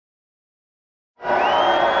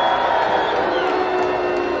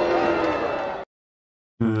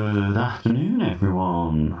Good afternoon,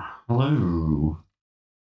 everyone. Hello.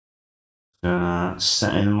 Gonna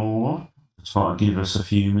set it all up. Just thought I'd give us a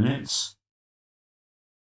few minutes.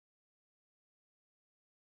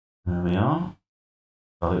 There we are.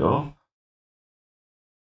 Got it up.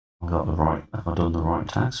 Have I done the right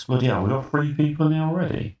task? But yeah, we got 3 people in here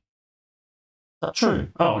already. Is that true?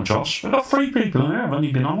 Oh, Josh, we got 3 people in here. I've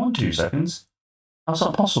only been on 2 seconds. How's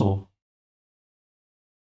that possible?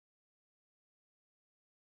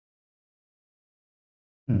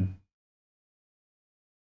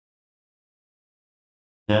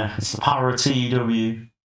 Yeah, it's the power of TEW.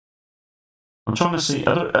 I'm trying to see,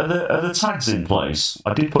 are the tags in place?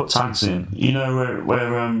 I did put tags in. You know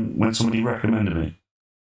where when somebody recommended me?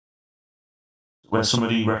 Where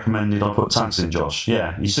somebody recommended I put tags in, Josh?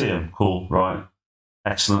 Yeah, you see them? Cool, right.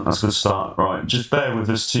 Excellent, that's a good start. Right, just bear with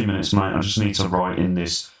us 2 minutes, mate. I just need to write in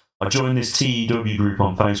this. I joined this TEW group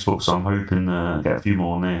on Facebook, so I'm hoping to get a few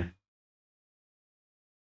more on there.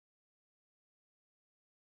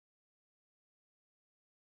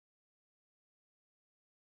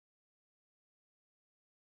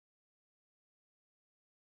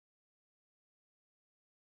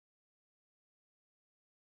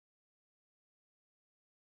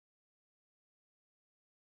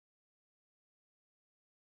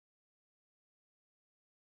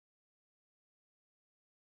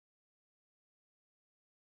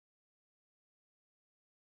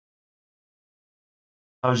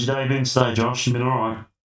 How's your day been today, Josh? You been alright?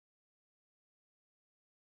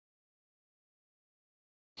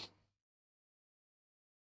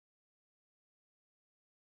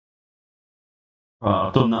 Right,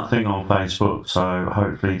 I've done that thing on Facebook, so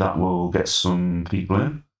hopefully that will get some people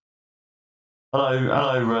in.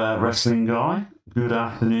 Hello, wrestling guy. Good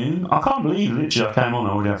afternoon. I can't believe literally I came on.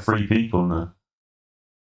 I already have 3 people in there.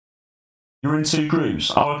 You're in 2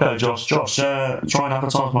 groups. Oh, okay, Josh. Try and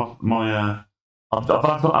advertise my. I've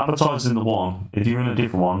advertised in the one. If you're in a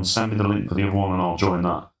different one, send me the link for the other one, and I'll join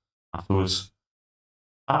that afterwards.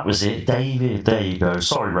 That was it, David. There you go.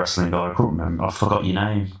 Sorry, wrestling guy. I couldn't remember. I forgot your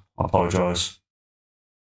name. I apologise.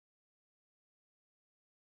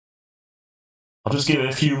 I'll just give it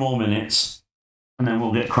a few more minutes, and then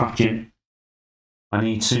we'll get cracking. I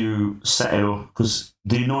need to set it up, because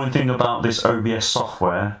the annoying thing about this OBS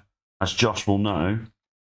software, as Josh will know,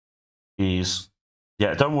 is...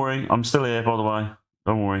 Yeah, don't worry. I'm still here, by the way.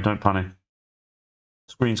 Don't worry. Don't panic.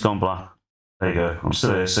 Screen's gone black. There you go. I'm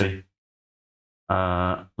still here, see?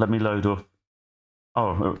 Let me load up.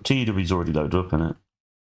 Oh, TEW's already loaded up, isn't it?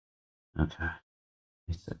 Okay.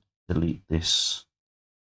 Need to delete this.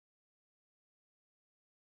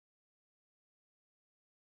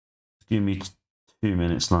 Give me 2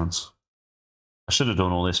 minutes, lads. I should have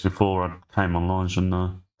done all this before I came online, shouldn't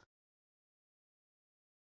I?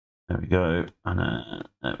 There we go. And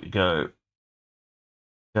there we go.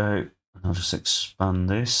 Go. And I'll just expand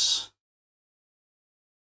this.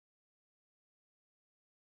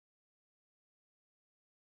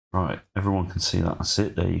 Right, everyone can see that. That's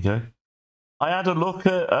it. There you go. I had a look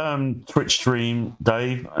at Twitch stream,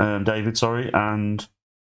 David, sorry, and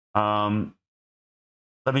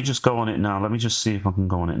let me just go on it now. Let me just see if I can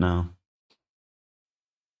go on it now.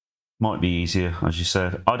 Might be easier, as you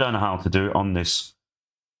said. I don't know how to do it on this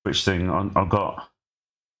Twitch thing. I've got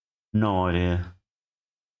no idea.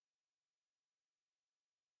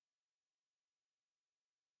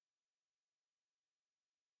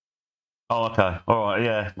 Oh, okay. All right.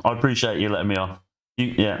 Yeah, I appreciate you letting me off.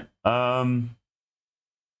 Yeah.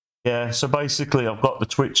 Yeah. So basically, I've got the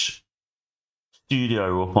Twitch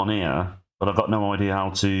studio up on here, but I've got no idea how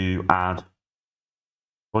to add.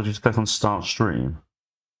 I'll just click on Start Stream.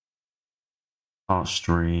 Start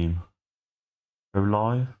Stream. Go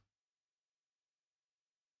live.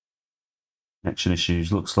 Connection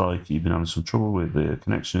issues. Looks like you've been having some trouble with the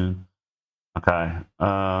connection. Okay.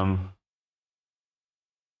 Right.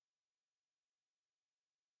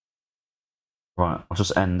 I'll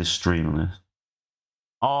just end this stream on this.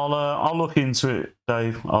 I'll look into it,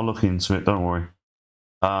 Dave. I'll look into it. Don't worry.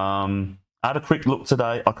 I had a quick look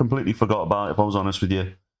today. I completely forgot about it, if I was honest with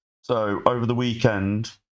you. So over the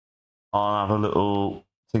weekend, I'll have a little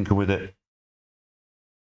tinker with it.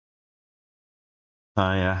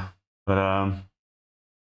 Yeah. But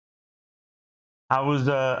how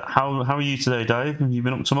are you today, Dave? Have you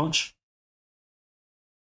been up to much?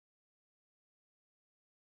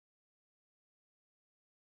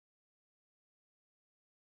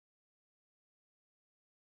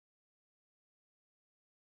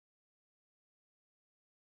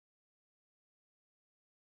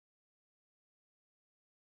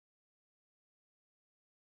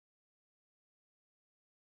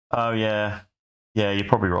 Oh yeah. Yeah, you're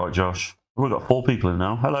probably right, Josh. We've got 4 people in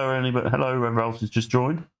now. Hello, anybody. Hello, whoever else has just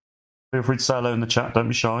joined. Feel free to say hello in the chat. Don't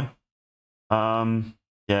be shy.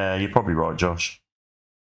 Yeah, you're probably right, Josh.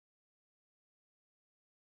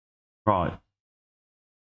 Right.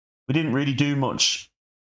 We didn't really do much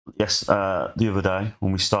the other day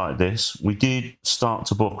when we started this. We did start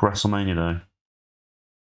to book WrestleMania though.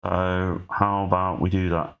 So how about we do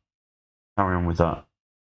that? Carry on with that.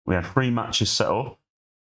 We had 3 matches set up.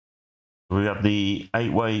 We have the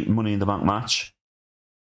 8-way Money in the Bank match.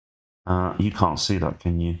 You can't see that,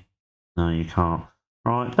 can you? No, you can't.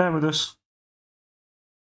 Right, bear with us.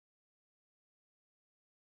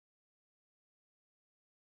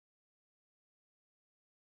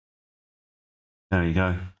 There you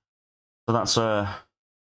go. So that's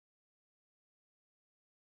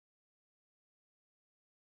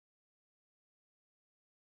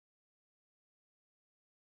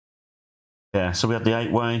yeah, so we had the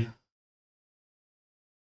 8-way.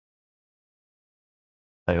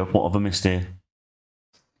 Hey, what have I missed here?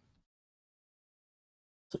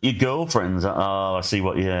 Your girlfriends. Oh, I see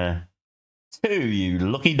what. Yeah. 2, you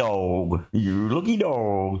lucky dog. You lucky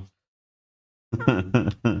dog.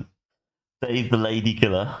 Dave the lady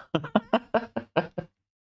killer.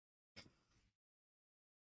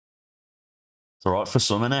 It's all right for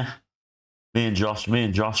some, innit? Me and Josh,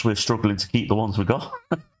 we're struggling to keep the ones we got.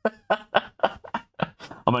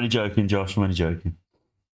 I'm only joking, Josh. I'm only joking.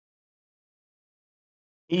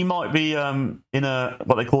 He might be in a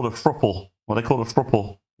what they call a throuple.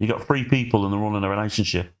 You got 3 people and they're all in a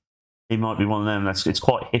relationship. He might be one of them. It's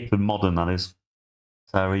quite hip and modern, that is.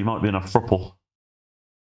 So he might be in a throuple.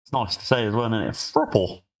 It's nice to say as well, isn't it?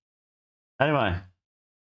 Throuple. Anyway.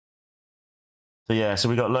 So yeah, so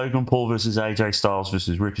we got Logan Paul versus AJ Styles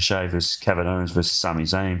versus Ricochet versus Kevin Owens versus Sami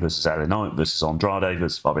Zayn versus LA Knight versus Andrade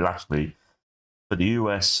versus Bobby Lashley for the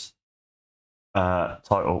US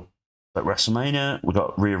title at WrestleMania. We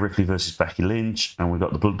got Rhea Ripley versus Becky Lynch, and we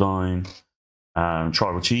got the Bloodline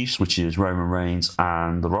Tribal Chiefs, which is Roman Reigns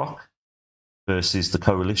and The Rock, versus the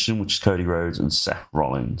Coalition, which is Cody Rhodes and Seth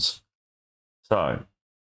Rollins. So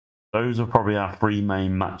those are probably our 3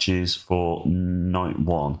 main matches for night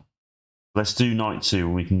 1. Let's do night 2,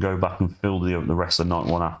 and we can go back and fill the rest of night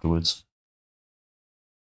 1 afterwards.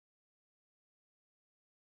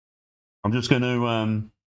 I'm just going to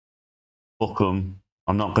book them.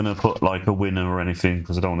 I'm not going to put like a winner or anything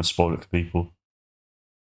because I don't want to spoil it for people.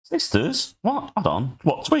 Sisters? What? Hold on.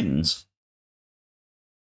 What, twins?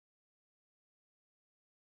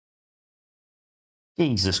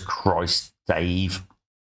 Jesus Christ, Dave.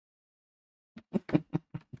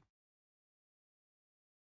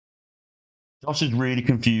 Josh is really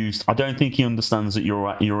confused. I don't think he understands that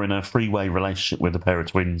you're in a 3-way relationship with a pair of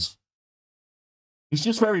twins. He's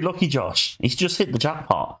just very lucky, Josh. He's just hit the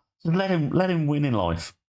jackpot. Just let him win in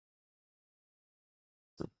life.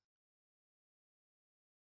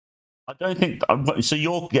 I don't think so.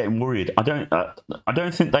 You're getting worried. I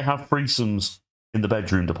don't think they have threesomes in the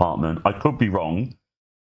bedroom department. I could be wrong,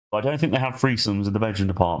 but I don't think they have threesomes in the bedroom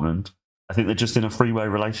department. I think they're just in a 3-way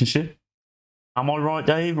relationship. Am I right,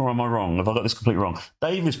 Dave, or am I wrong? Have I got this completely wrong?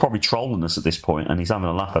 Dave is probably trolling us at this point, and he's having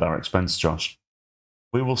a laugh at our expense, Josh.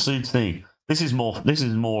 We will soon see. This is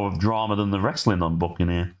more of drama than the wrestling I'm booking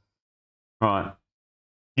here. Right.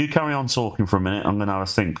 You carry on talking for a minute. I'm going to have a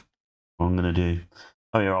think what I'm going to do.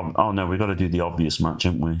 Oh, yeah. Oh, no, we've got to do the obvious match,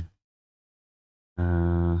 haven't we?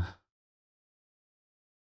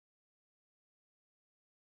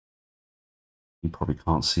 You probably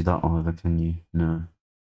can't see that either, can you? No.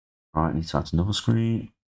 Right, need to add another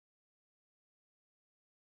screen.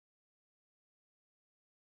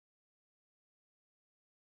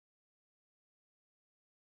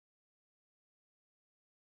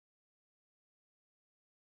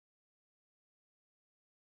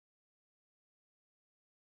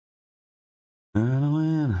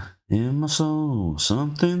 And in my soul,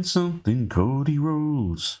 something, Cody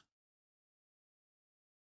Rhodes.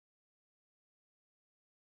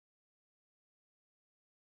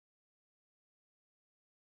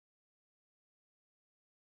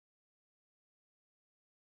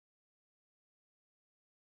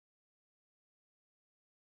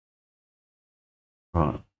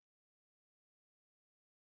 Right.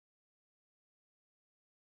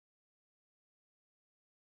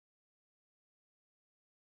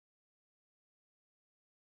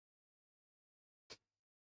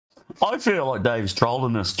 I feel like Dave's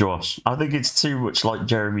trolling us, Josh. I think it's too much like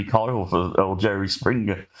Jeremy Kyle or Jerry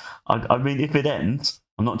Springer. I mean, if it ends,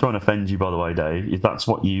 I'm not trying to offend you, by the way, Dave. If that's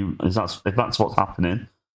what's happening,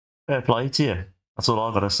 fair play to you. That's all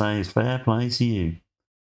I've got to say is fair play to you.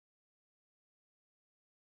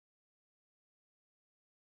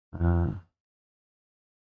 Uh,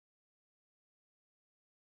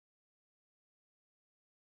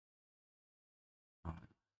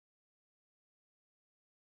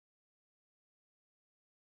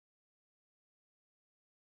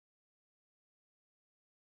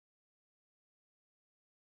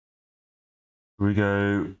 we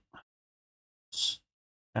go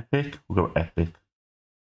epic. We'll go epic.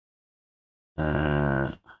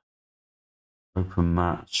 Open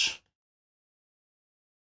match.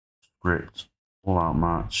 Script. All out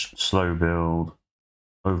match. Slow build.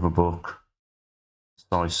 Overbook.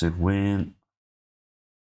 Decisive win.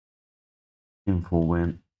 Simple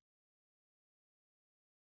win.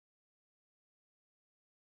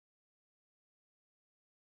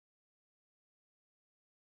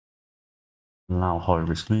 Allow high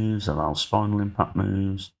risk moves. Allow spinal impact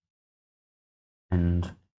moves.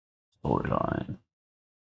 End storyline.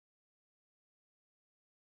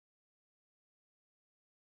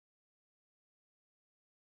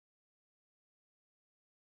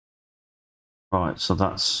 Right, so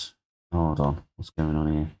that's... Hold on. What's going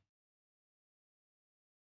on here?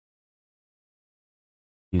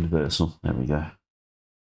 Universal. There we go.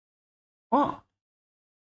 What?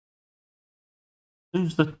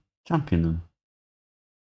 Who's the champion then?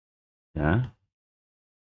 Yeah.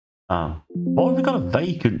 Oh. Why have we got a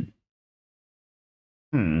vacant?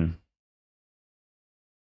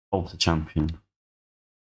 Hold the champion.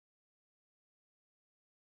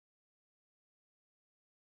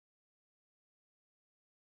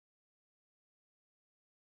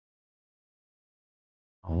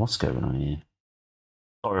 Oh, what's going on here?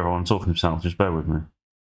 Sorry, everyone, I'm talking to myself. Just bear with me.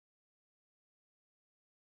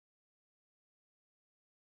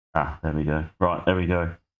 Ah, there we go. Right, there we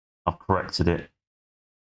go. I've corrected it.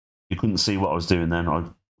 You couldn't see what I was doing then.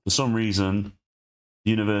 For some reason,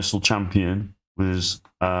 the Universal Champion was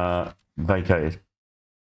vacated.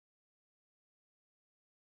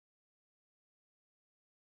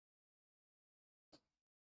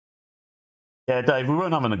 Yeah, Dave, we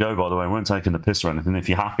weren't having a go, by the way. We weren't taking the piss or anything. If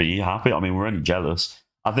you're happy, you're happy. I mean, we're only jealous.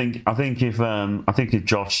 I think if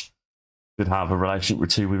Josh could have a relationship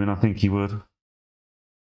with two women, I think he would.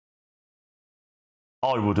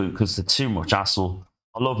 I wouldn't, because they're too much hassle.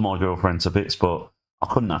 I love my girlfriend to bits, but I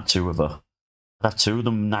couldn't have two of her. I'd have two of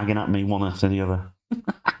them nagging at me one after the other.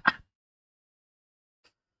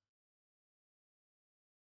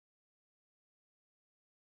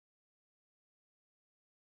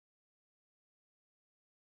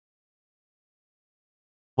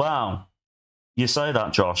 Wow, you say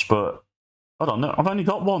that, Josh, but hold on, no, I've only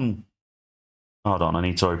got one. Hold on, I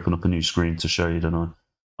need to open up a new screen to show you, don't I?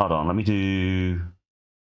 Hold on, let me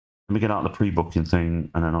get out the pre-booking thing,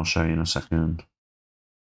 and then I'll show you in a second.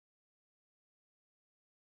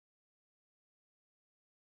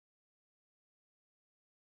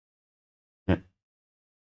 Yeah,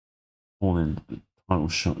 all in title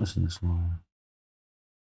shot, isn't this one?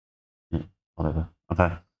 Yeah, whatever. Okay,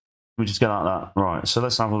 let me just get out that. Right, so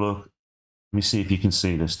let's have a look. Let me see if you can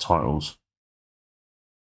see this titles.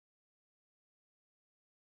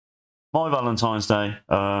 My Valentine's Day,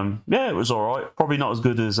 yeah, it was all right. Probably not as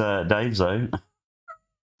good as Dave's though.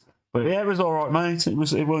 But yeah, it was all right, mate.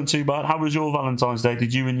 It weren't too bad. How was your Valentine's Day?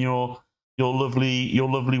 Did you and your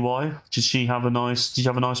lovely wife? Did you have a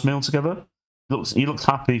nice meal together? You looked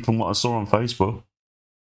happy from what I saw on Facebook.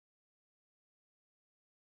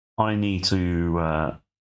 I need to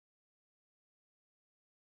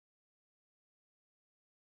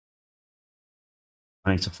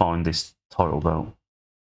find this title belt.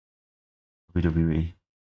 WWE.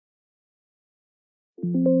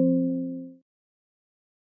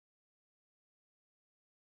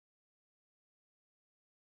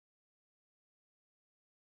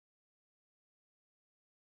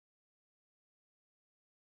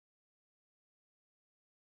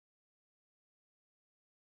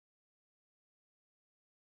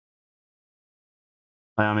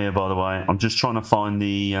 I am here, by the way. I'm just trying to find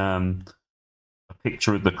the a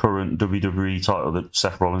picture of the current WWE title that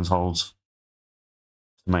Seth Rollins holds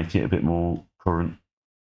to make it a bit more current.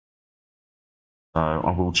 So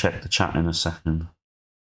I will check the chat in a second.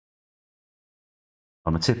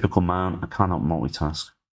 I'm a typical man. I cannot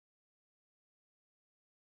multitask.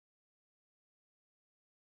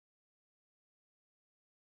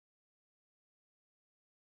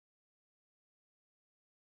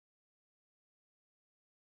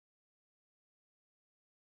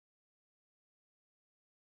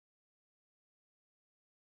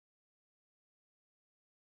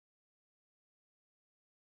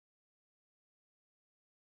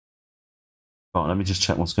 Right, let me just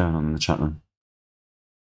check what's going on in the chat room.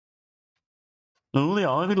 Lovely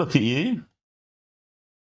Ivy, look at you.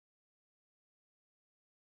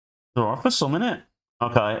 All right for some, innit?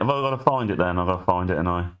 Okay, have I got to find it then? I've got to find it, and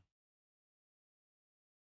I.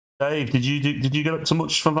 Dave, did you get up to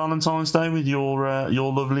much for Valentine's Day with your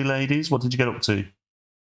lovely ladies? What did you get up to?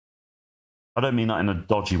 I don't mean that in a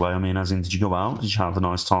dodgy way. I mean, as in, did you go out? Did you have a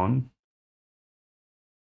nice time?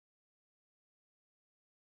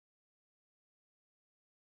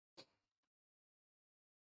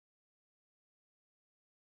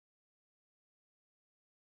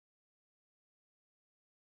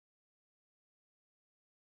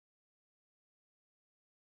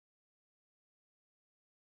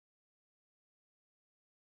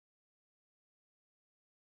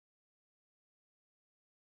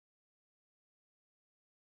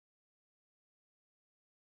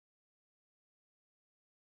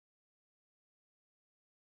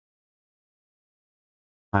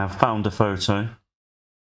 I have found a photo.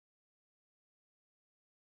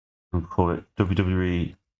 I'll call it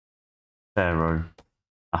WWE Pharaoh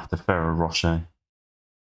after Pharaoh Rocher.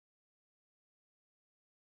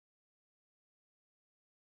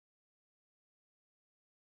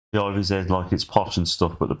 The Ivy's said like it's posh and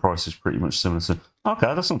stuff, but the price is pretty much similar. So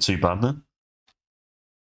okay, that's not too bad then.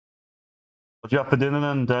 What did you have for dinner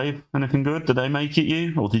then, Dave? Anything good? Did they make it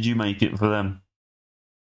you, or did you make it for them?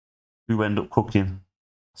 Who end up cooking?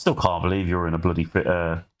 Still can't believe you're in a bloody fit.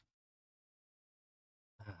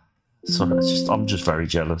 So it's just, I'm just very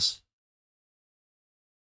jealous.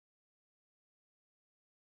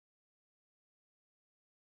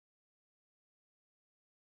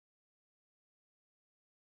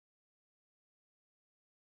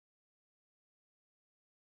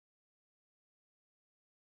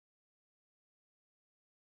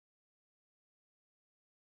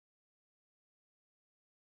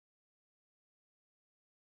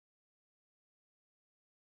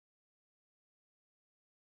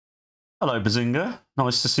 Hello, Bazinga.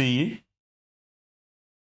 Nice to see you.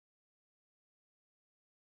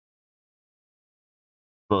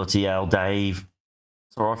 Bloody hell, Dave.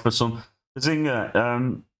 It's all right for some.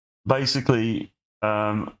 Bazinga, basically,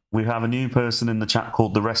 we have a new person in the chat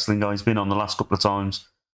called The Wrestling Guy. He's been on the last couple of times.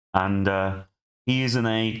 And he is in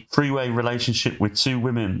a three-way relationship with two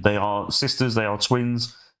women. They are sisters. They are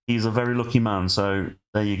twins. He's a very lucky man. So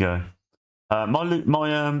there you go.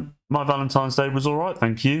 My Valentine's Day was all right,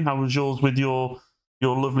 thank you. How was yours with your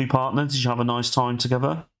lovely partner? Did you have a nice time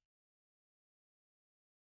together?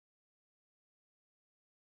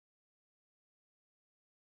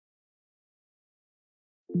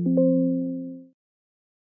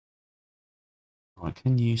 Right,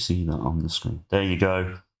 can you see that on the screen? There you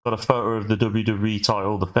go. Got a photo of the WWE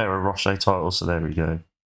title, the Pharaoh Rocher title. So there we go.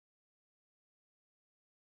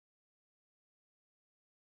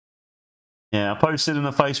 Yeah, I posted in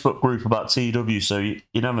a Facebook group about TEW, so you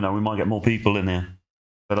never know. We might get more people in here.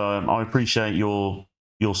 But I appreciate your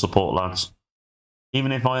support, lads.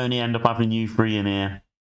 Even if I only end up having you three in here,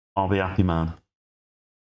 I'll be happy, man.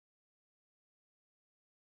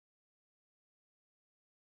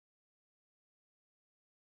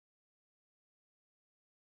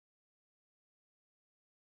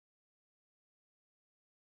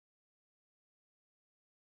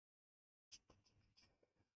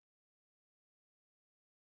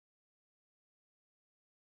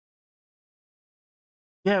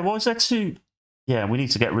 Yeah, why is there two? Yeah, we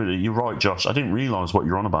need to get rid of it. You're right, Josh. I didn't realise what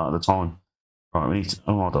you're on about at the time. Right, we need to.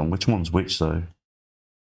 Oh, hold on. Which one's which, though?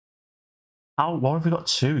 How? Why have we got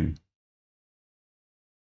two?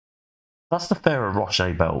 That's the Pharaoh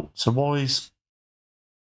Rocher belt. So why is?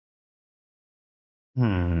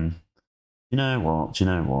 You know what? Do you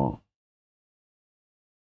know what?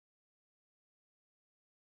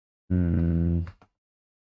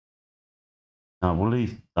 No, we'll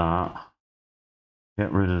leave that.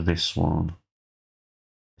 Get rid of this one.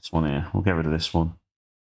 This one here. We'll get rid of this one.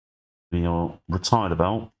 We'll retire the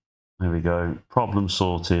belt. There we go. Problem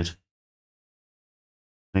sorted.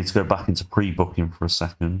 Need to go back into pre-booking for a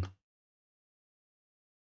second.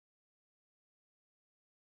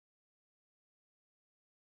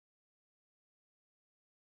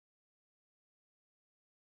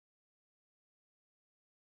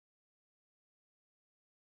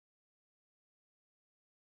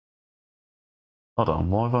 Hold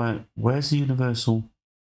on. Why have I? Where's the Universal?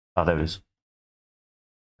 Oh, there it is.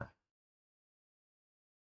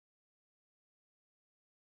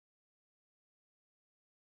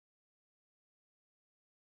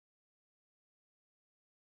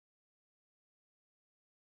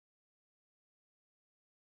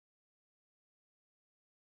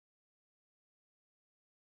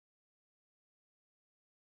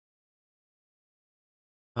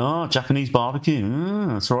 Oh, Japanese barbecue.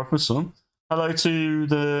 That's all right for some. hello to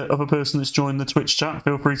the other person that's joined the Twitch chat.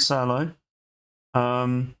 Feel free to say hello.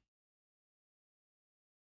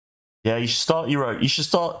 Yeah, you should start your own. You should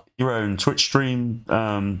start your own Twitch stream,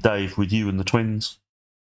 Dave, with you and the twins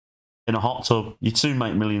in a hot tub. You two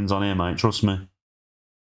make millions on here, mate. Trust me.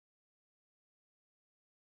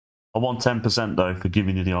 I want 10% though for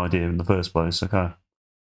giving you the idea in the first place. Okay.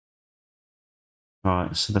 All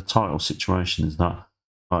right. So the title situation is that. All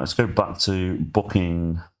right. Let's go back to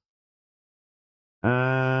booking.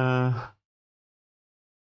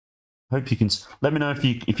 Hope you can. Let me know if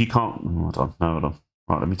you can't. Hold on. No, hold on.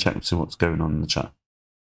 Right. Let me check and see what's going on in the chat.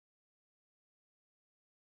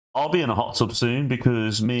 I'll be in a hot tub soon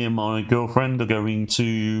because me and my girlfriend are going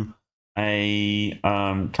to a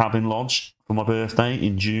cabin lodge for my birthday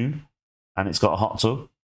in June, and it's got a hot tub.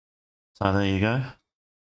 So there you go.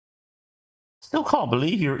 Still can't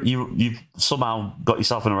believe you've somehow got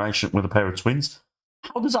yourself in a relationship with a pair of twins.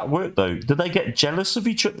 How does that work though? Do they get jealous of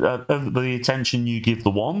each other, of the attention you give the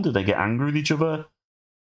one? Do they get angry with each other?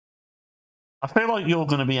 I feel like you're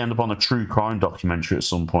going to end up on a true crime documentary at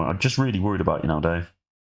some point. I'm just really worried about you now, Dave.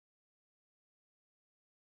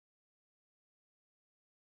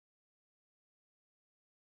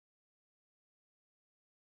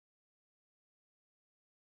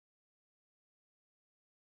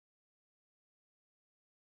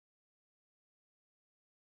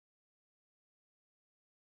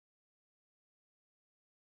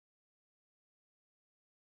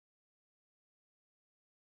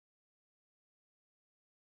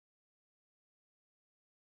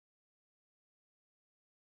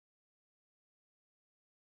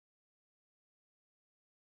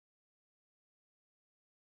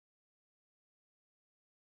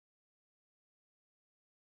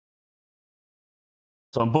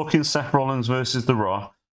 So I'm booking Seth Rollins versus The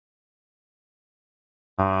Rock.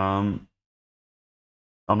 I'm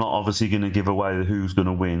not obviously going to give away who's going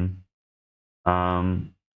to win. But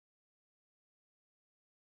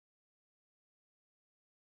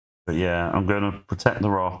yeah, I'm going to protect The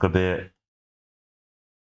Rock a bit.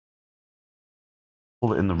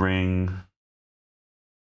 Pull it in the ring.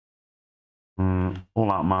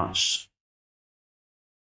 All out match.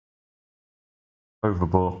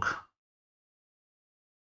 Overbook.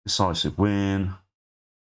 Decisive win.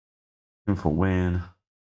 Simple win.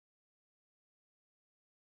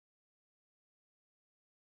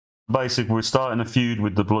 Basically, we're starting a feud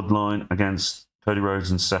with the Bloodline against Cody Rhodes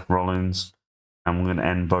and Seth Rollins, and we're going to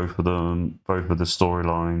end both of the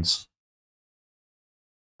storylines.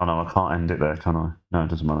 Oh no, I can't end it there, can I? No, it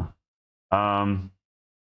doesn't matter.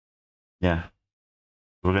 Yeah,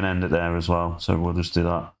 we're going to end it there as well, so we'll just do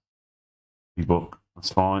that. You book,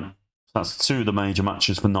 that's fine. So that's two of the major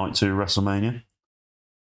matches for Night 2 WrestleMania.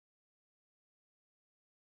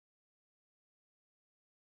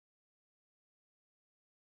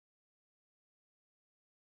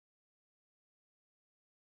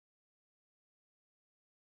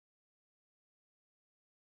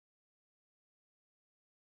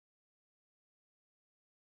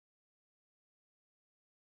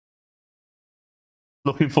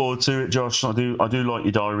 Looking forward to it, Josh. I do like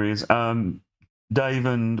your diaries. Dave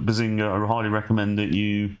and Bazinga, I highly recommend that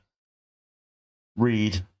you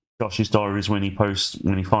read Josh's diaries when he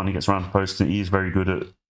finally gets around to posting. He is very good at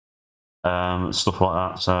stuff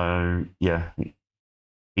like that. So yeah,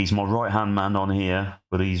 he's my right hand man on here,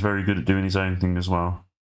 but he's very good at doing his own thing as well.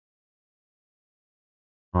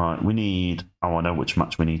 Right, we need. Oh, I know which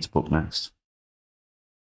match we need to book next.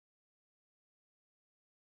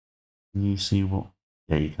 Can you see what?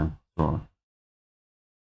 Yeah, you can. All right.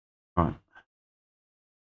 Right.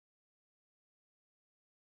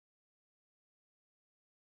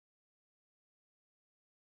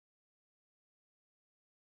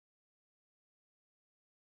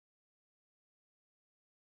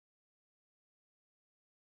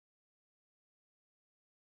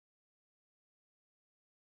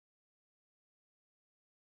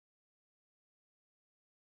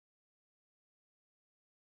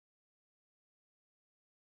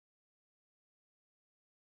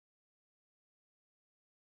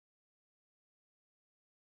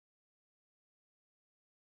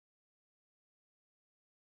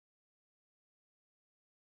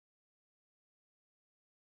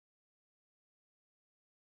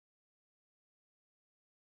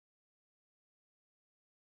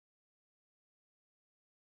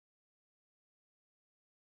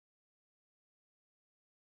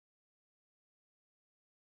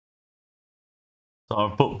 So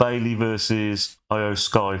I've booked Bailey versus Io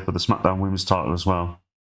Sky for the SmackDown Women's title as well.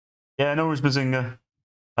 Yeah, no worries, Bazinga.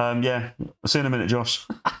 Yeah, I'll see you in a minute, Josh.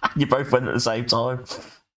 You both went at the same time.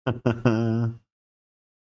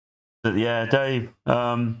 But yeah, Dave,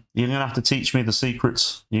 you're gonna have to teach me the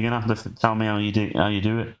secrets. You're gonna have to tell me how you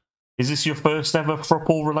do it. Is this your first ever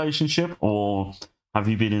throuple relationship, or have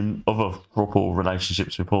you been in other throuple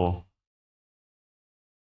relationships before?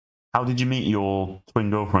 How did you meet your twin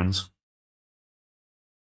girlfriends?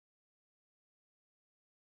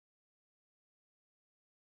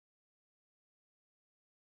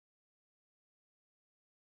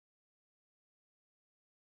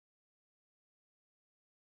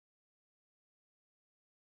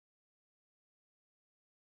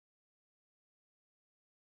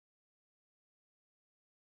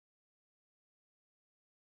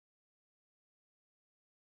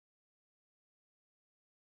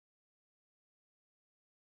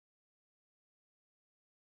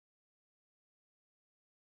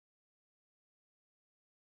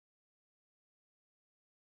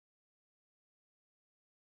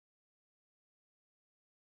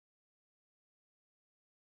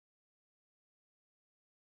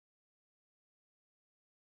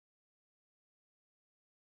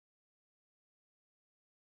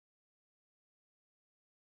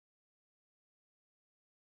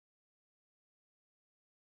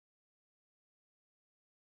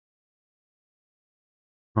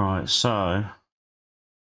 Right, so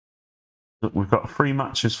we've got 3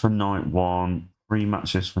 matches for night 1, 3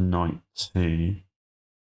 matches for night 2.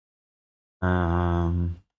 Right,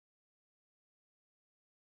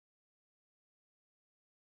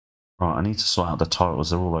 I need to sort out the titles.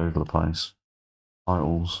 They're all over the place.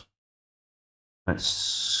 Titles.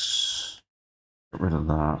 Let's get rid of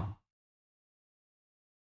that.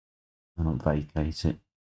 And not vacate it.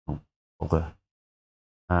 Not bother.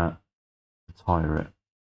 Retire it.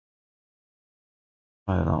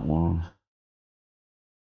 Retire that one.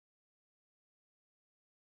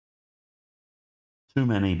 Too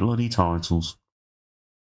many bloody titles.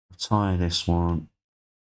 Retire this one.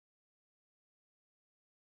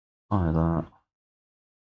 Retire that.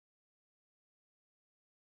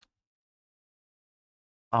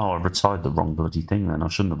 Oh, I retired the wrong bloody thing then. I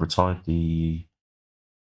shouldn't have retired the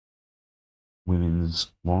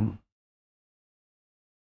women's one.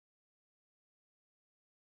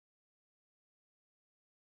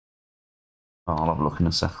 Oh, I'll have a look in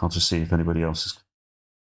a sec. I'll just see if anybody else is...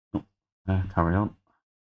 Oh, carry on.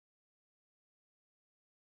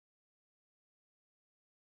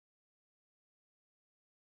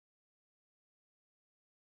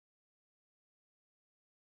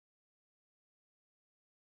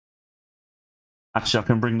 Actually, I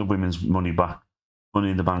can bring the women's money back.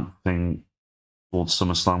 Money in the bank thing towards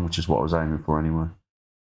SummerSlam, which is what I was aiming for anyway.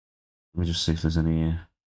 Let me just see if there's any here.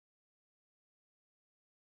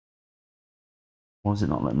 Why is it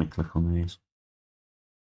not letting me click on these?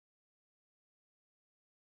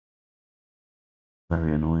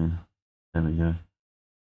 Very annoying. There we go.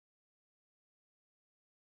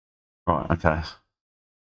 Right, okay.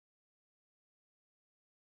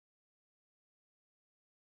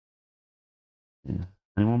 Yeah.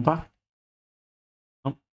 Anyone back?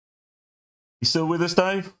 Oh. You still with us,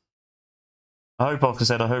 Dave? I hope, like I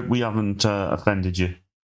said, I hope we haven't offended you.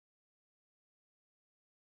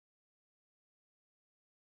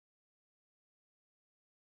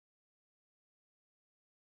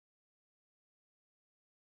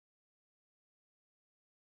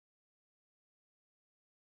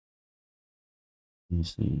 Can you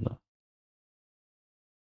see that?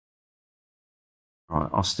 Right,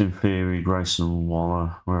 Austin Theory, Grayson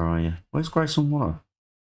Waller. Where are you? Where's Grayson Waller?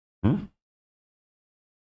 Hmm?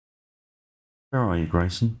 Where are you,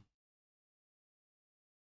 Grayson?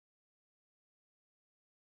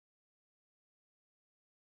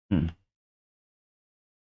 Hmm.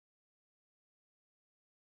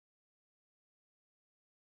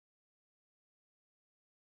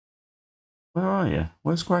 Where are you?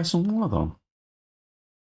 Where's Grayson Waller gone?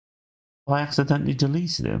 I accidentally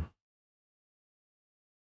deleted him.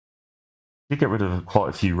 Did get rid of quite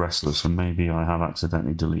a few wrestlers, so maybe I have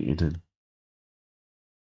accidentally deleted him.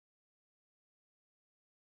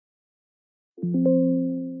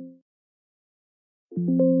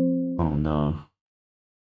 Oh no.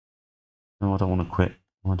 No, I don't want to quit.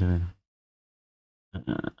 What am I doing?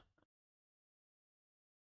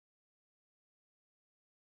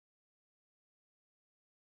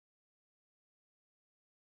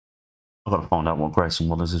 I've got to find out what Grayson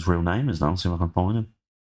Waller's real name is now, see if I can find him.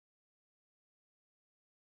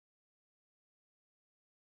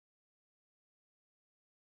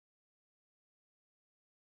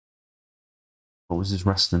 What was his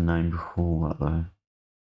wrestling name before that, though?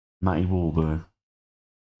 Matty Wahlberg.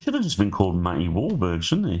 Should have just been called Matty Wahlberg,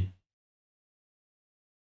 shouldn't he?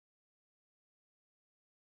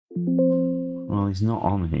 Well, he's not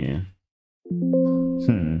on here.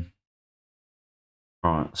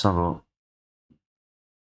 Right, let's have a look.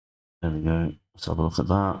 There we go. Let's have a look at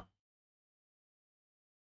that.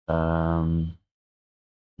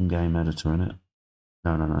 In-game editor in it.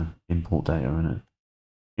 No. Import data in it.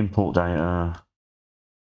 Import data.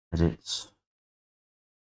 Edits.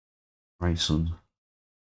 Grayson.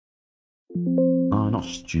 No, not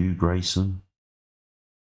Stu Grayson.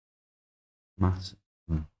 Matt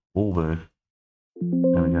Wahlberg.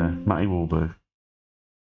 There we go. Matty Wahlberg.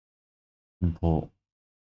 Import.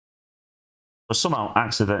 I somehow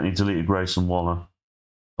accidentally deleted Grayson Waller.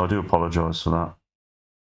 I do apologise for that.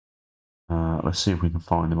 Let's see if we can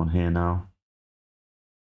find him on here now.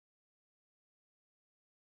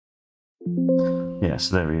 Yes,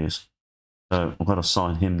 there he is. So I've got to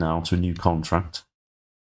sign him now to a new contract.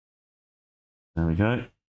 There we go.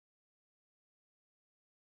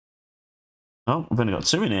 Oh, I've only got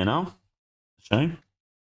 2 in here now. Shame.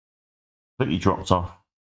 Completely dropped off.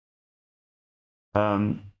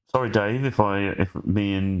 Sorry, Dave, if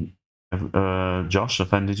me and Josh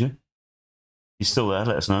offended you. If you're still there,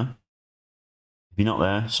 let us know. If you're not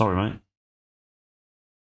there, sorry, mate.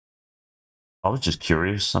 I was just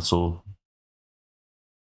curious, that's all.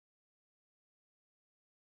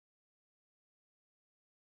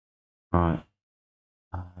 Right.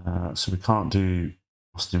 So we can't do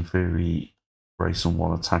Austin Theory, Grayson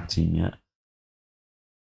Waller tag team yet.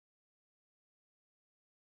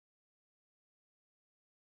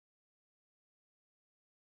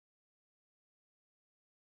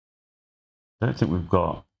 I don't think we've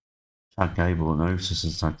got Chad Gable and Otis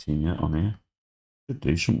as a tag team yet on here. Should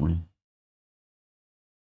do, shouldn't we?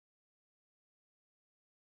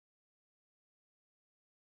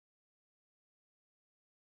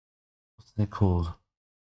 What's they called?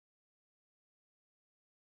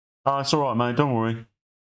 Oh, it's all right, mate. Don't worry.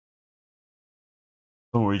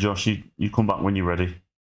 Don't worry, Josh. You come back when you're ready.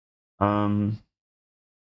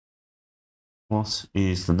 What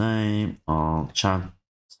is the name of Chad?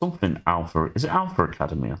 Something Alpha. Is it Alpha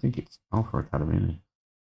Academy? I think it's Alpha Academy, isn't it?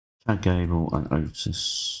 Chad Gable and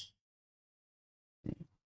Otis.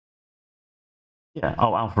 Yeah.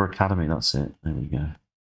 Oh, Alpha Academy. That's it. There we go.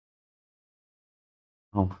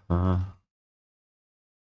 Alpha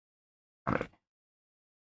Academy.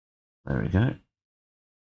 There we go.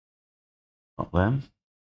 Got them.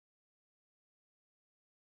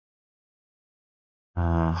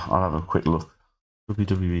 I'll have a quick look.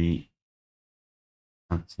 WWE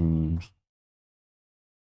tag teams.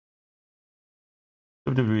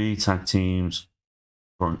 WWE tag teams.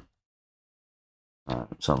 Right.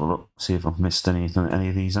 Let's have a look. See if I've missed any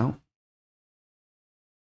of these out.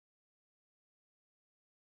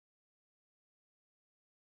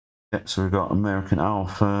 Yeah, so we've got American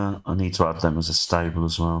Alpha. I need to add them as a stable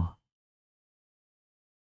as well.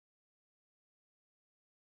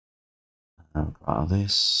 Out of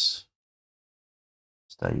this.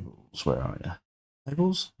 Stables, where are you?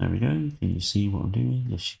 Stables, there we go. Can you see what I'm doing?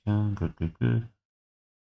 Yes, you can. Good.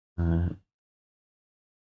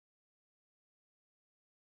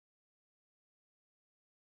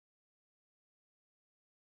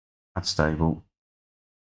 Add stable.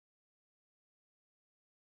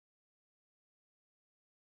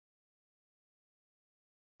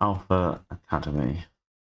 Alpha Academy.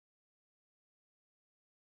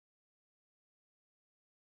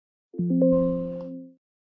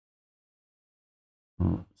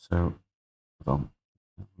 So, hold on.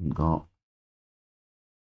 We've got.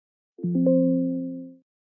 Oh,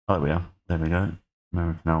 there we are. There we go.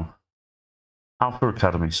 American Alpha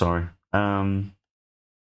Academy, sorry.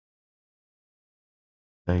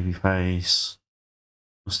 Babyface.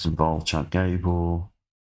 Must involve Chad Gable.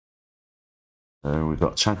 So we've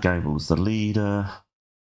got Chad Gable as the leader.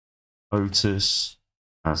 Otis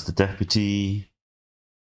as the deputy.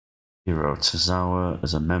 Hiro Tozawa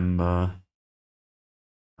as a member.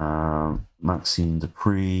 Maxine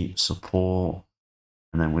Dupree, support.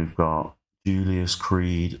 And then we've got Julius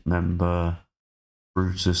Creed, member.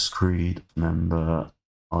 Brutus Creed, member.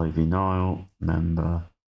 Ivy Nile, member.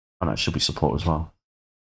 And that should be support as well.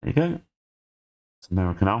 There you go. It's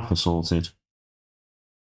American Alpha sorted.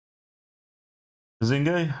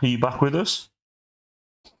 Zingo, are you back with us?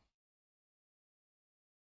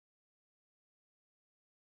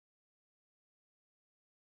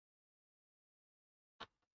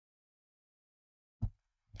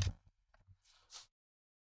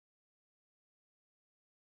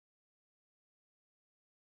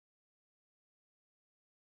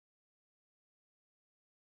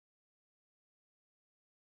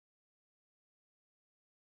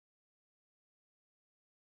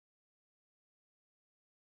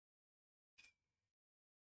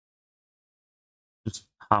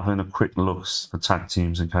 having a quick look for tag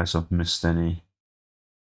teams in case I've missed any.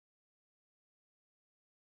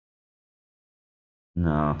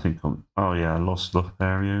 No, I think I'm... Oh, yeah, Los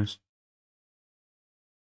Lotharios.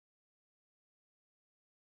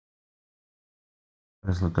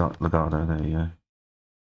 There's Legado, there you go.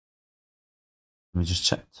 Let me just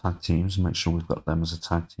check tag teams and make sure we've got them as a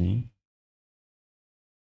tag team.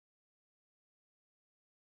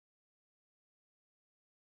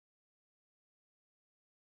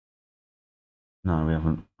 No, we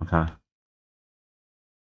haven't. Okay.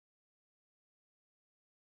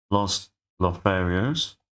 Los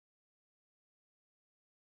Lotharios.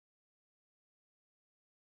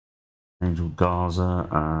 Angel Garza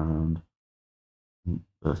and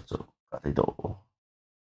Berto Galidor.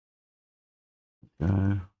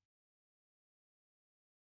 Go.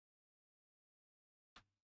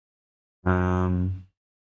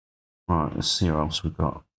 Right, let's see what else we've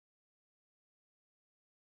got.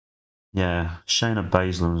 Yeah, Shayna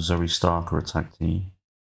Baszler and Zoe Stark are a tag team.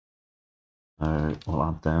 So we'll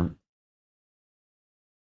add them.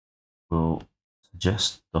 We'll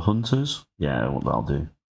suggest the Hunters. Yeah, what that'll do.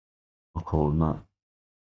 I'll call them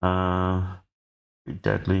that.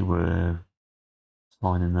 Deadly, we're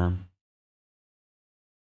signing them.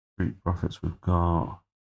 Street Profits we've got.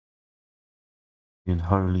 In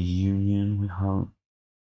Holy Union we have.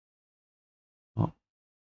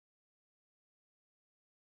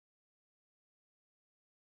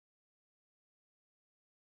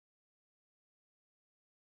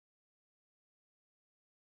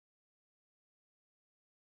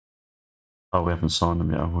 Oh, we haven't signed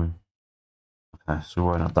them yet, have we? Okay, so we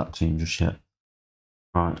won't have that team just yet.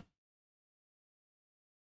 Right.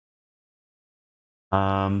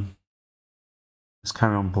 Let's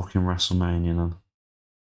carry on booking WrestleMania then.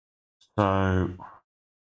 So, I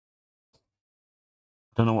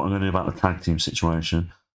don't know what I'm going to do about the tag team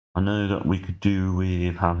situation. I know that we could do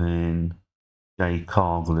with having Jade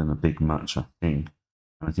Cargill in a big match, I think.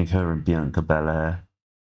 I think her and Bianca Belair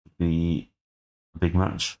would be a big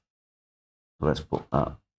match. So let's book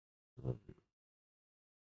that.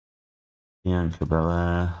 Bianca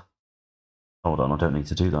Belair. Hold on, I don't need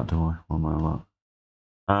to do that, do I? One more.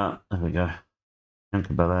 There we go.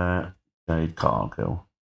 Bianca Belair, Jade Cargill.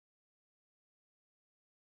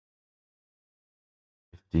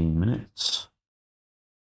 15 minutes.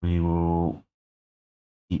 We will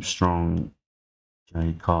keep strong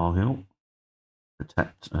Jade Cargill.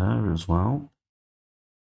 Protect her as well.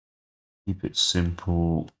 Keep it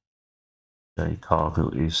simple. Jade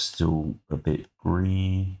Cargill is still a bit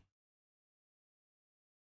green.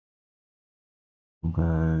 We'll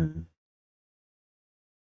go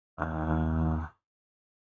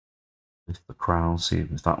with the crown, see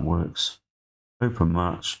if that works. Open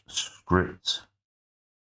match, script.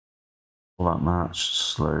 All that match,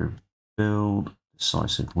 slow build,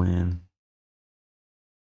 decisive win.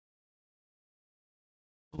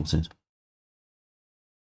 Sorted.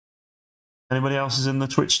 Anybody else is in the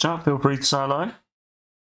Twitch chat? Feel free to say hello.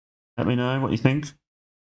 Let me know what you think.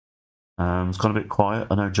 It's gone a bit quiet.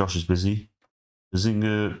 I know Josh is busy.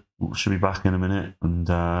 Zinger should be back in a minute, and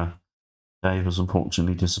Dave has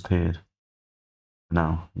unfortunately disappeared.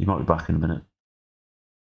 Now, he might be back in a minute.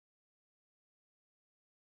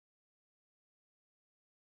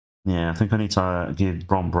 Yeah, I think I need to give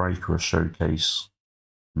Bron Breakker a showcase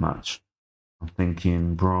match. I'm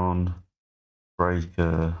thinking Bron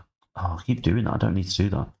Breakker. Oh, I keep doing that. I don't need to do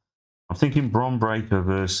that. I'm thinking Bron Breakker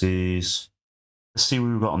versus. Let's see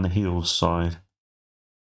what we've got on the heels side.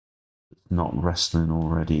 It's not wrestling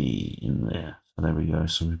already in there. So there we go.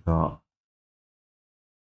 So we've got.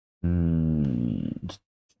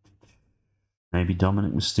 Maybe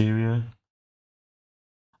Dominic Mysterio.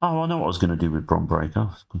 Oh, I know what I was going to do with Bron Breakker.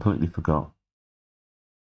 I completely forgot.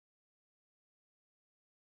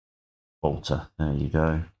 Walter. There you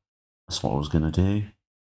go. That's what I was going to do.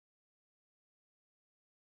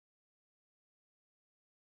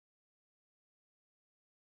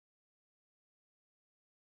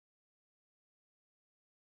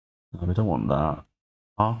 No, we don't want that.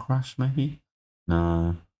 Car crash, maybe?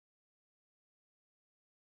 No.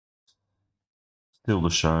 Still the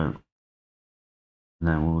show. And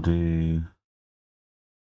then we'll do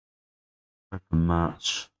open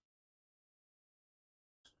match.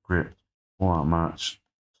 Script. All-out match.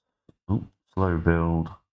 Oh, slow build.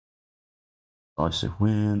 Decisive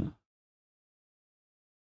win.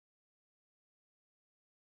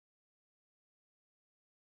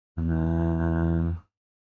 And then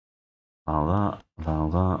allow that, allow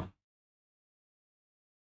that.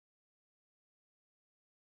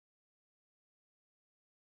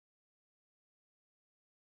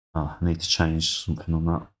 Oh, I need to change something on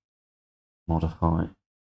that. Modify.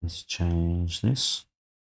 Let's change this.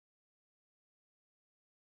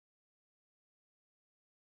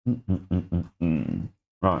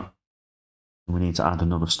 Right. We need to add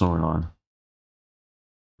another storyline.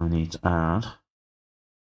 We need to add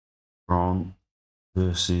Braun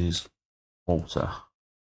versus Walter.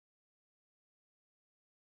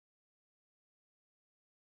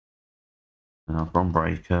 Now Braun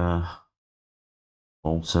Breaker,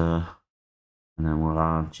 Walter, and then we'll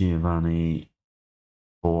add Giovanni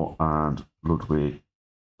support and Ludwig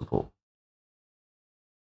support.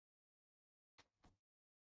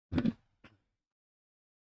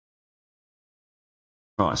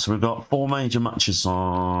 Right, so we've got 4 major matches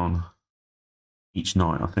on each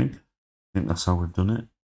night, I think. I think that's how we've done it.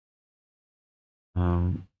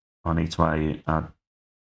 I need to add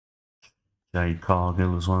Jade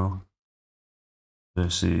Cargill as well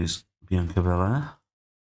versus Bianca Belair.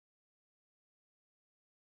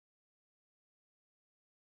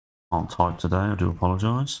 Can't type today, I do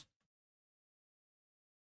apologise.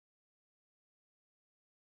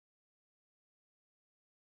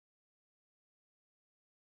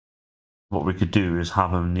 What we could do is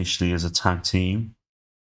have them initially as a tag team.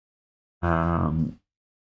 And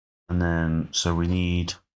then, so we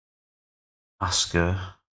need Asuka.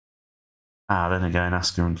 Then again,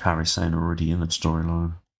 Asuka and Kairi Sane are already in the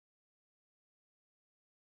storyline.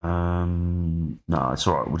 No, it's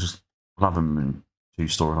alright. We'll have them in 2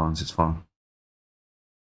 storylines, it's fine.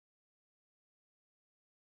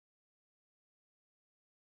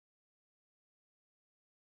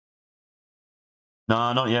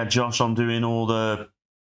 No, not yet, Josh. I'm doing all the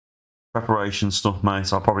preparation stuff,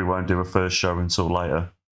 mate. I probably won't do a first show until later.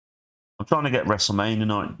 I'm trying to get WrestleMania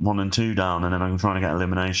night 1 and 2 down, and then I'm trying to get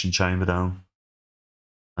Elimination Chamber down.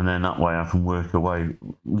 And then that way I can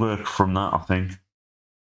work from that, I think.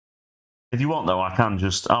 If you want, though, I can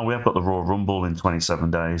just... Oh, we have got the Royal Rumble in 27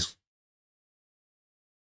 days.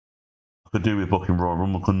 I could do with booking Royal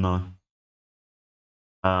Rumble, couldn't I?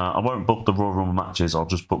 I won't book the Royal Rumble matches. I'll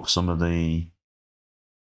just book some of the...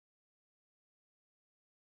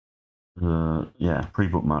 yeah,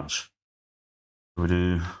 pre-book match. We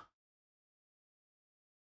do...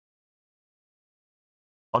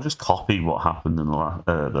 I'll just copy what happened in the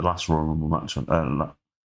last Royal Rumble match on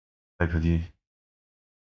pay-per-view.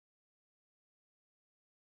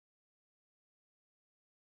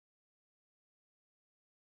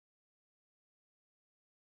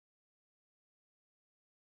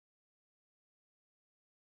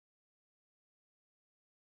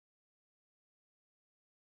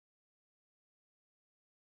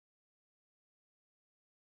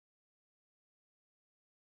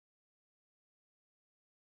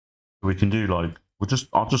 We can do like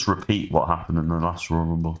I'll just repeat what happened in the last Royal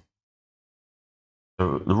Rumble.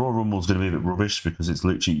 So the Royal Rumble is going to be a bit rubbish because it's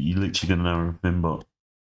you're literally going to know everything, but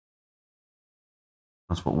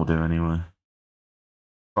that's what we'll do anyway.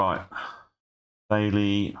 Right,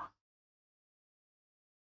 Bailey.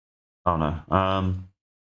 Oh no.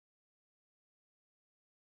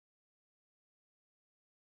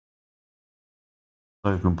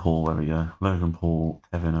 Logan Paul. There we go. Logan Paul,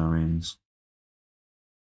 Kevin Owens.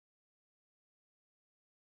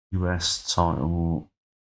 US title.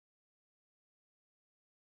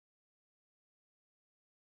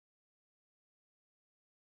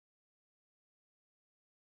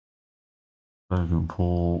 Logan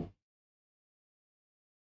Paul.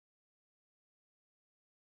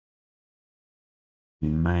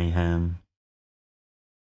 Mayhem.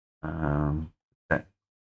 Kevin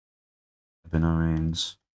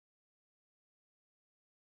Owens.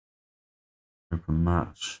 Open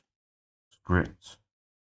match. Script.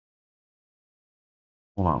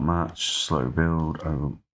 All out match. Slow build.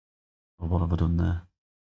 Oh, what have I done there?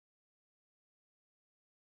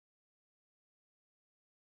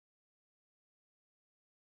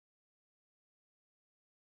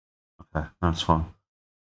 Okay, that's fine.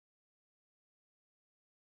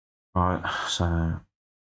 Right, so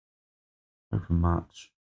open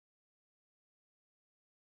match.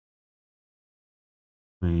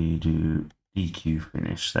 We do DQ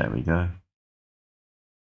finish. There we go.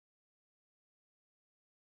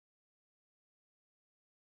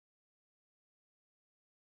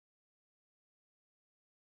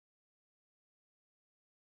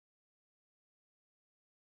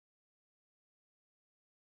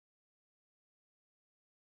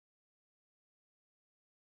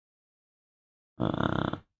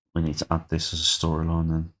 We need to add this as a storyline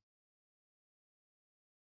then.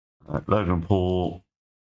 Logan Paul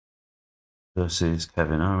versus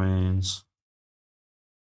Kevin Owens.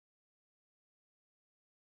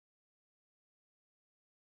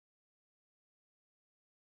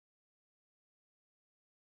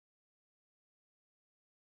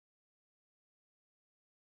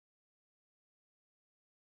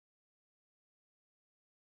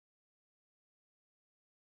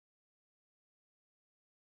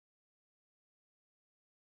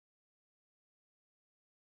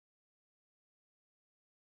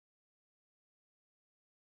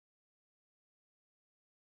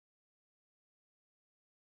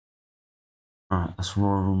 Alright, that's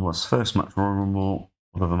Royal Rumble. That's the first match, Royal Rumble.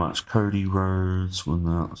 Whatever match, Cody Rhodes won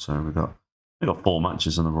that. So we got 4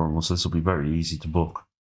 matches in the Royal Rumble, so this will be very easy to book.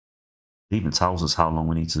 It even tells us how long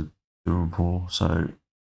we need to do them for, so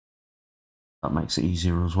that makes it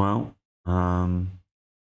easier as well.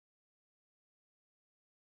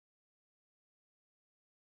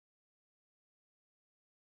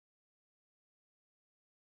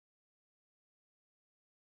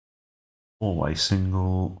 4-way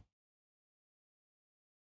single.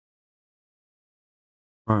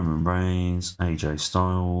 Roman Reigns, AJ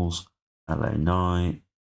Styles, LA Knight,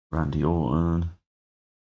 Randy Orton.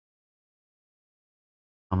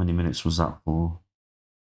 How many minutes was that for?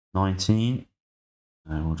 19.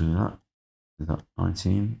 And we'll do that. Do that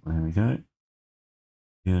 19. There we go.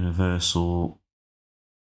 Universal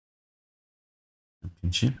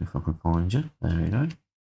Championship, if I could find you. There we go.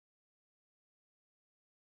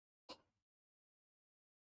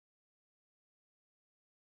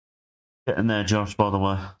 Getting there, Josh, by the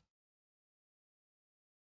way.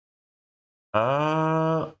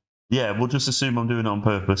 Yeah, we'll just assume I'm doing it on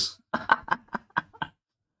purpose.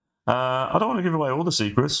 I don't want to give away all the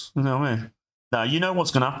secrets, you know what I mean? Now, you know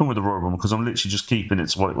what's going to happen with the Royal Rumble, because I'm literally just keeping it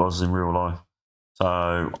to what it was in real life.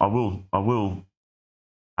 So I will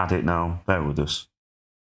add it now. Bear with us.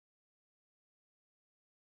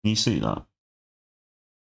 Can you see that?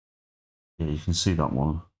 Yeah, you can see that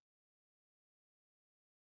one.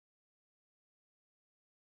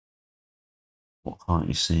 What can't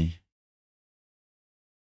you see?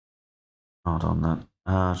 Hard on that.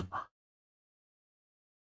 Add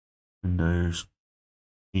Windows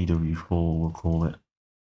TEW4, we'll call it.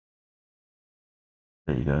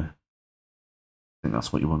 There you go. I think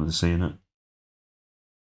that's what you wanted to see, isn't it?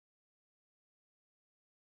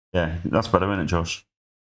 Yeah, that's better, isn't it, Josh?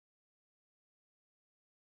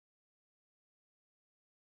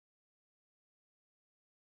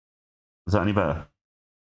 Is that any better?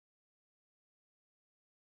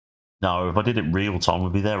 No, if I did it real time,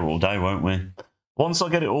 we'd be there all day, won't we? Once I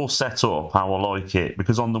get it all set up how I like it,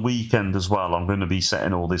 because on the weekend as well, I'm going to be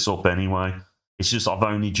setting all this up anyway. It's just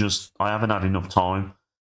I haven't had enough time.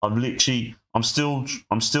 I'm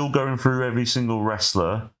still going through every single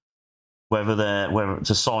wrestler, whether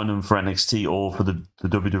to sign them for NXT or for the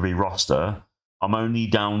WWE roster. I'm only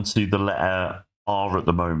down to the letter R at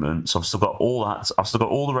the moment, so I've still got all that. I've still got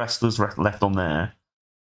all the wrestlers left on there.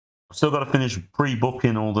 I've still got to finish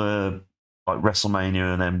pre-booking all the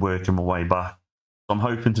WrestleMania and then working my way back. So I'm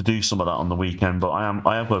hoping to do some of that on the weekend, but I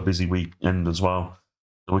have got a busy weekend as well.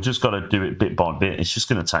 So we've just got to do it bit by bit. It's just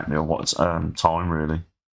going to take me a lot time, really.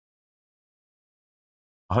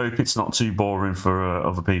 I hope it's not too boring for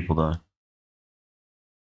other people, though.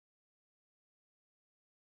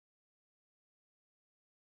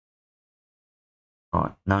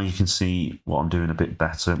 Right, now you can see what I'm doing a bit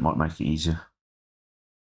better. It might make it easier.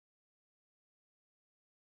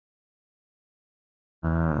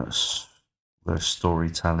 The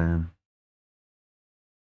storytelling.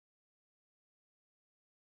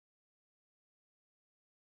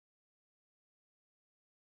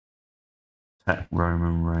 Tech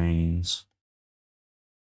Roman Reigns.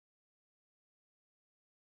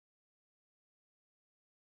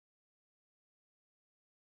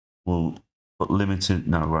 We'll put limited.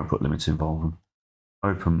 No, we won't put limited involvement.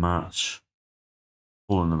 Open match.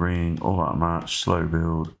 All in the ring. All out match. Slow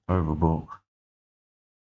build. Overbook.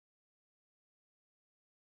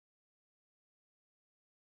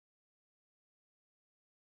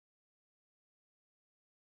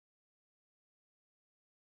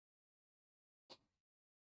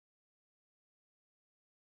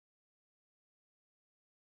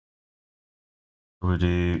 We'll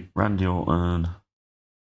do Randy Orton.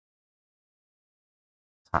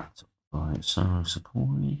 Tapped by Solo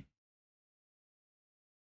Sikoa.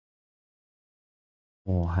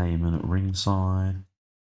 Or Heyman at ringside.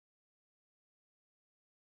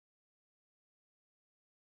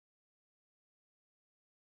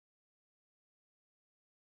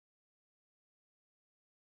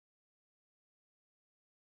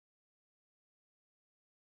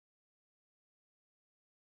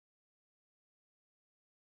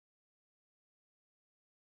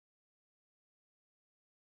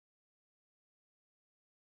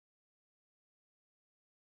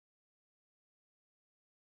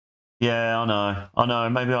 Yeah, I know. I know.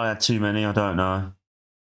 Maybe I had too many. I don't know.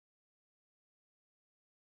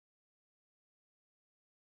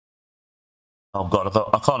 Oh God,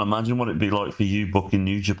 I can't imagine what it'd be like for you booking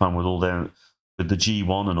New Japan with with the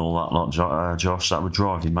G1 and all that lot, Josh. That would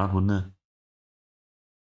drive you mad, wouldn't it?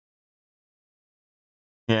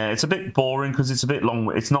 Yeah, it's a bit boring because it's a bit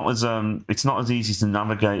long. It's not as easy to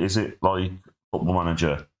navigate, is it? Like Football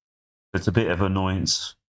Manager. It's a bit of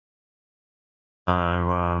annoyance.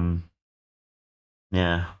 So,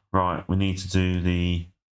 yeah, right. We need to do the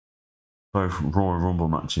both Royal Rumble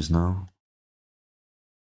matches now.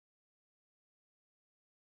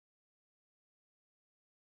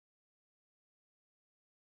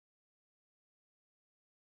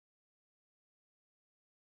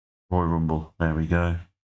 Royal Rumble. There we go.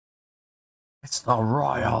 It's the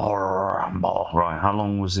Royal Rumble. Right, how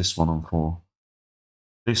long was this one on for?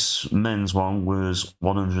 This men's one was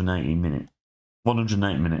 180 minutes.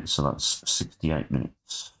 108 minutes, so that's 68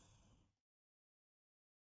 minutes.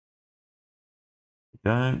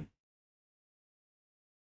 There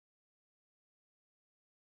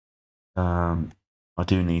we go. I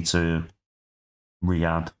do need to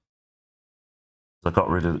re-add. I got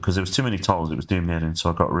rid of, because there was too many titles, it was doing me head in,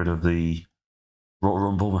 so I got rid of the Royal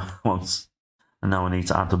Rumble ones. And now I need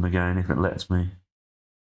to add them again if it lets me.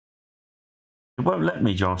 It won't let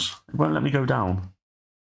me, Josh. It won't let me go down.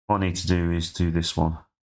 What I need to do is do this one.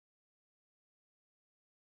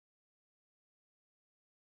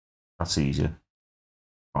 That's easier.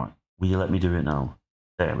 Right. Will you let me do it now?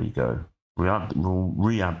 There we go. We'll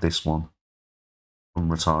re-add this one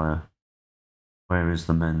from retire. Where is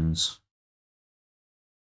the men's?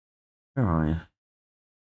 Where are you?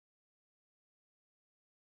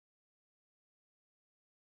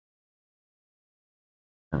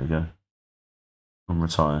 There we go.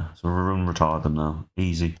 Retire. So we're unretire them now.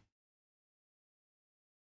 Easy.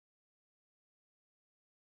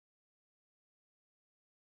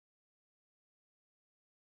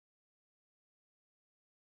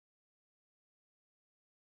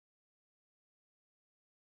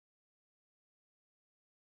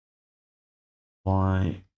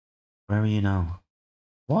 Why? Where are you now?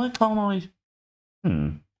 Why can't I?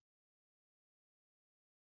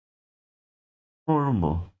 Royal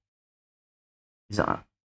Rumble. Is that?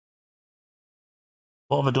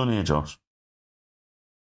 What have I done here, Josh?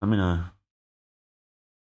 Let me know.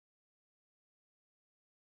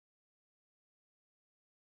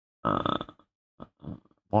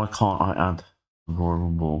 Why can't I add Royal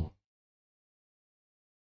Rumble?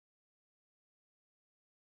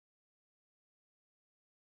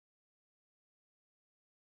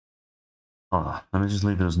 Oh, let me just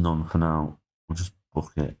leave it as none for now. We'll just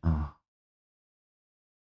book it. Oh.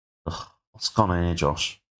 Ugh, what's gone on here,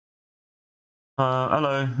 Josh?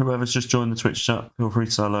 Hello, whoever's just joined the Twitch chat, feel free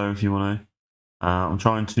to say hello if you want to. I'm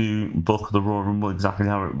trying to book the Royal Rumble exactly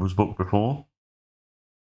how it was booked before.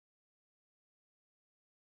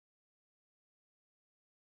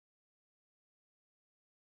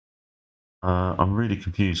 I'm really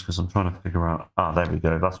confused because I'm trying to figure out... Ah, there we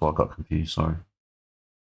go. That's why I got confused, sorry.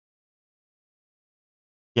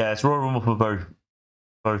 Yeah, it's Royal Rumble for both.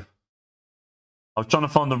 I was trying to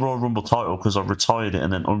find the Royal Rumble title because I retired it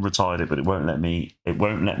and then unretired it, but it won't let me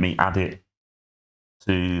add it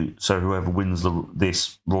to... So whoever wins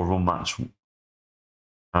this Royal Rumble match...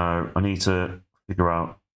 I need to figure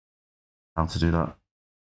out how to do that.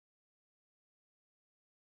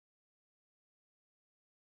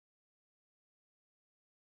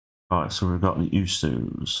 Alright, so we've got the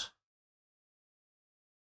Usos.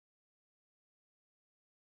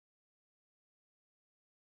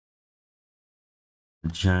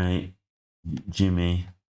 Jimmy.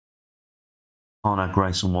 Can't add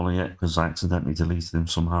Grayson Waller yet because I accidentally deleted him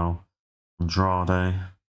somehow. Andrade.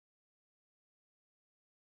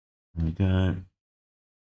 There we go.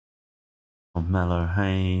 Mellow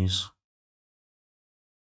Hayes.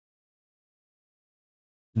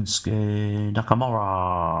 Shinsuke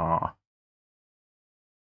Nakamura.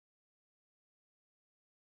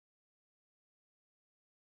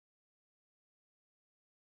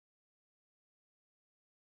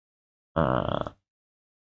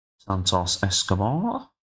 Santos Escobar.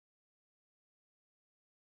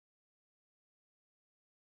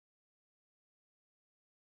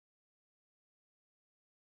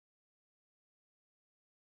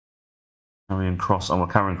 Karrion Kross. Oh, well,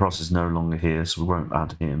 Karrion Kross is no longer here, so we won't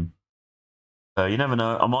add him. You never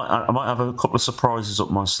know. I might have a couple of surprises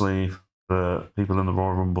up my sleeve for people in the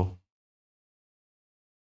Royal Rumble.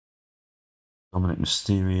 Dominic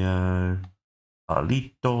Mysterio.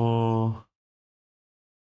 Alito.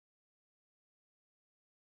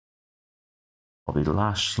 Bobby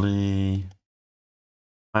Lashley.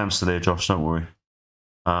 I am still here, Josh, don't worry.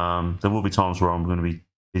 There will be times where I'm going to be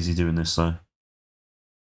busy doing this, so.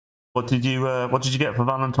 What did you get for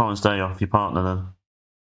Valentine's Day off your partner then?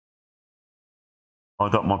 I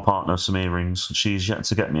got my partner some earrings. She's yet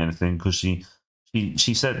to get me anything because she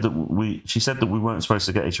said that we weren't supposed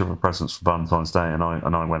to get each other presents for Valentine's Day, and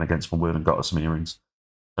I went against my word and got her some earrings.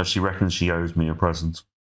 So she reckons she owes me a present.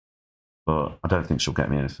 But I don't think she'll get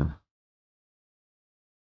me anything.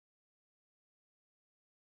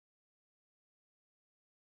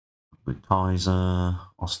 With Kaiser,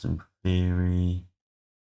 Austin Theory.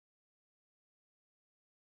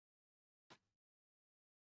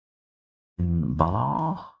 In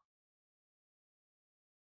Balor.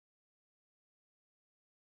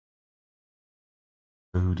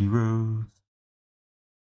 Cody Rhodes.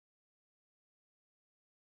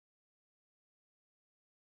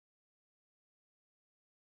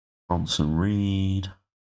 Bronson Reed.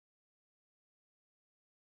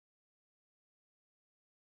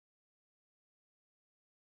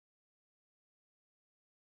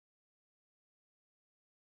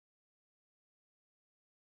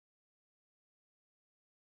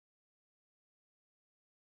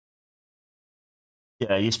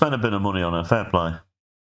 Yeah, you spend a bit of money on her. Fair play.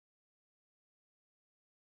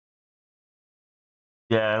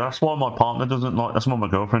 Yeah, that's why my partner doesn't like. That's why my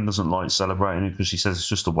girlfriend doesn't like celebrating it, because she says it's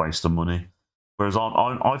just a waste of money. Whereas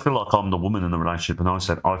I feel like I'm the woman in the relationship, and I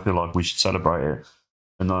said I feel like we should celebrate it,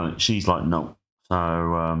 and she's like no.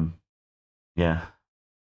 So yeah,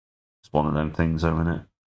 it's one of them things, isn't it?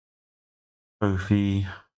 Trophy.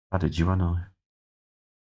 How did you and I?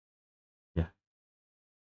 Yeah.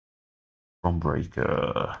 From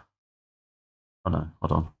Breaker. Oh no,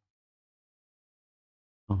 hold on.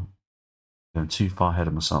 Oh, going too far ahead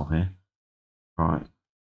of myself here. Right.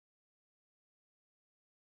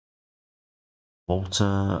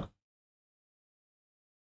 Walter.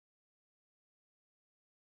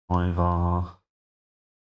 Ivar.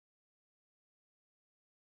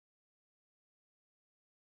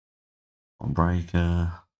 From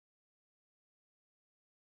Breaker.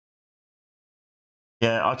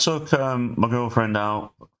 Yeah, I took my girlfriend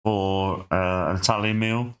out for an Italian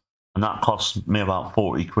meal, and that cost me about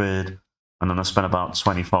 40 quid. And then I spent about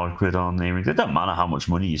 25 quid on the earrings. It doesn't matter how much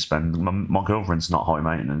money you spend. My girlfriend's not high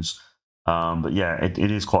maintenance. But yeah, it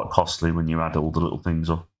is quite costly when you add all the little things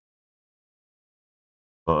up.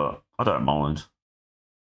 But I don't mind.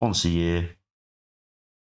 Once a year.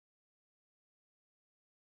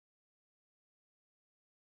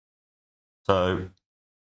 So,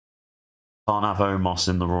 can't have Omos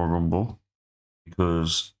in the Royal Rumble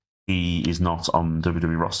because he is not on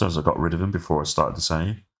WWE roster, as I got rid of him before I started to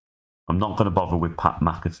say. I'm not going to bother with Pat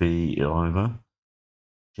McAfee either.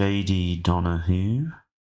 JD Donahue.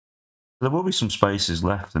 There will be some spaces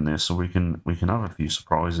left in this, so we can have a few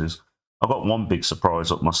surprises. I've got one big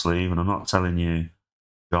surprise up my sleeve, and I'm not telling you,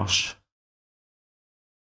 Josh.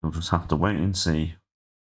 You'll just have to wait and see.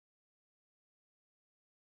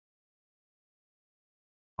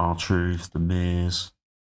 R-Truth, The Miz,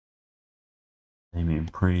 Damian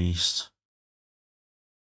Priest.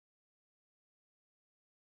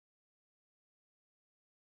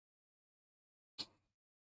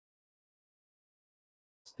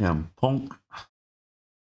 CM Punk.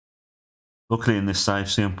 Luckily in this save,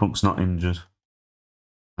 CM Punk's not injured.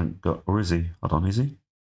 Thank God. Or is he? Hold on, is he?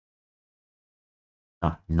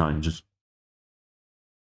 Ah, he's not injured.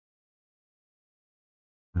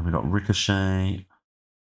 And we got Ricochet.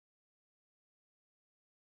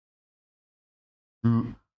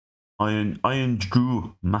 Iron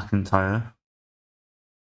Drew McIntyre.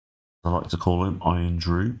 I like to call him Iron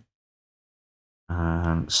Drew.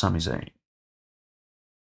 And Sami Zayn.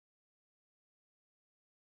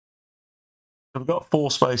 So we've got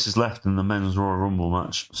 4 spaces left in the men's Royal Rumble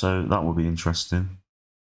match, so that will be interesting.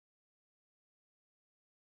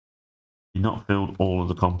 You've not filled all of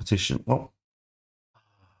the competition. Well,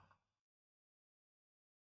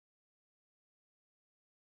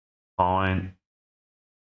 fine.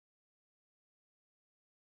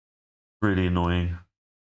 Really annoying.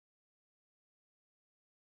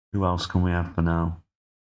 Who else can we have for now?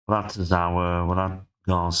 We'll have Tozawa, we'll have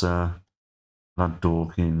Garza, we'll have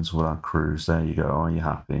Dawkins, we'll have Cruz. There you go. Are you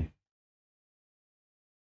happy?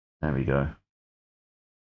 There we go.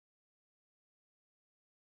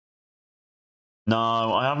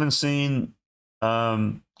 No, I haven't seen.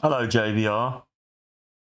 Hello, JVR.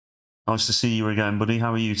 Nice to see you again, buddy.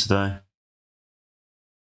 How are you today?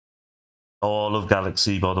 Oh, I love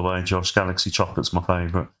Galaxy, by the way, Josh. Galaxy Chocolate's my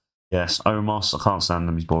favourite. Yes, Omos, I can't stand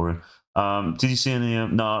him. He's boring. Did you see any?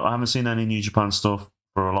 No, I haven't seen any New Japan stuff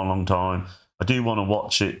for a long, long time. I do want to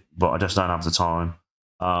watch it, but I just don't have the time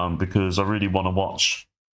because I really want to watch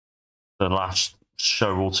the last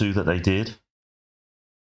show or two that they did.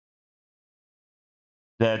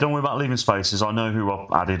 Yeah, don't worry about leaving spaces. I know who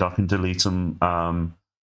I've added. I can delete them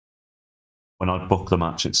when I book the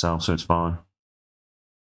match itself, so it's fine.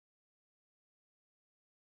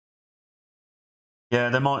 Yeah,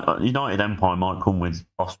 they might. United Empire might come with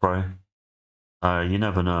Ospreay. You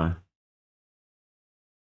never know.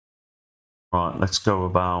 Right, let's go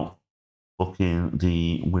about booking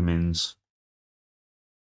the women's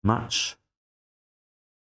match.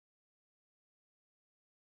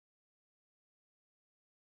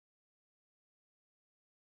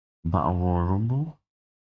 Battle Royal Rumble.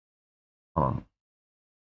 Hold on.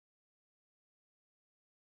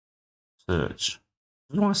 Search.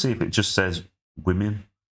 I just want to see if it just says women.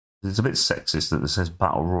 It's a bit sexist that it says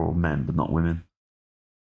Battle Royal men, but not women.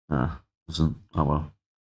 Doesn't. Oh well.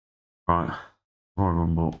 Right. Royal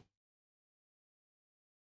Rumble.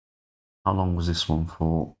 How long was this one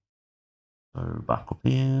for? So back up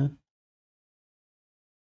here.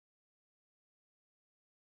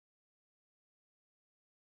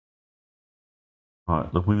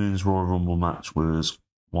 Right, the women's Royal Rumble match was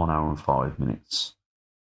 1 hour and 5 minutes.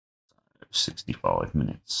 65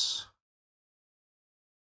 minutes.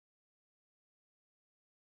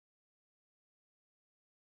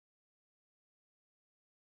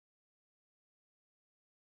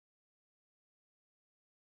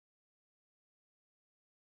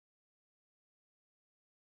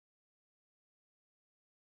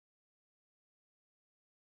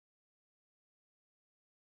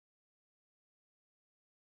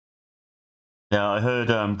 Yeah, I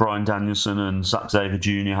heard Bryan Danielson and Zack Sabre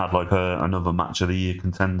Jr. had like another match of the year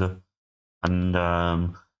contender. And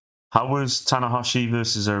how was Tanahashi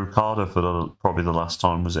versus Okada for probably the last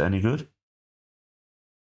time? Was it any good?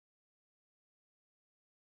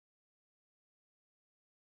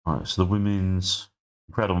 Right, so the women's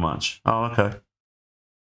incredible match. Oh, okay.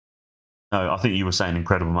 No, I think you were saying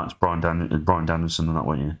incredible match, Bryan Danielson and that,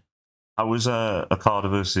 weren't you? How was Okada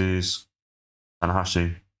versus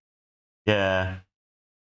Tanahashi? Yeah.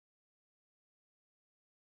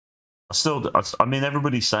 I mean,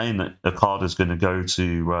 everybody's saying that Okada's going to go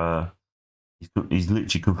to. He's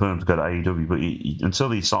literally confirmed to go to AEW, but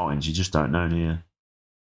until he signs, you just don't know, do you?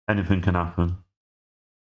 Anything can happen.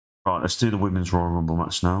 Right, let's do the women's Royal Rumble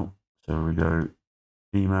match now. So we go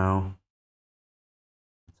female,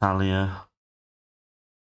 Natalia,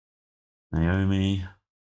 Naomi,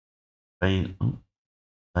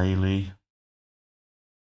 Bailey,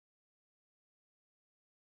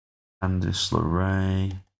 Candice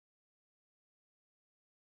LeRae.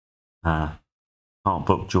 Can't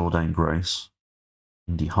book Jordan Grace.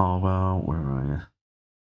 Indy Harwell, where are you?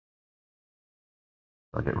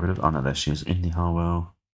 Did I get rid of? Oh no, there she is. Indy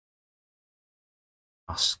Harwell.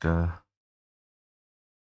 Asuka.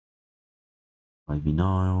 Ivy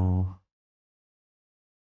Nile.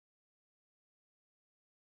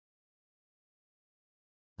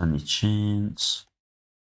 Any chance?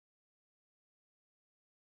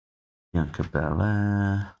 Bianca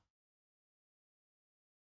Belair.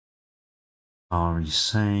 Ari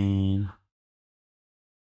Sane.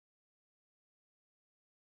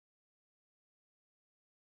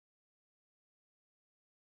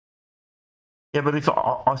 Yeah, but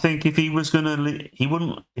I think if he was gonna he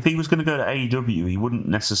wouldn't, if he was gonna go to AEW, he wouldn't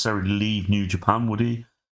necessarily leave New Japan, would he?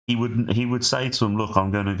 He would say to him, "Look,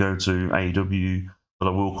 I'm going to go to AEW, but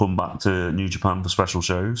I will come back to New Japan for special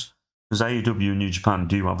shows." Because AEW and New Japan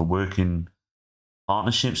do have a working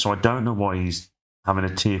partnership, so I don't know why he's having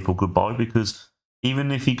a tearful goodbye. Because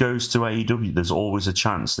even if he goes to AEW, there's always a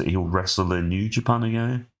chance that he'll wrestle in New Japan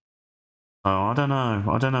again. Oh, I don't know.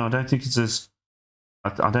 I don't know. I don't think it's as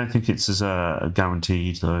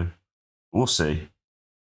guaranteed though. We'll see.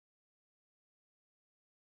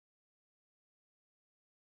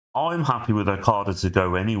 I'm happy with Okada to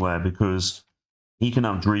go anywhere because he can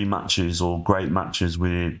have dream matches or great matches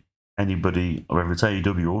with anybody, whether it's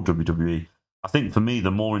AEW or WWE. I think for me,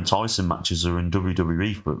 the more enticing matches are in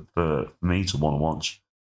WWE for me to want to watch.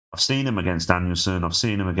 I've seen him against Danielson. I've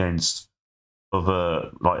seen him against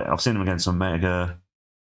I've seen him against Omega.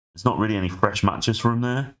 There's not really any fresh matches for him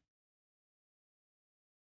there.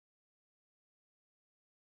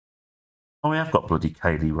 Oh, we have got bloody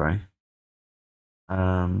Kaylee Ray.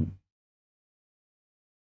 I need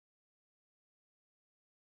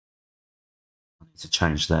to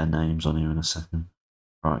change their names on here in a second.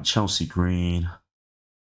 Right, Chelsea Green.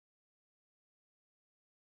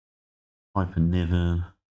 Piper Niven.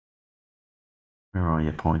 Where are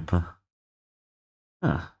you, Piper?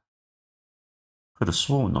 Ah, could have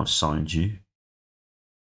sworn I've signed you.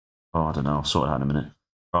 Oh, I don't know. I'll sort it out in a minute.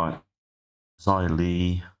 Right. Xia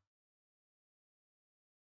Li.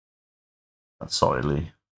 That's Xia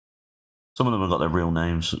Li. Some of them have got their real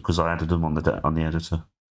names because I added them on the editor.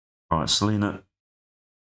 Right, Selena.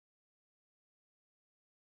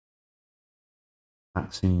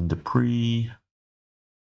 Maxine Dupree.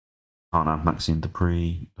 Can't have Maxine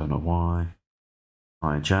Dupree. Don't know why.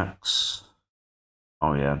 Nia Jax.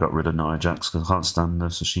 Oh yeah, I got rid of Nia Jax because I can't stand her,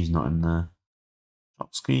 so she's not in there.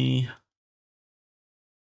 Trotsky.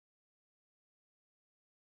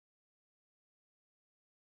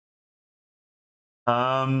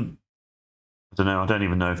 I don't know. I don't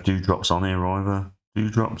even know if Dewdrop's on here either.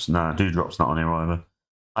 Dewdrop's? Nah, Dewdrop's not on here either.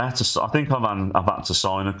 I had to. I think I've had to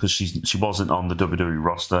sign her because she wasn't on the WWE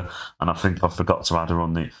roster, and I think I forgot to add her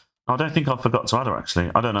on the. I don't think I forgot to add her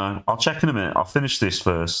actually. I don't know. I'll check in a minute. I'll finish this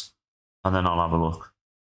first, and then I'll have a look.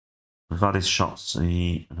 We've added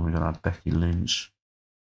Shotzi, and we're gonna add Becky Lynch.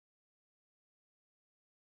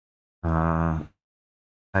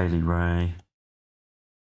 Hayley Ray,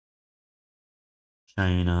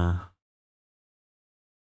 Shayna,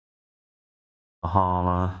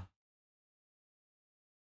 Ahala,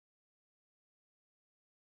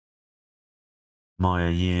 Maya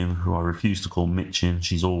Yim, who I refuse to call Mitchin.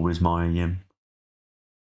 She's always Maya Yim.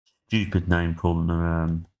 Stupid name calling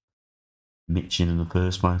her Mitchin in the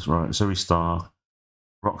first place. Right, Zoe Stark,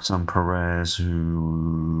 Roxanne Perez,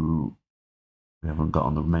 who we haven't got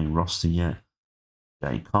on the main roster yet.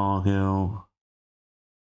 Jay Cargill,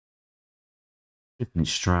 Tiffany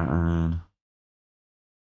Stratton,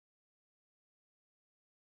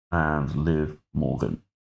 and Liv Morgan.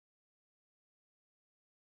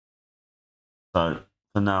 So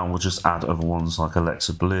for now, we'll just add other ones like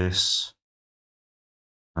Alexa Bliss,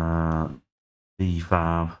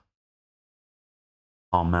 B-Fab,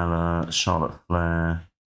 Carmella, Charlotte Flair,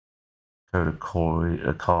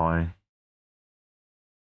 Dakota Kai,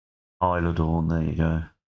 Isla Dawn, there you go.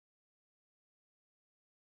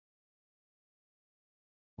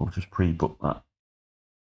 We'll just pre-book that.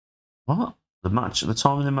 What? The match, the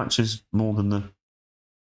time of the match is more than the...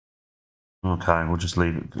 Okay, we'll just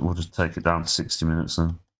leave it, we'll just take it down to 60 minutes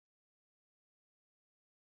then.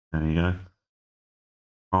 There you go.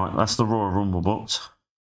 Right, that's the Royal Rumble booked.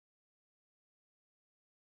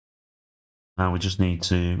 Now we just need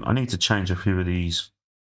to... I need to change a few of these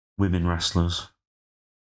women wrestlers.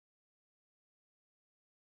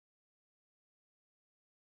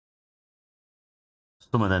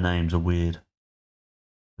 Some of their names are weird.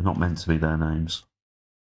 They're not meant to be their names.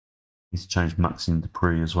 Need to change Maxine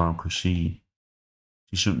Dupree as well because she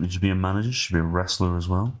shouldn't just be a manager. She should be a wrestler as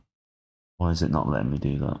well. Why is it not letting me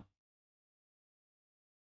do that?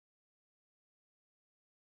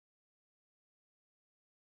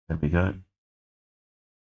 There we go.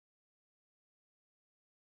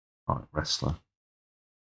 Right, wrestler.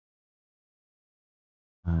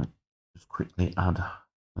 Just quickly add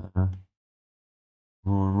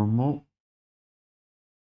Royal Rumble.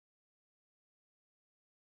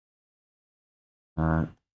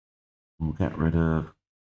 We'll get rid of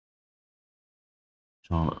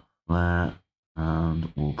Charlotte Flair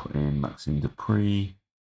and we'll put in Maxine Dupree.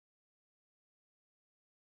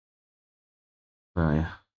 There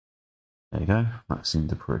you go, Maxine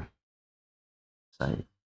Dupree. Save.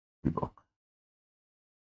 Rebook.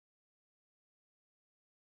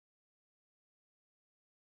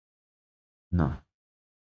 No.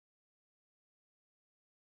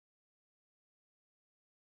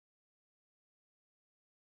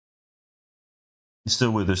 You're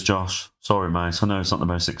still with us, Josh. Sorry, mate. I know it's not the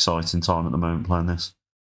most exciting time at the moment playing this.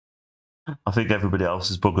 I think everybody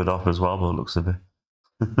else is buggered off as well by the looks of it.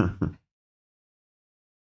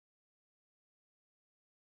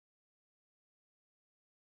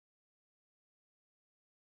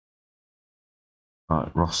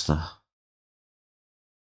 Right, roster.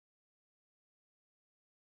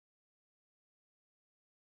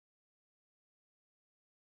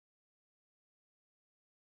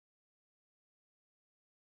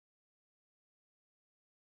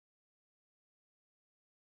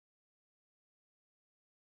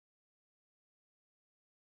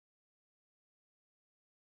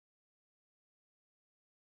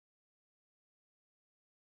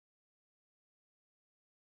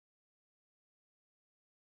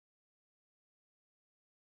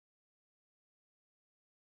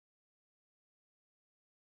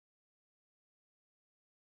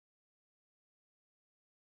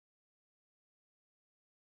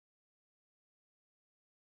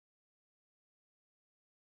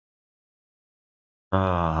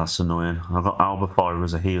 Ah, that's annoying. I've got Alba Fire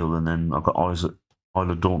as a heel, and then I've got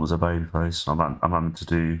Isla Dawn as a babyface. I'm having to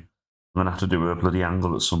do. I'm gonna have to do a bloody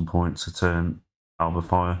angle at some point to turn Alba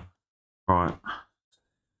Fire. Right.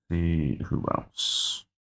 See who else.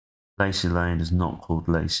 Lacey Lane is not called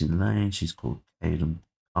Lacey Lane. She's called Kaden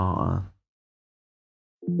Carter.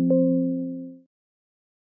 It's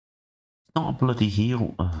not a bloody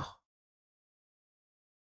heel. Ugh.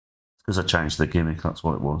 It's because I changed the gimmick. That's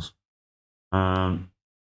what it was. Check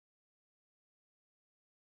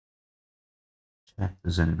if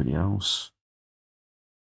there's anybody else.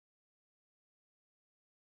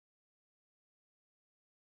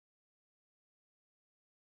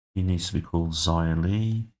 He needs to be called Zia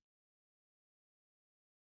Lee.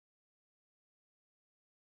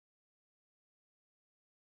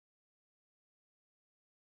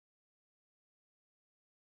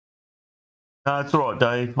 It's all right,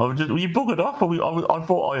 Dave. You buggered off. I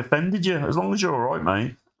thought I offended you. As long as you're all right,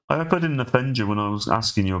 mate. I hope I didn't offend you when I was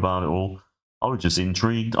asking you about it all. I was just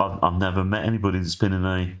intrigued. I've never met anybody that's been in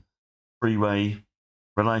a three-way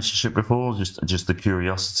relationship before. Just the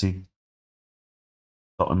curiosity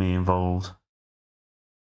got me involved.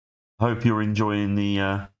 I hope you're enjoying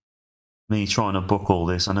the me trying to book all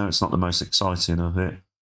this. I know it's not the most exciting of it.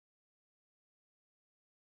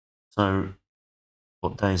 So,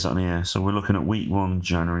 what day is that on here? So we're looking at week 1,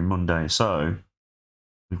 January, Monday. So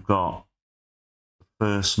we've got the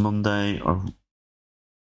first Monday of.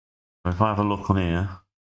 If I have a look on here,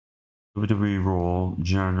 WWE Raw,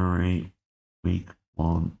 January, week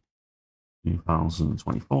 1,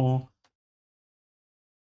 2024.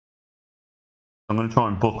 I'm going to try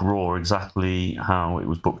and book Raw exactly how it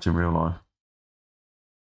was booked in real life.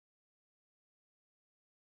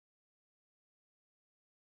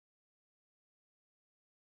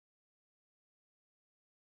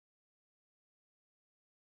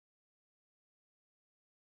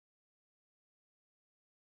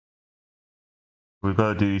 We've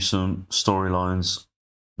got to do some storylines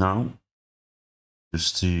now,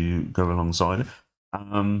 just to go alongside it.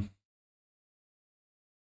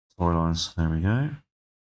 Storylines, there we go.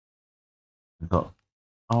 We've got,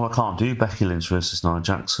 oh, I can't do Becky Lynch versus Nia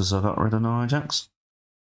Jax because I got rid of Nia Jax.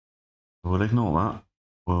 We'll ignore that.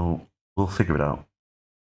 We'll figure it out.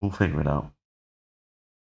 We'll figure it out.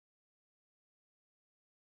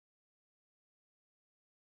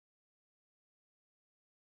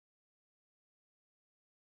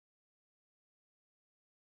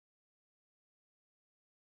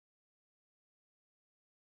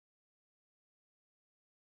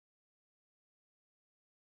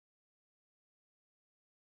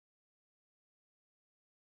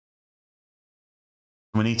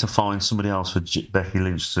 We need to find somebody else for Becky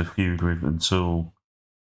Lynch to feud with until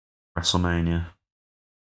WrestleMania.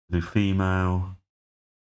 Do female,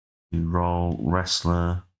 do role,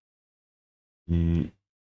 wrestler, do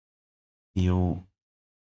heel.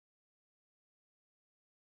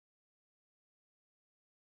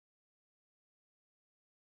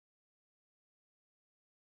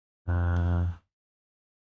 I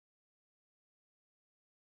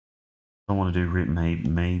want to do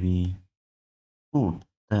maybe. Oh,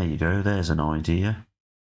 there you go. There's an idea.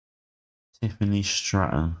 Tiffany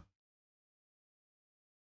Stratton.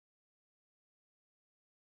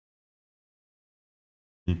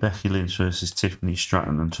 Do Becky Lynch versus Tiffany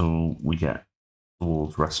Stratton until we get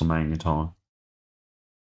towards WrestleMania time.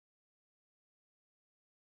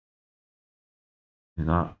 Do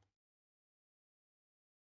that.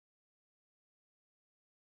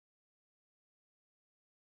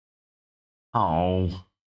 Oh.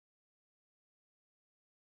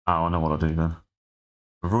 Oh, I know what I'll do then.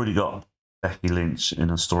 We've already got Becky Lynch in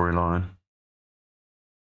a storyline.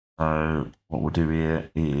 So what we'll do here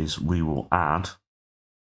is we will add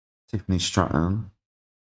Tiffany Stratton.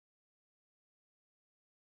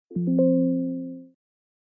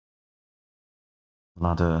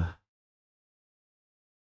 Ladder.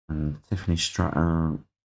 And Tiffany Stratton.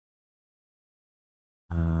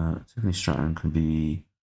 Tiffany Stratton can be.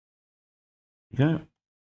 There you go.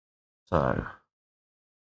 So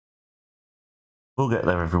we'll get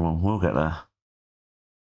there, everyone. We'll get there.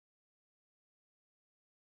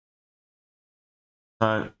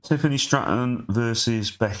 So Tiffany Stratton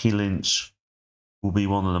versus Becky Lynch will be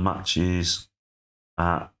one of the matches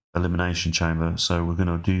at Elimination Chamber. So we're going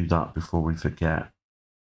to do that before we forget.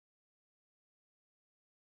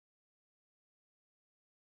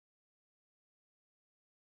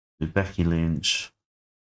 Becky Lynch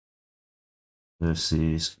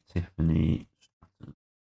versus Tiffany Stratton.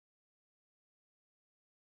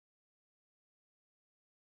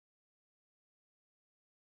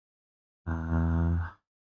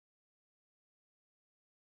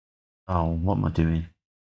 Oh, what am I doing?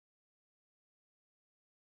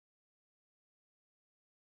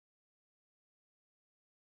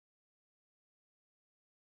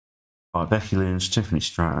 Right, Becky Lynch, Tiffany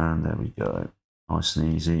Stratton. There we go. Nice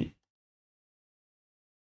and easy.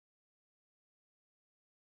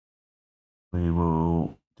 We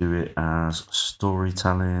will do it as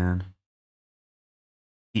storytelling.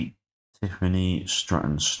 Keep Tiffany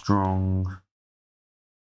Stratton strong.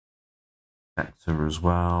 Hector as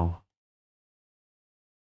well.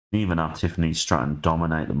 Even have Tiffany Stratton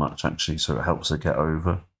dominate the match, actually, so it helps her get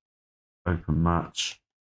over. Open match.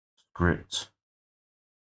 Script.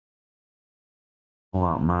 All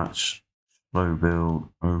out match. Slow build.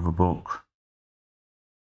 Overbook.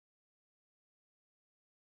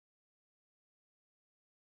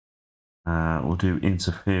 We'll do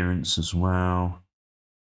interference as well.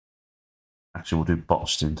 Actually, we'll do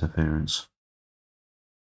botched interference.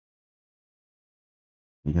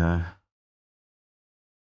 There you go.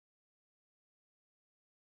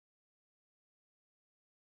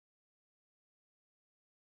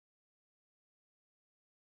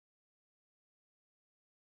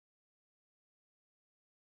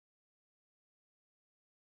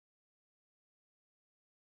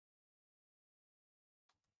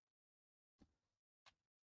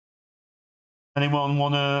 Anyone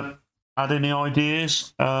want to add any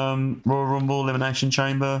ideas? Royal Rumble, Elimination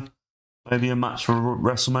Chamber, maybe a match for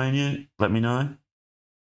WrestleMania? Let me know.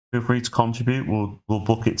 Feel free to contribute. We'll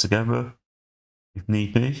book it together if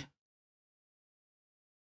need be.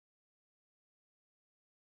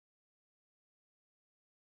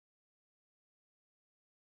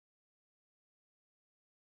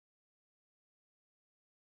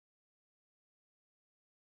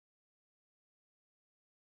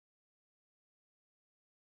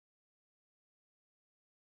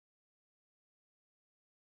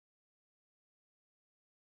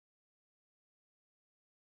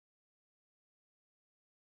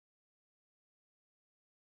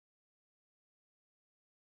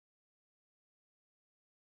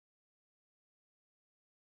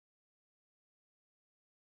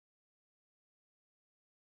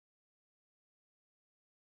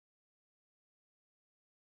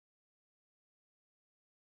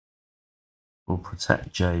 We'll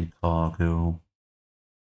protect Jade Cargill.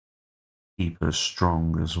 Keep her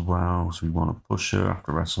strong as well, so we want to push her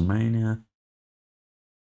after WrestleMania.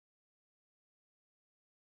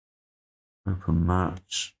 Open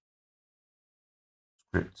match.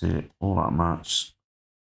 Scripted, all that match.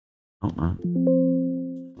 Don't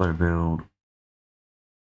know. Slow build.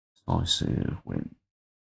 Decisive win.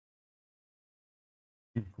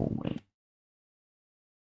 Simple win.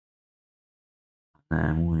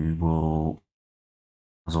 Then we will,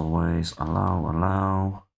 as always,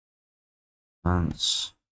 allow.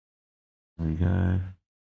 Advance. There we go.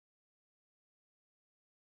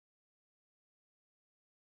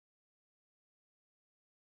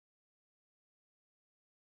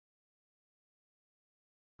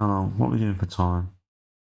 Hello, what are we doing for time?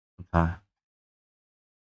 Okay.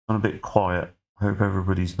 I'm a bit quiet. Hope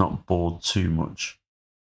everybody's not bored too much.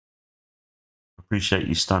 Appreciate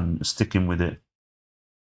you sticking with it.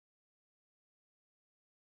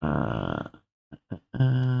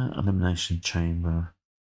 Elimination Chamber.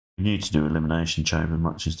 We need to do Elimination Chamber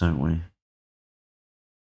matches, don't we?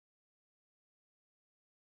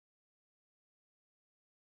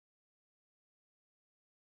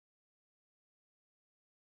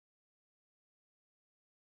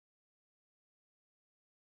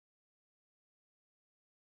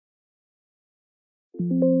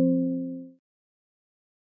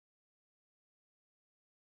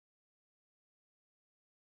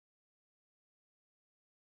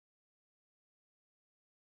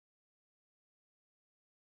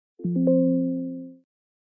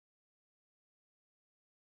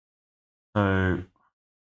 So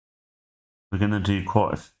we're going to do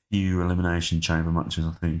quite a few Elimination Chamber matches,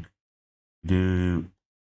 I think. No,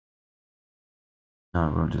 we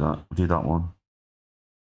won't do that. We'll do that one.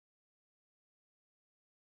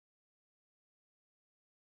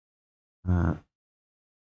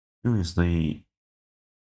 Who is the...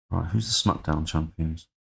 Right, who's the SmackDown champions?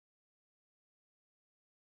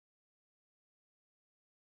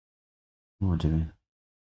 What am I doing?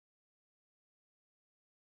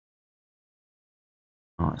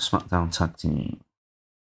 Right, SmackDown Tag Team.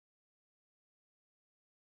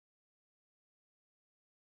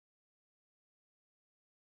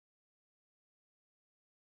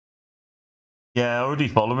 Yeah, I already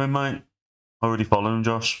follow him, mate. I already follow him,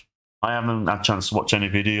 Josh. I haven't had a chance to watch any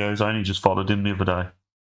videos. I only just followed him the other day.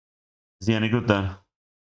 Is he any good then?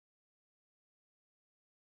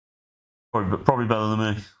 Probably better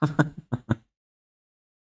than me.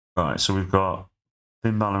 Right, so we've got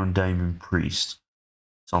Finn Balor and Damien Priest.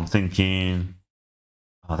 So I'm thinking...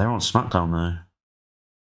 Oh, they're on SmackDown though.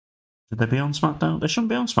 Should they be on SmackDown? They shouldn't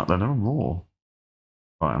be on SmackDown, they're on Raw.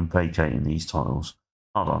 Right, I'm vacating these titles.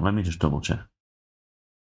 Hold on, let me just double check.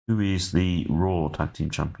 Who is the Raw Tag Team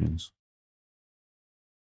Champions?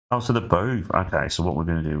 Oh, so they're both. Okay, so what we're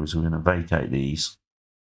going to do is we're going to vacate these.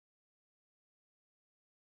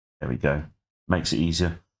 There we go. makes it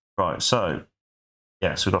easier. Right, so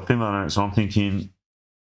yeah, so we've got Finn Balor. So I'm thinking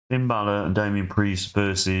Finn Balor and Damian Priest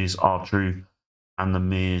versus R-Truth and The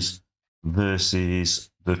Miz versus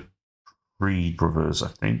the Creed Brothers, I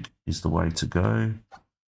think, is the way to go.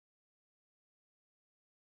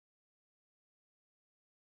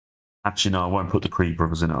 Actually, no, I won't put the Creed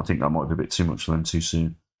Brothers in it. I think that might be a bit too much for them too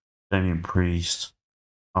soon. Damian Priest,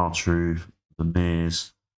 R-Truth, The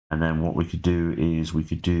Miz, and then what we could do is we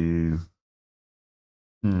could do...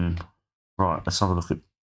 Right, let's have a look at...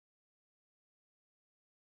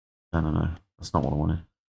 No. That's not what I wanted.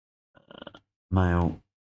 Male,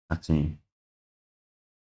 that team.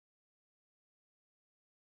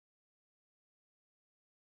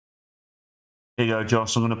 Here you go,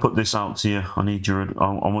 Josh. I'm going to put this out to you. I need your...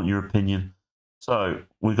 I want your opinion. So,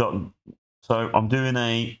 we got... So, I'm doing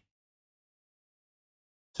a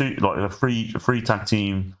free tag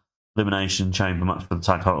team elimination chamber match for the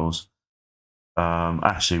tag titles.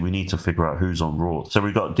 Actually, we need to figure out who's on Raw. So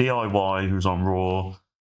we've got DIY who's on Raw.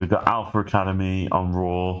 We've got Alpha Academy on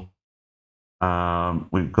Raw.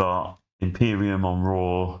 We've got Imperium on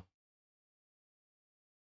Raw.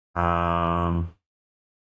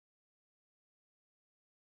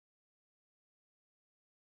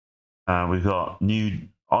 We've got any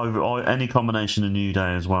combination of New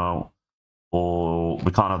Day as well. Or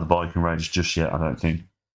we can't have the Viking Raiders just yet, I don't think.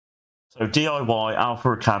 So DIY,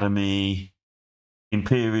 Alpha Academy,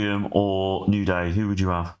 Imperium, or New Day. Who would you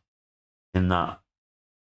have in that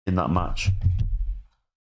match?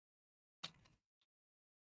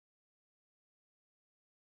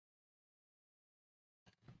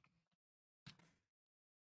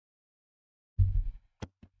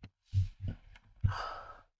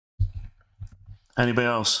 Anybody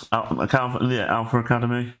else? Alpha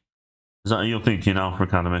Academy? Is that what you're thinking, Alpha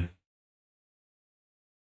Academy?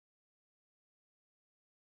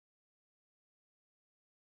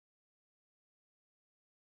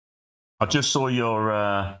 I just saw your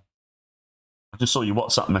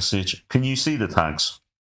WhatsApp message. Can you see the tags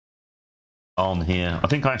on here? I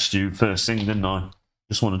think I asked you first thing, didn't I?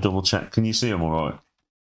 Just want to double check. Can you see them all right?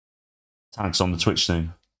 Tags on the Twitch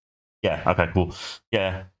thing. Yeah. Okay. Cool.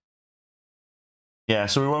 Yeah. Yeah.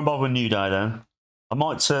 So we won't bother with New Day then. I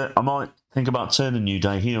might think about turning New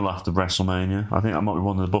Day heel after WrestleMania. I think that might be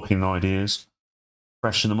one of the booking ideas.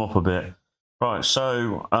 Freshen them up a bit. Right,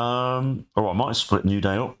 so, I might split New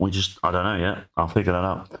Day up. I don't know yet. I'll figure that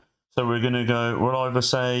out. So we're going to go, we'll either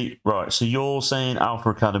say, right, so you're saying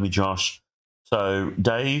Alpha Academy, Josh. So,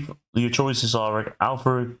 Dave, your choices are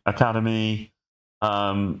Alpha Academy,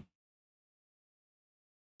 DIY,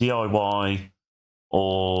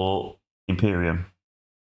 or Imperium.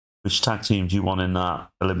 Which tag team do you want in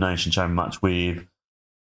that Elimination Chamber match with?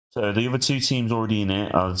 So, the other two teams already in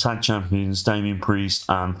it are the tag champions, Damian Priest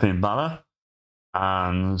and Finn Balor.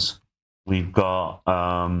 And we've got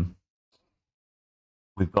R-Truth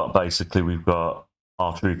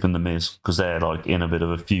and The Miz, because they're like in a bit of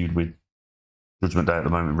a feud with Judgment Day at the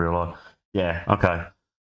moment in real life. Yeah, okay.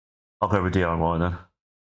 I'll go with DIY then.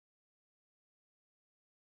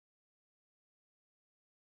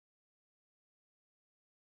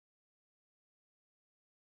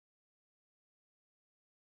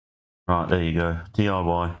 Right, there you go.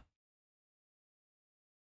 DIY.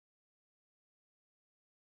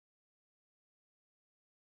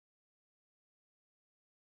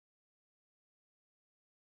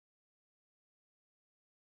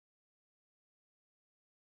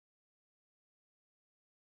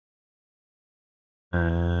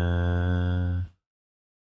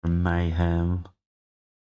 Mayhem.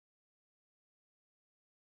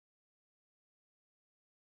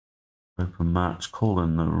 Open match. Call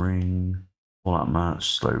in the ring. All out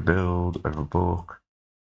match. Slow build. Overbook.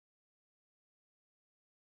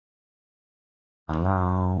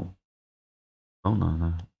 Allow. Oh,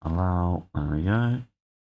 no. Allow. There we go.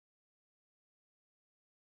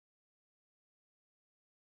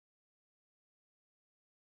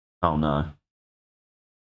 Oh, no.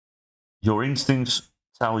 Your instincts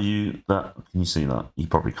tell you that... Can you see that? You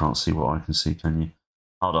probably can't see what I can see, can you?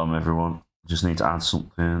 Hold on, everyone. Just need to add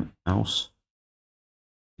something else.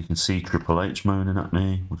 You can see Triple H moaning at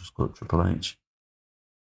me. We'll just put Triple H.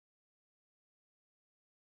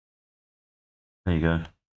 There you go.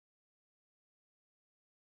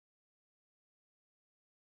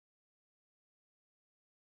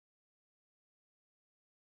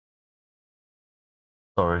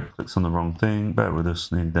 Sorry, clicked on the wrong thing. Bear with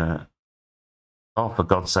us. Need that. Oh, for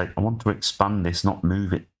God's sake. I want to expand this, not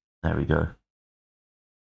move it. There we go.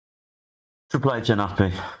 Triple H ain't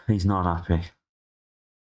happy. He's not happy.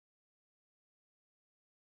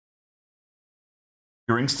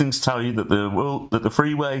 Your instincts tell you that the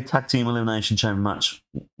three-way tag team elimination chamber match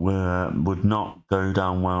would not go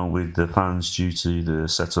down well with the fans due to the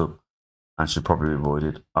setup and should probably be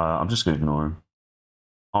avoided. I'm just going to ignore him.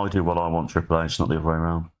 I do what I want, Triple H, not the other way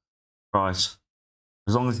around. Right.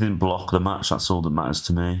 As long as he didn't block the match, that's all that matters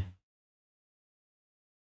to me.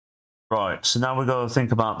 Right, so now we've got to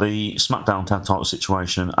think about the SmackDown tag title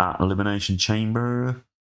situation at Elimination Chamber.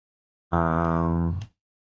 So I'm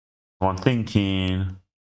thinking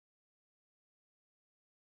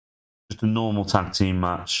just a normal tag team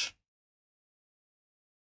match.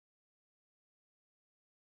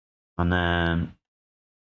 And then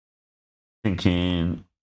thinking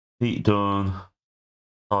Pete Dunne,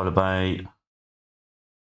 Tyler Bate.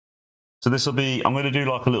 So this will be, I'm going to do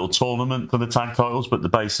like a little tournament for the tag titles,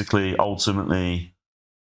 but basically, ultimately,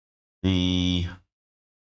 the,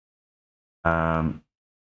 yeah,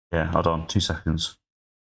 hold on, 2 seconds.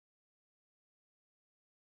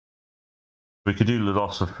 We could do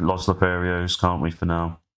Los Lotharios, can't we, for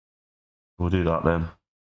now? We'll do that then.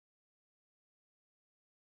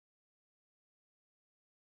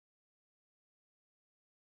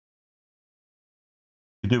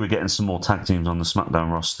 We do, we're getting some more tag teams on the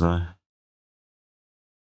SmackDown roster, though.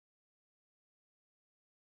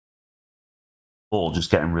 Or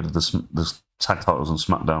just getting rid of the tag titles on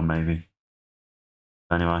SmackDown, maybe.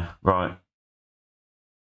 Anyway, right.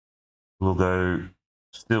 We'll go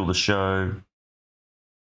steal the show.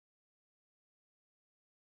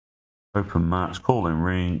 Open match, call in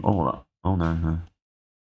ring, all that. Oh, no.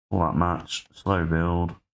 All that match, slow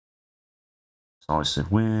build.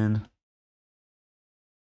 Decisive win.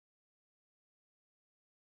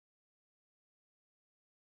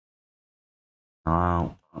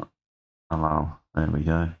 Allow. There we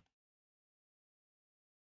go.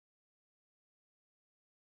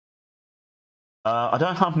 I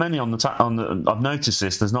don't have many on the I've noticed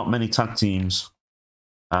this. There's not many tag teams.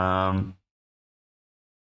 Yeah,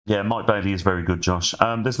 Mike Bailey is very good, Josh.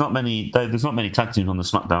 There's not many tag teams on the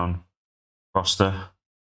SmackDown roster.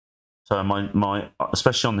 So my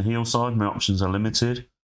especially on the heel side, my options are limited.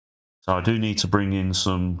 So I do need to bring in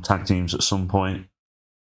some tag teams at some point.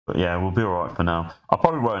 But yeah, we'll be all right for now. I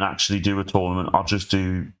probably won't actually do a tournament. I'll just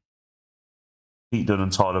do Pete Dunne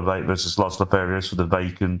and Tyler Bate versus Los Lotharios for the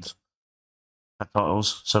vacant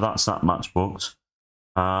titles. So that's that match booked.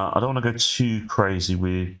 I don't want to go too crazy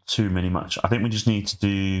with too many matches. I think we just need to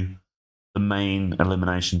do the main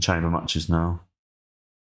Elimination Chamber matches now.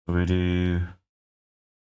 We do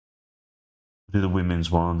the women's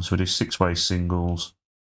one. So we do 6-way singles.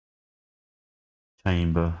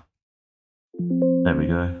 Chamber. There we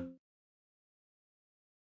go.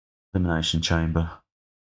 Elimination Chamber.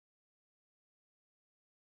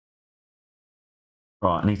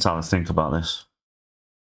 Right, I need to have a think about this.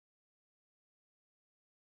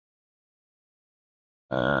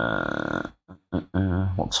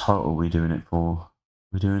 What title are we doing it for? Are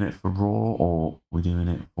we doing it for Raw or are we doing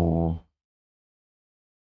it for...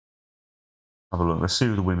 Have a look. Let's see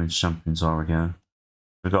who the women's champions are again.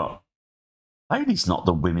 We've got... Bailey's not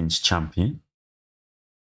the women's champion.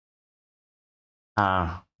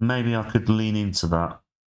 Maybe I could lean into that.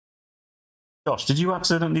 Josh, did you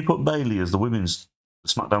accidentally put Bailey as the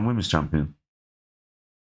SmackDown Women's Champion?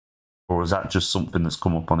 Or is that just something that's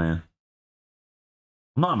come up on here?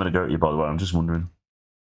 I'm not going to go at you, by the way. I'm just wondering.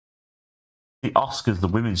 The Oscar's the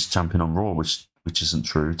Women's Champion on Raw, which isn't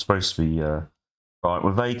true. It's supposed to be... Right,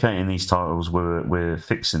 we're vacating these titles. We're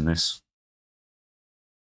fixing this.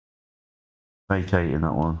 Vacating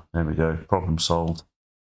that one. There we go. Problem solved.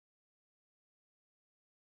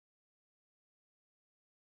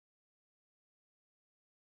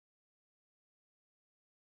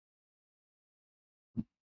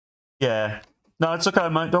 Yeah. No, it's okay,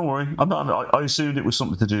 mate. Don't worry. I assumed it was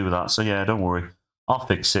something to do with that. So, yeah, don't worry. I'll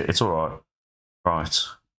fix it. It's all right.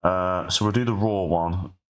 Right. So we'll do the Raw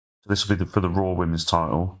one. So this will be for the Raw Women's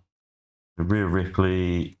title. Rhea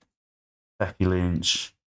Ripley, Becky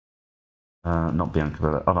Lynch, not Bianca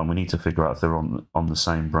Belair. Hold on, we need to figure out if they're on the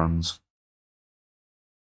same brands.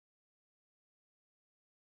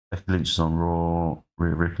 Becky Lynch is on Raw.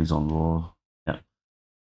 Rhea Ripley's on Raw. Yeah.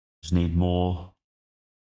 Just need more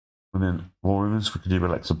women. Raw women. So we could do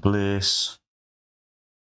Alexa Bliss,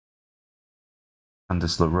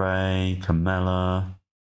 Candice LeRae, Carmella,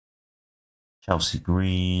 Chelsea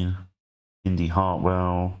Green, Indy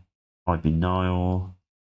Hartwell, Ivy Nile.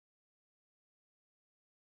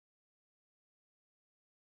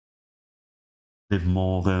 Liv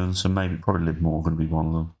Morgan, so probably Liv Morgan will be one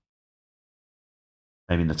of them.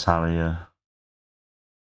 Maybe Natalia,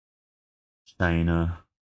 Shayna.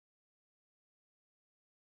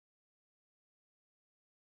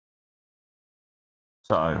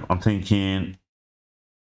 So I'm thinking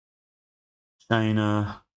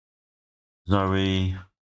Shayna, Zoe,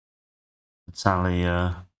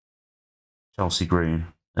 Natalia, Chelsea Green.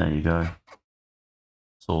 There you go.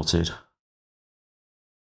 Sorted.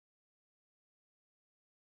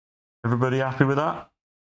 Everybody happy with that?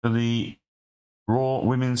 For the Raw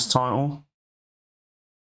Women's title?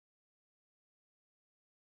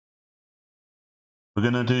 We're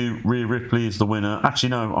going to do Rhea Ripley as the winner.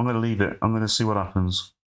 Actually, no, I'm going to leave it. I'm going to see what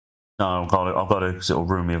happens. No, I've got to, because it'll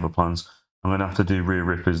ruin my other plans. I'm going to have to do Rhea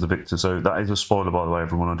Ripley as the victor. So that is a spoiler, by the way,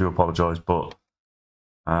 everyone. I do apologise, but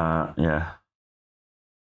yeah.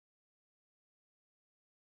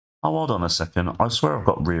 Oh, hold on a second. I swear I've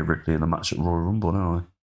got Rhea Ripley in the match at Royal Rumble, don't I?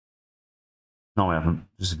 No, I haven't.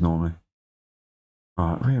 Just ignore me.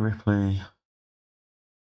 Right, Rhea Ripley.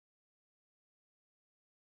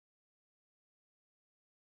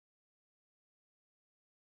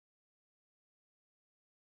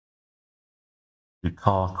 Do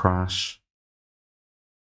car crash.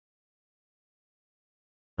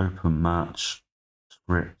 Open match.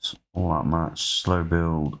 Script. All out match. Slow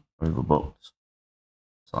build. Overbooked.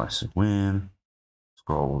 Decisive win.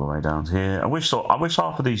 Scroll all the way down to here. I wish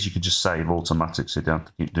half of these you could just save automatic so you don't have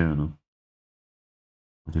to keep doing them.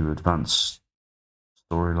 We do advanced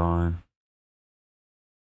storyline.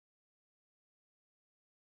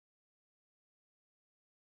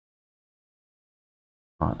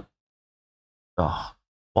 Right. Oh,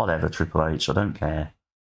 whatever, Triple H. I don't care.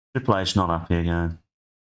 Triple H not happy again.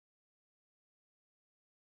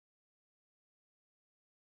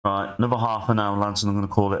 Right, another half an hour, lads, and I'm going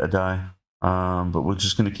to call it a day. But we're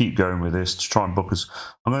just going to keep going with this to try and book us.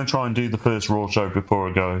 I'm going to try and do the first Raw show before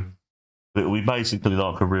I go. It'll be basically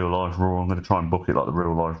like a real life Raw. I'm going to try and book it like the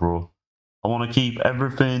real life Raw. I want to keep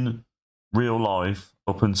everything real life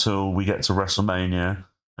up until we get to WrestleMania.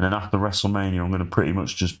 And then after WrestleMania, I'm going to pretty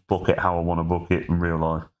much just book it how I want to book it in real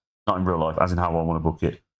life. Not in real life, as in how I want to book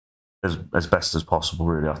it. As best as possible,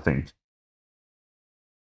 really, I think.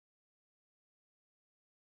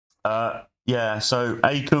 Yeah, so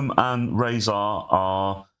Akam and Razor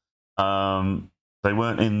are... they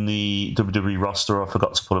weren't in the WWE roster. I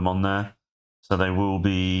forgot to put them on there. So they will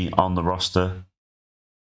be on the roster.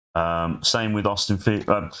 Same with Austin Theory.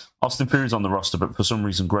 Austin Theory's on the roster, but for some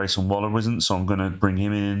reason Grayson Waller isn't, so I'm going to bring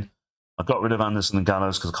him in. I got rid of Anderson and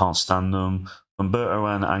Gallows because I can't stand them.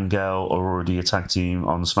 Humberto and Angel are already a tag team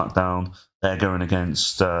on SmackDown. They're going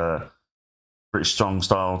against British Strong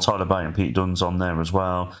Style. Tyler Bate and Pete Dunne's on there as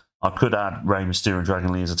well. I could add Rey Mysterio and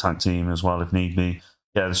Dragon Lee as a tag team as well if need be.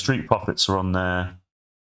 Yeah, the Street Profits are on there.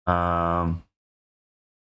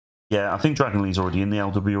 Yeah, I think Dragon Lee's already in the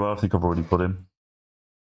LWO. I think I've already put him.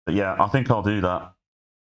 But yeah, I think I'll do that.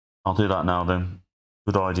 I'll do that now then.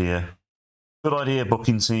 Good idea. Good idea,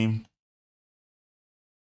 booking team.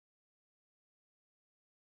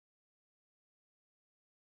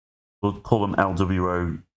 We'll call them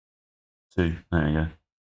LWO 2. There you go.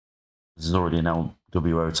 This is already an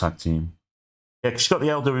LWO tag team. Yeah, because you've got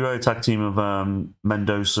the LWO tag team of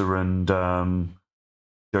Mendoza and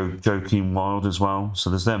Joaquin Wild as well. So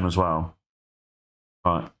there's them as well.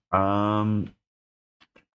 Right. Dragon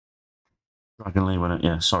Lee went it.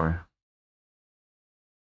 Yeah, sorry.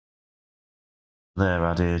 There,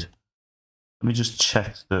 I did. Let me just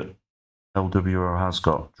check that LWO has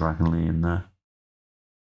got Dragon Lee in there.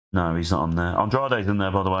 No, he's not on there. Andrade's in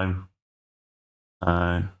there, by the way.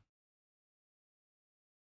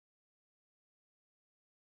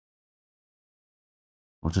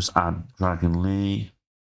 We'll just add Dragon Lee.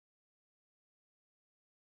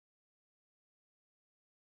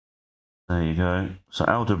 There you go. So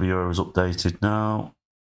LWO is updated now.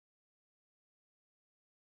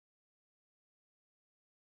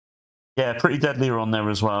 Yeah, Pretty Deadly are on there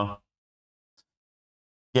as well.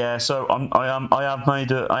 Yeah, so I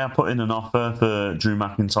have put in an offer for Drew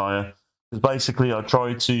McIntyre because basically I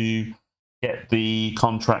tried to get the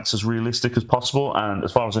contracts as realistic as possible, and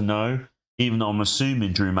as far as I know, even though I'm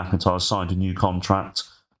assuming Drew McIntyre signed a new contract,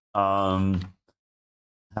 hasn't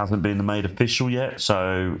been made official yet.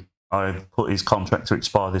 So I've put his contract to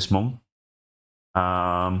expire this month.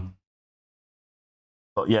 But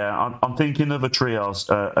yeah, I'm thinking of a trios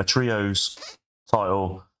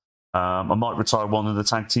title. I might retire one of the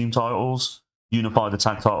tag team titles, unify the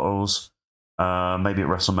tag titles, maybe at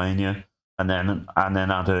WrestleMania, and then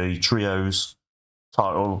add a trios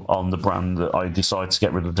title on the brand that I decide to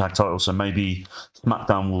get rid of the tag title. So maybe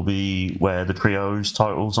SmackDown will be where the trios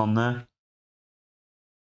title's on there.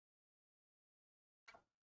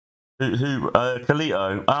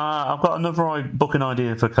 Colito? I've got another booking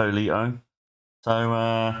idea for Colito.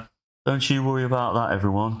 So don't you worry about that,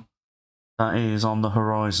 everyone. That is on the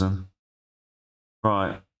horizon.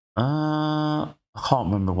 Right. I can't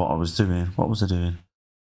remember what I was doing. What was I doing?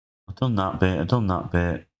 I've done that bit. I've done that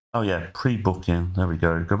bit. Oh, yeah. Pre-booking. There we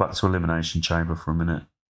go. Go back to Elimination Chamber for a minute.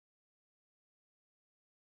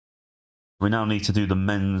 We now need to do the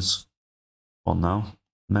men's one now.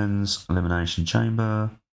 Men's Elimination Chamber.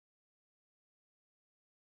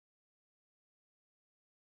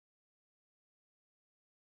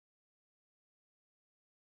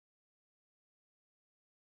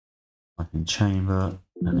 In chamber.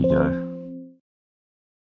 There we go.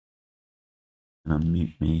 Gonna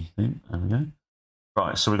mute me thing. There we go.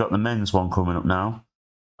 Right, so we've got the men's one coming up now.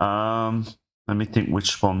 Let me think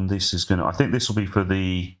which one this is gonna. I think this will be for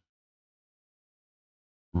the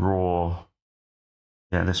Raw.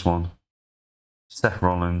 Yeah, this one. Seth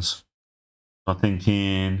Rollins. I'm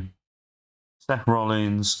thinking Seth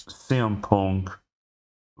Rollins, CM Punk.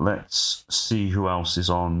 Let's see who else is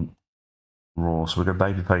on Raw. So we go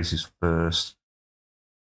baby faces first.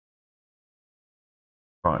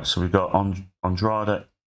 Right, so we've got Andrade.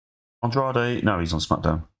 Andrade, no, he's on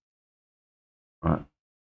SmackDown. Right.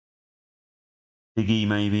 Big E,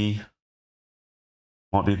 maybe.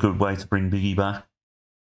 Might be a good way to bring Big E back.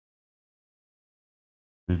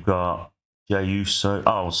 We've got Jey Uso.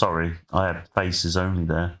 Oh, sorry. I had faces only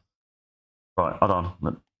there. Right, hold on.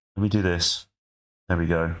 Let me do this. There we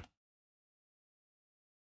go.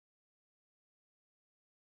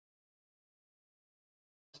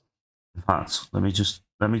 In fact, let me just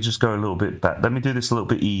go a little bit back. Let me do this a little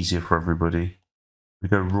bit easier for everybody. We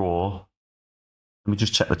go Raw. Let me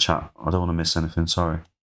just check the chat. I don't want to miss anything. Sorry.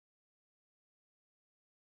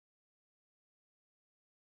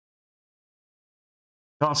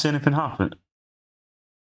 Can't see anything happen. Do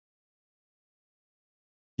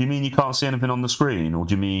you mean you can't see anything on the screen, or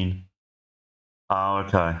do you mean? Oh,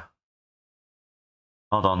 okay.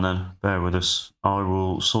 Hold on then. Bear with us. I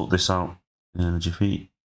will sort this out. Energy feet.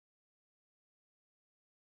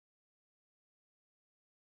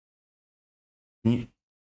 Is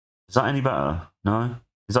that any better? No?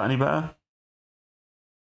 Is that any better?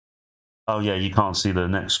 Oh, yeah, you can't see the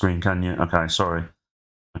next screen, can you? Okay, sorry.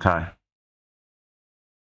 Okay.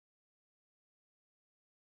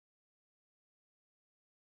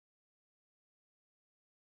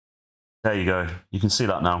 There you go. You can see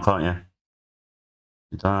that now, can't you?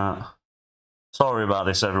 Do that. Sorry about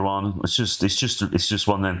this, everyone. It's just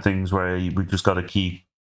one of them things where we just got to keep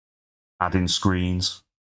adding screens.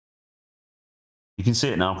 You can see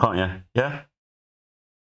it now, can't you? Yeah?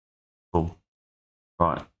 Cool.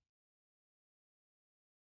 Right.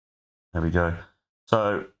 There we go.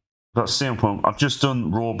 So, got CM Punk. I've just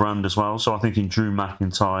done Raw brand as well, so I'm thinking Drew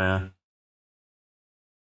McIntyre.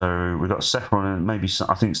 So, we've got Seth Rollins, maybe,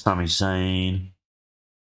 I think Sami Zayn.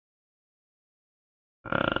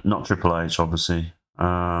 Not Triple H, obviously.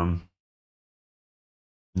 Not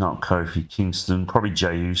Kofi Kingston. Probably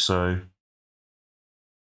Jey Uso.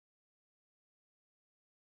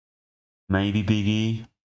 Maybe Big E.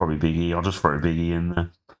 Probably Big E. I'll just throw Big E in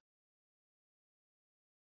there.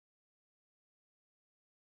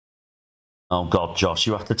 Oh, God, Josh,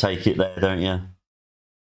 you have to take it there, don't you?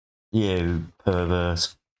 You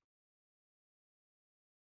pervert.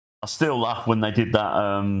 I still laugh when they did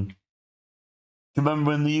that. Do you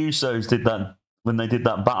remember when the Usos did that? When they did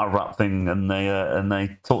that battle rap thing, and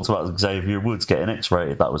they talked about Xavier Woods getting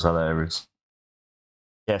X-rated. That was hilarious.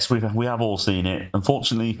 Yes, we have all seen it.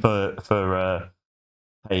 Unfortunately for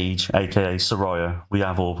Paige, aka Soraya, we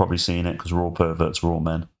have all probably seen it because we're all perverts, we're all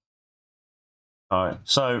men. All right,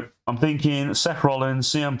 so I'm thinking Seth Rollins,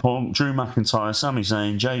 CM Punk, Drew McIntyre, Sami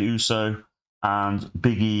Zayn, Jey Uso, and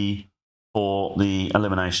Big E for the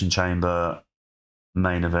Elimination Chamber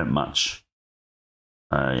main event match.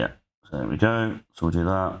 Yeah, so there we go. So we'll do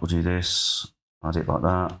that. We'll do this. Add it like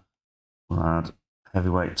that. We'll add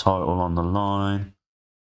heavyweight title on the line.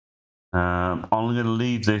 I'm going to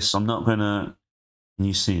leave this. I'm not going to. Can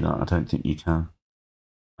you see that? I don't think you can.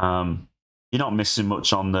 You're not missing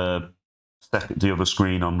much on the other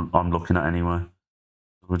screen I'm looking at anyway.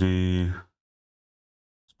 We'll do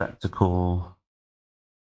spectacle,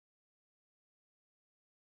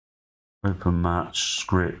 open match,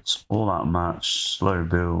 script, all that match, slow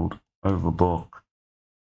build, overbook,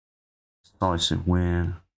 decisive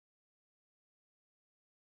win,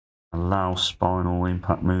 allow spinal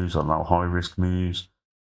impact moves, allow high risk moves,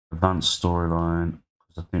 advanced storyline,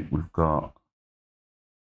 because I think we've got.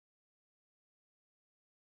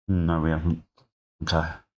 No, we haven't. Okay.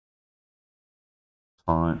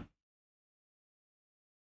 Fine.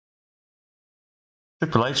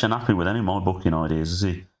 Triple H ain't happy with any of my booking ideas, is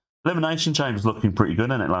he? Elimination Chamber's looking pretty good,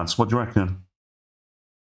 isn't it, Lance? What do you reckon?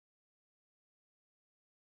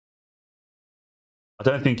 I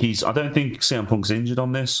don't think CM Punk's injured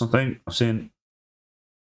on this. I think I've seen.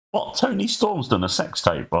 What, Tony Storm's done a sex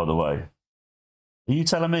tape, by the way? Are you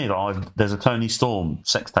telling me that there's a Tony Storm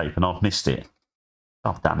sex tape and I've missed it?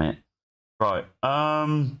 Oh, damn it! Right.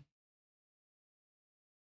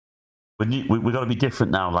 We got to be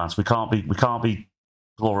different now, lads. We can't be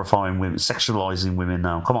glorifying women, sexualizing women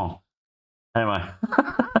now. Come on. Anyway.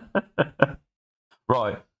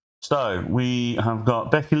 Right. So we have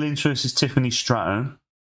got Becky Lynch versus Tiffany Stratton.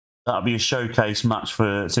 That'll be a showcase match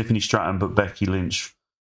for Tiffany Stratton, but Becky Lynch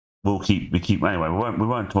will keep anyway. We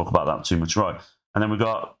won't talk about that too much, right? And then we've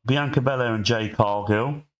got Bianca Belair and Jade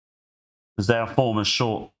Cargill, because they are former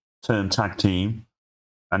short-term tag team,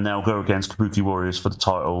 and they'll go against Kabuki Warriors for the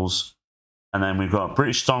titles. And then we've got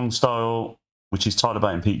British Strong Style, which is Tyler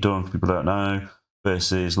Bate and Pete Dunne, for people who don't know,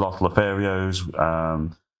 versus Los Lotharios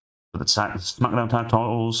for the SmackDown tag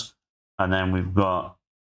titles. And then we've got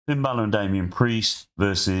Finn Balor and Damian Priest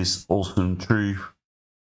versus Awesome Truth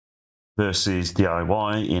versus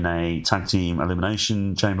DIY in a tag team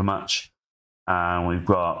elimination chamber match. And we've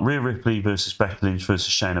got Rhea Ripley versus Becky Lynch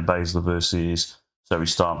versus Shayna Baszler versus Zoe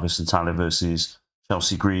Stark versus Natalia versus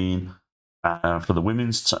Chelsea Green for the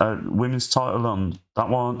women's title on that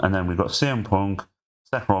one. And then we've got CM Punk,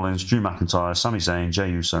 Seth Rollins, Drew McIntyre, Sami Zayn,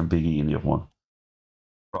 Jey Uso and Big E in the other one.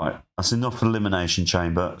 Right, that's enough for Elimination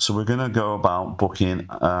Chamber. So we're going to go about booking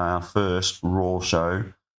our first Raw show.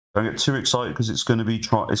 Don't get too excited because it's going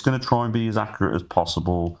to try and be as accurate as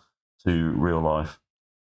possible to real life.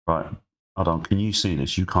 Right, hold on. Can you see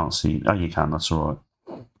this? You can't see. Oh, you can. That's all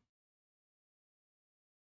right.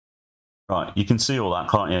 Right, you can see all that,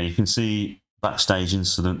 can't you? You can see backstage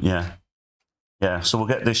incident. Yeah, yeah. So we'll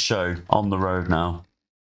get this show on the road now.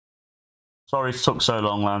 Sorry it took so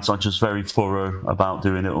long, lads. I'm just very thorough about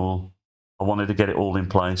doing it all. I wanted to get it all in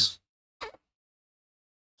place.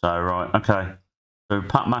 So, right, okay. So,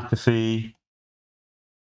 Pat McAfee,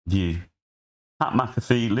 view. Pat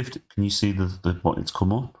McAfee, lift. Can you see what it's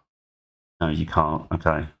come up? No, you can't.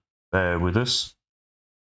 Okay. Bear with us.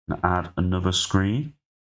 I'm going to add another screen.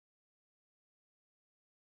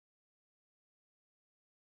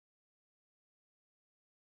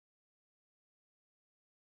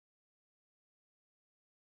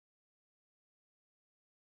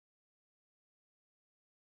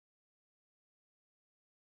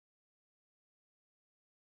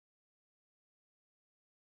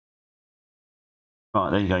 Right,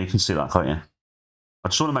 there you go. You can see that, can't you? I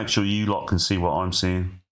just want to make sure you lot can see what I'm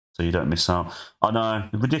seeing so you don't miss out. I know.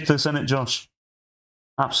 Ridiculous, isn't it, Josh?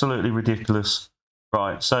 Absolutely ridiculous.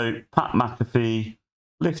 Right, so Pat McAfee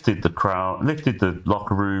lifted the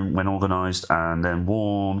locker room when organised, and then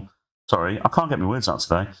won. Sorry, I can't get my words out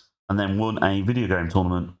today. And then won a video game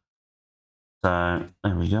tournament. So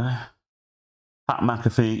there we go. Pat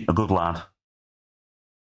McAfee, a good lad.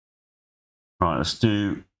 Right, let's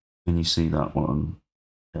do. Can you see that one?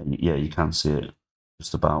 Yeah, you can see it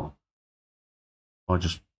just about. I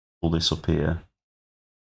just pull this up here.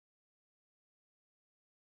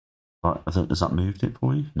 Right, has that moved it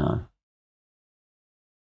for you? No.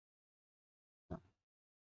 I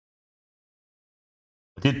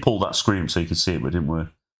did pull that screen so you could see it, but it didn't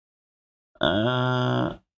work.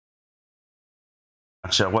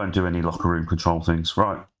 Actually, I won't do any locker room control things.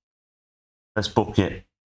 Right. Let's book it.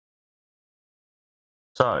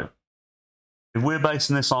 So, if we're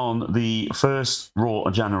basing this on the first Raw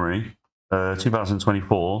of January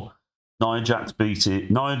 2024, Nia Jax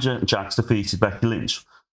defeated Becky Lynch.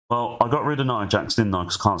 Well, I got rid of Nia Jax, didn't I?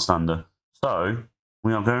 Because I can't stand her. So,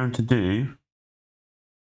 we are going to do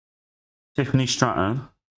Tiffany Stratton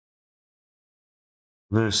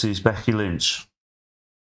versus Becky Lynch.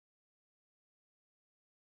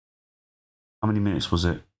 How many minutes was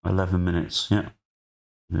it? 11 minutes. Yeah.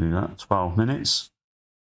 Do that. 12 minutes.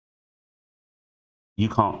 You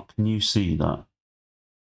can't. Can you see that?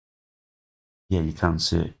 Yeah, you can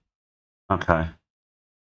see it. Okay.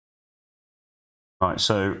 Right,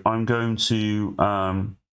 so I'm going to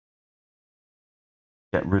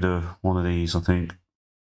get rid of one of these, I think. In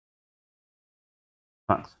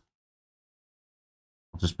fact,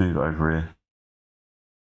 I'll just move it over here.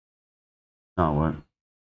 No, I won't.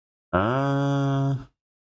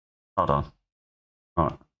 Hold on.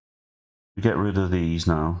 Right. Get rid of these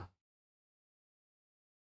now.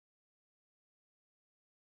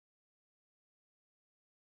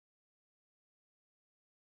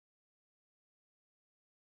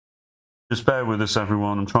 Just bear with us,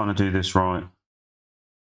 everyone. I'm trying to do this right.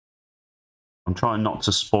 I'm trying not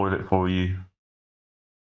to spoil it for you.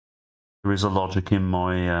 There is a logic in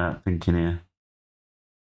my thinking here.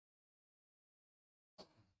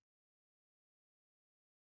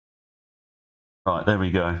 Right, there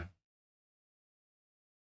we go.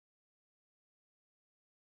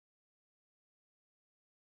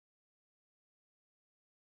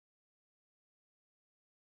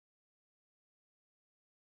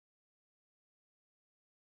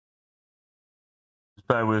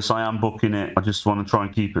 Bear with us, I am booking it. I just want to try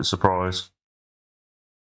and keep it a surprise.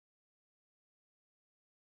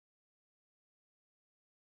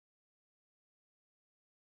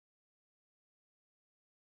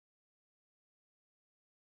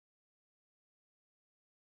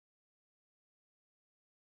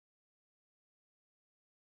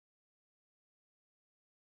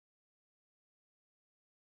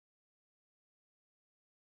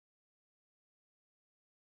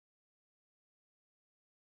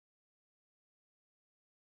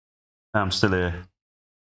 I'm still here.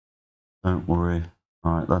 Don't worry.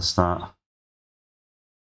 All right, that's that.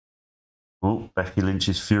 Oh, Becky Lynch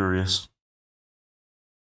is furious.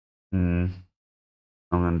 I'm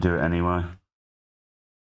going to do it anyway.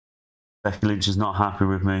 Becky Lynch is not happy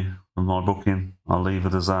with me and my booking. I'll leave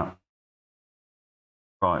it as that.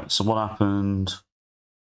 Right, so what happened?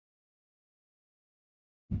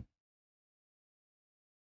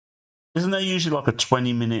 Isn't there usually like a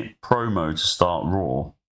 20-minute promo to start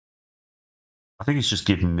Raw? I think it's just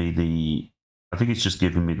giving me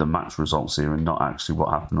the match results here and not actually what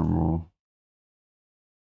happened on Raw.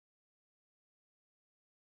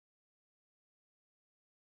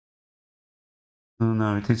 Oh,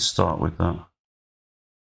 no, it did start with that.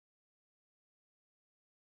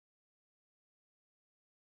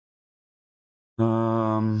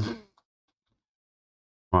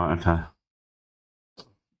 Right, okay.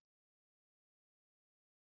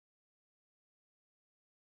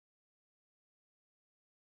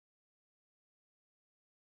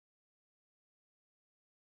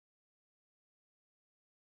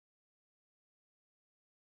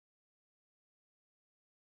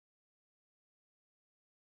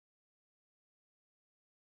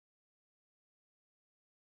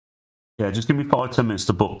 Yeah, just give me 5-10 minutes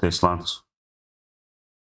to book this, lads.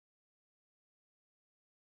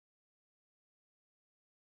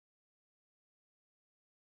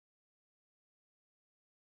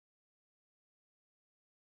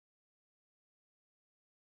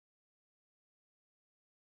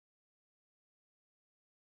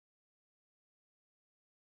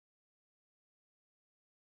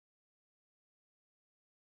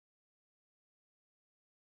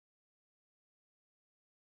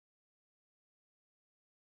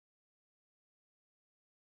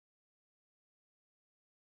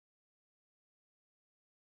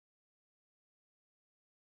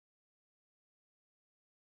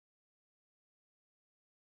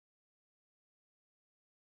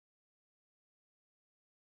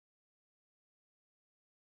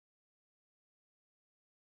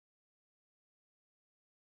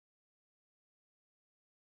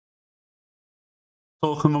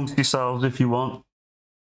 Talk amongst yourselves if you want.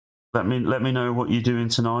 Let me know what you're doing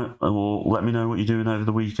tonight, or let me know what you're doing over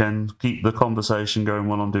the weekend. Keep the conversation going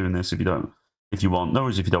while I'm doing this. If you want, no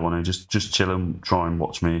worries. If you don't want to, just chill and try and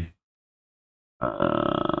watch me.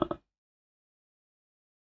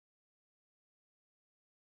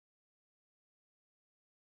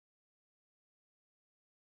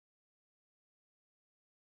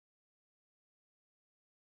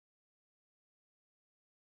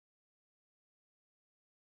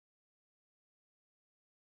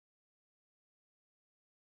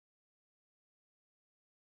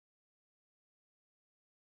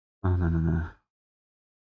 No.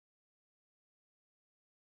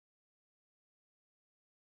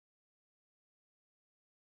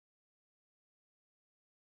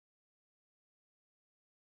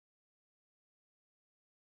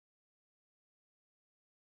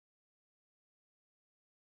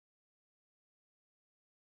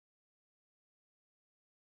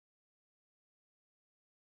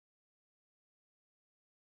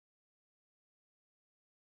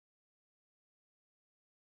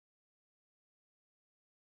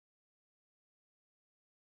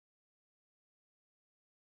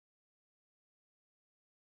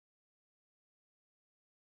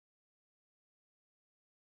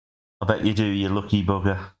 I bet you do, you lucky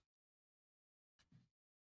bugger.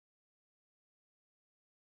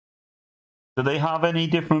 Do they have any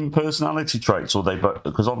different personality traits, or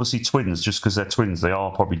because obviously twins, just because they're twins, they are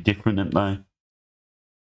probably different, aren't they?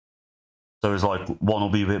 So it's like one will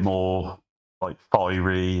be a bit more like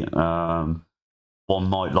fiery. One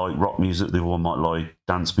might like rock music, the other one might like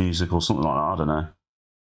dance music or something like that. I don't know.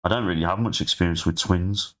 I don't really have much experience with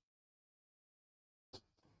twins.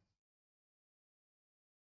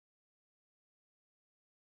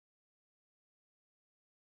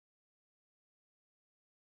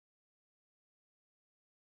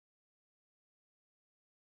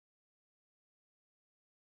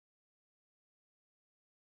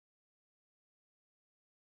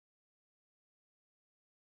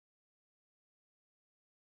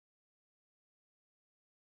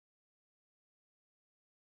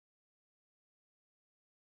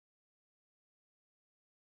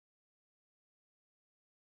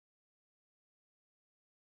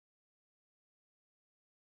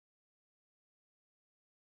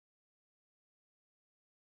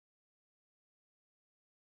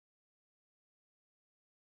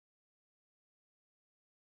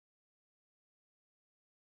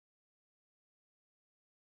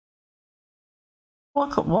 Why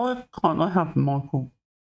can't I have Michael?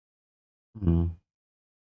 Hmm.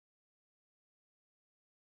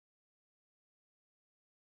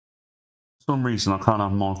 For some reason, I can't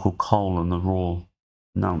have Michael Cole on the Raw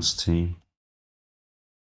announced team.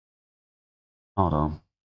 Hold on.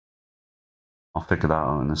 I'll figure that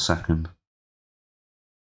out in a second.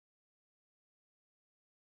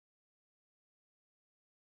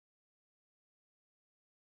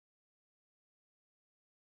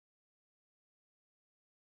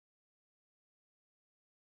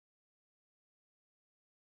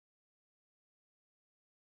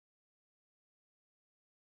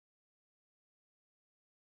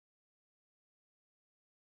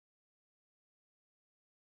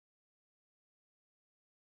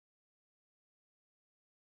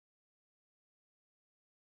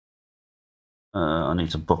 I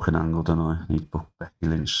need to book an angle, don't I? I need to book Becky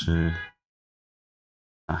Lynch to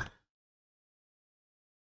back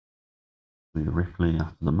with Ripley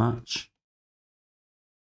after the match.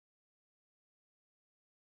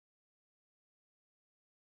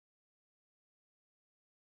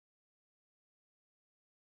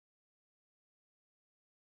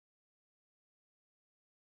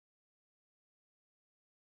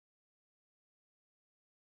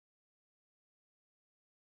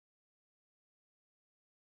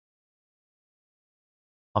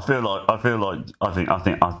 I don't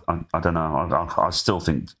know. I still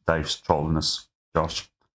think Dave's trolling us, Josh.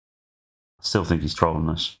 I still think he's trolling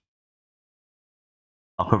us.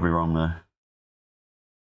 I could be wrong though.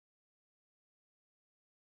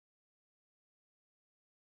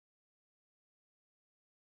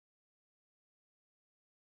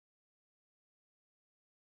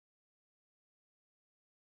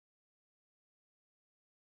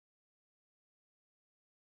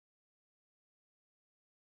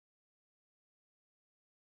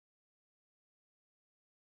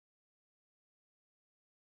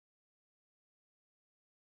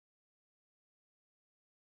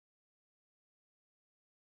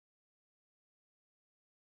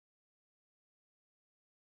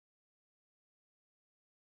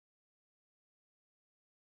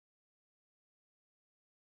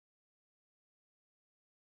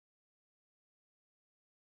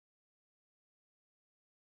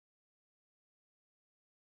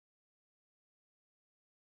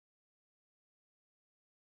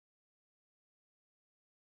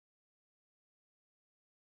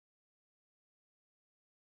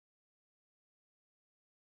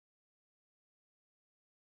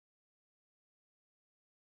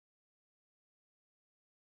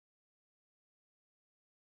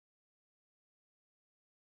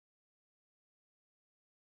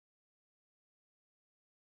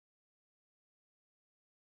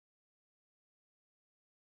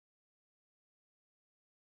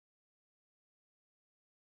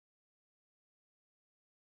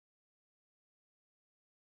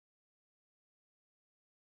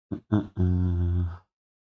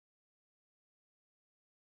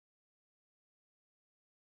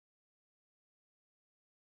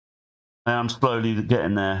 I am slowly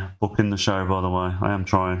getting there, booking the show, by the way. I am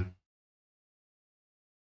trying.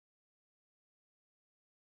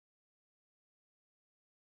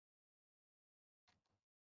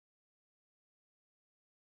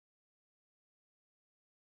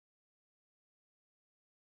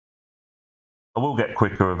 I will get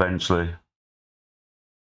quicker eventually.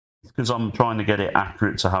 Because I'm trying to get it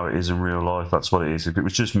accurate to how it is in real life. That's what it is. If it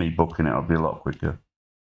was just me booking it, I'd be a lot quicker.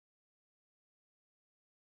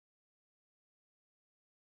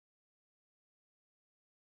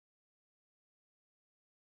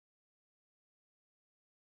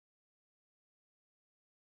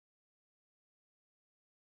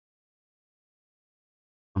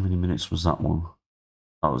 How many minutes was that one?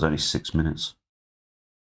 That was only 6 minutes.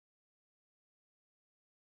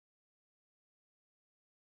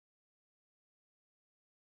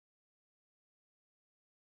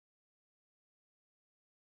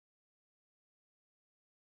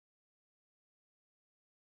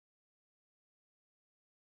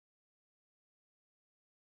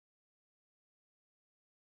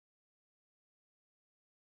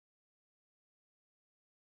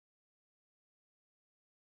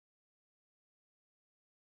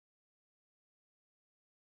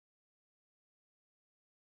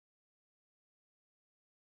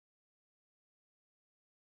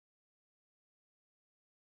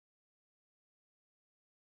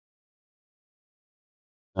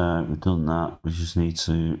 We've done that. We just need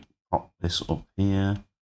to pop this up here.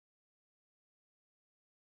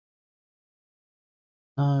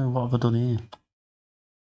 No, what have I done here?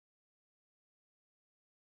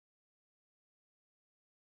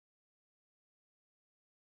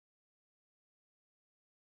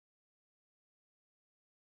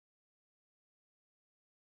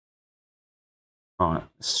 Right,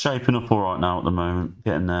 it's shaping up all right now at the moment.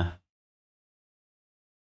 Getting there.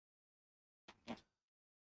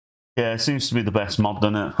 Yeah, it seems to be the best mod,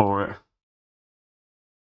 doesn't it, for it?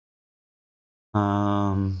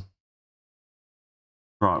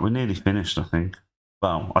 Right, we're nearly finished, I think.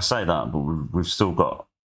 Well, I say that, but we've still got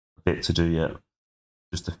a bit to do yet,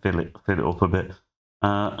 just to fill it up a bit.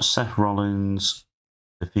 Seth Rollins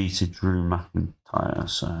defeated Drew McIntyre,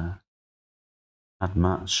 so add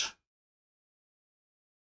match.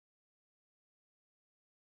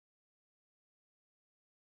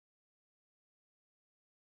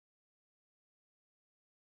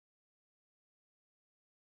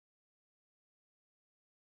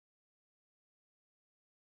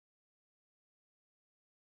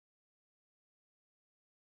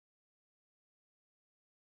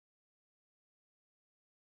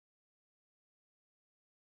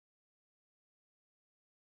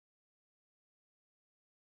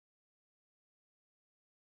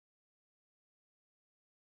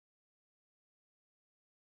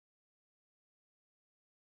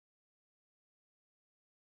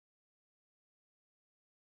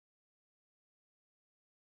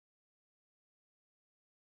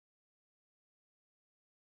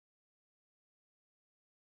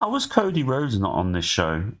 How was Cody Rhodes not on this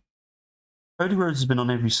show? Cody Rhodes has been on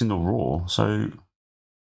every single Raw, so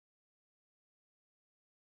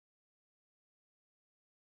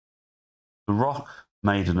The Rock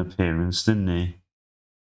made an appearance, didn't he? I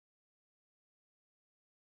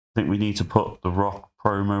think we need to put The Rock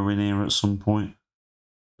promo in here at some point.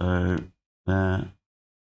 So,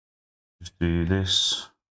 just do this.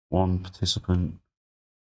 One participant.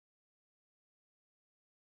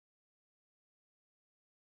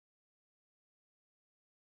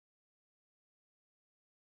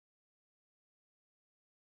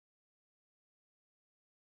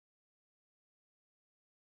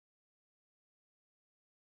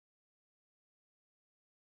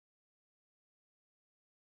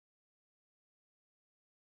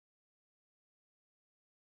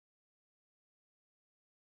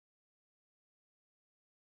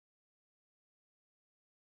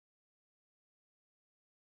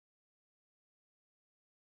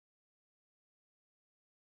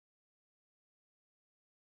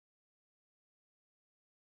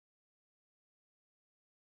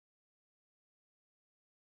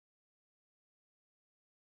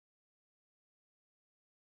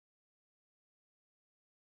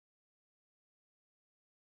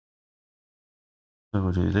 So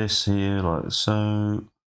we'll do this here, like so.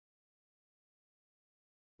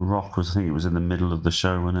 Rock was, I think it was in the middle of the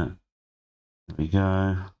show, wasn't it? There we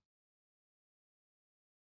go.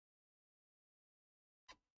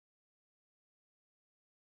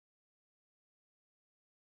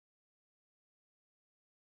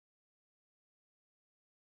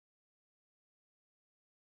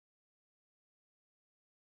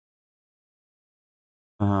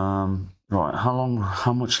 Right,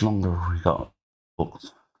 how much longer have we got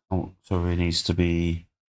booked? Oh, so it needs to be,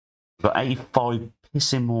 we've got 85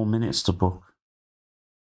 pissing more minutes to book.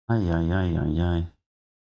 Ay, ay, ay, ay, ay.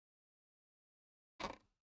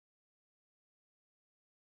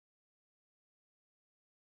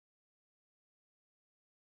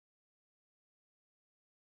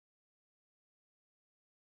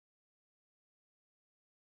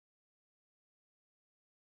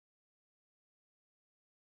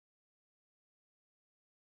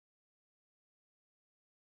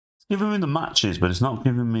 It's giving me the matches, but it's not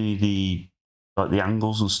giving me the, like, the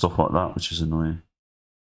angles and stuff like that, which is annoying.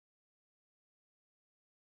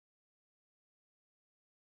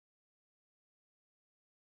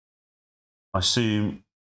 I assume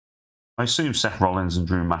Seth Rollins and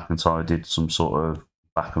Drew McIntyre did some sort of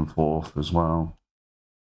back and forth as well.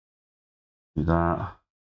 Do that.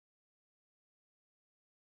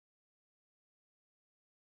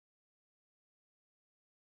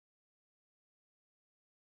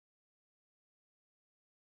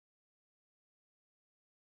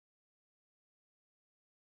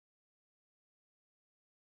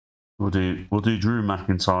 We'll do Drew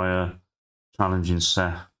McIntyre challenging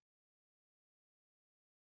Seth.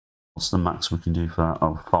 What's the max we can do for that?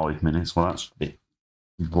 Oh, 5 minutes. Well, that's a bit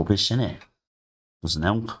rubbish, isn't it? Doesn't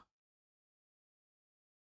help.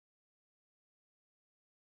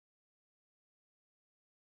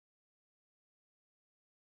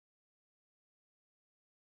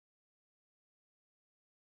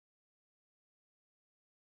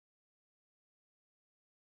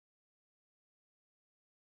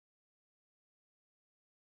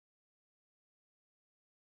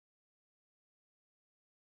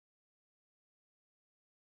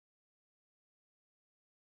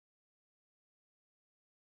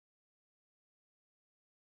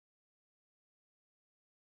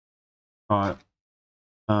 Right.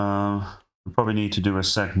 We probably need to do a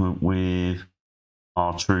segment with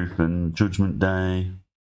R-Truth and Judgment Day.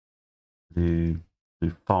 Do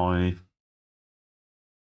 5.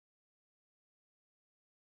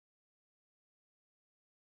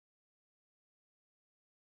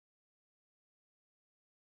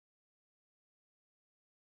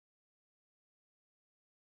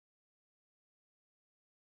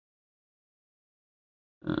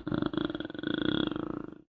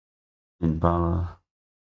 In Balor.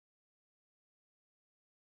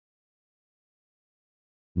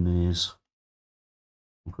 Miz.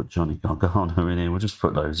 We'll put Johnny Gargano in here. We'll just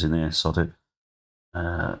put those in here. So I'll do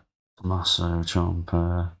Tommaso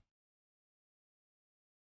Ciampa.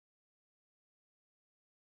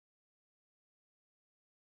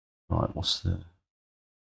 Right, what's the...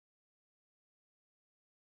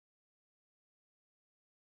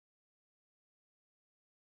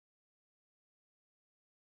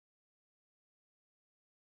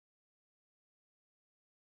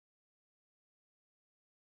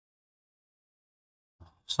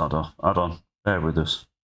 Start off. Hold on. Bear with us.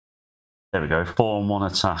 There we go. 4-on-1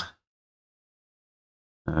 attack.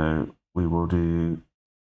 So we will do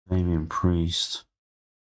Damian Priest,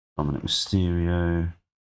 Dominic Mysterio,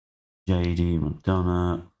 JD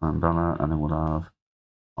McDonough, Van Balor, and then we'll have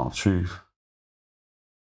R-Truth.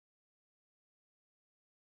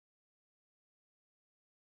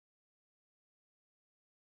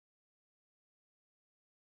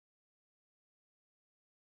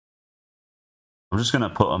 I'm just going to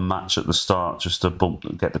put a match at the start just to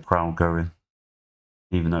get the crowd going.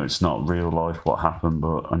 Even though it's not real life what happened,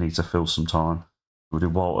 but I need to fill some time. We'll do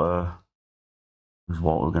Walter. Who's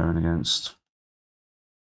Walter going against?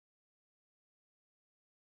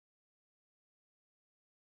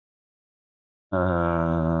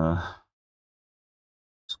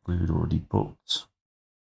 We'd already booked.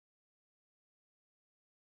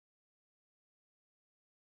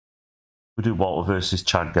 We'll do Walter versus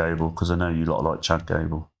Chad Gable, because I know you lot like Chad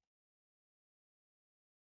Gable.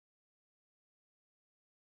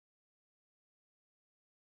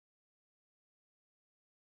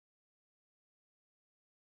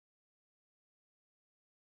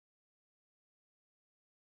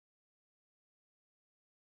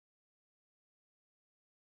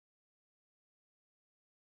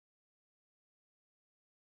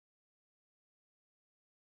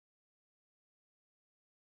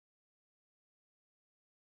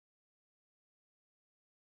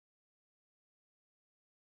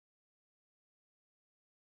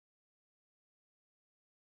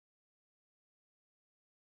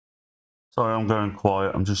 Sorry, I'm going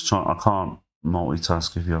quiet. I'm just trying. I can't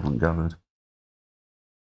multitask if you haven't gathered.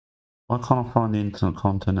 Why can't I find the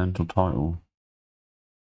Intercontinental title?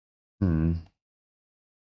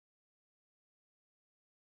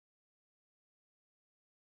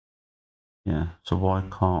 Yeah, so why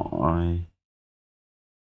can't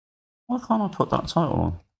I put that title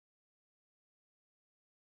on?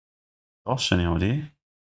 Gosh, any idea?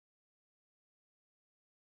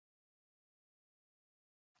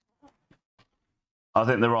 I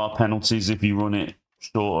think there are penalties if you run it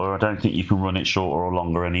shorter. I don't think you can run it shorter or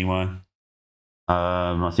longer anyway.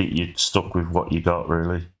 I think you're stuck with what you got,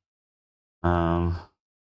 really.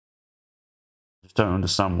 Just don't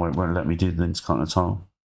understand why it won't let me do the Intercontinental.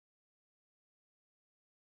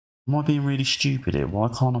 Am I being really stupid here? Why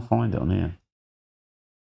can't I find it on here?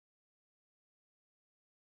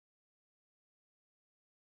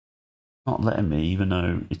 Not letting me, even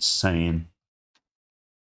though it's saying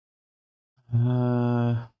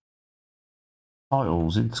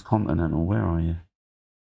titles, Intercontinental, where are you?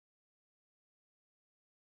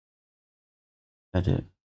 Edit.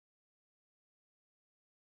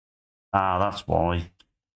 Ah, that's why.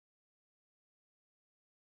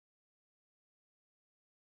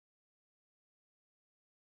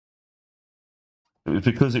 It was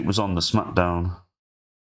because it was on the SmackDown.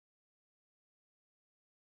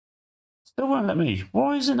 Still won't let me.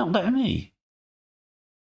 Why is it not letting me?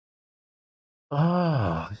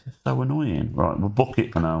 Ah, this is so annoying. Right, we'll book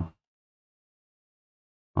it for now.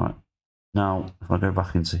 Right. Now, if I go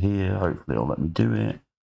back into here, hopefully it'll let me do it.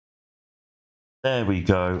 There we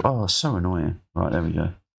go. Oh, so annoying. Right, there we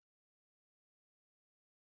go.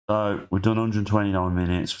 So we've done 129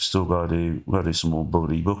 minutes. We've still got to do some more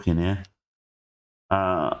body booking here.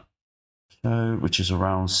 So, which is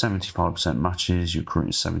around 75% matches. You're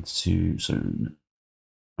currently 72 soon.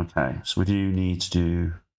 Okay, so we do need to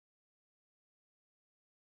do.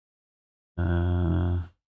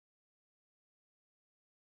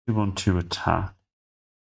 We want to attack.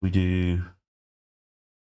 We do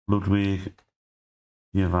Ludwig,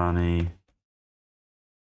 Giovanni,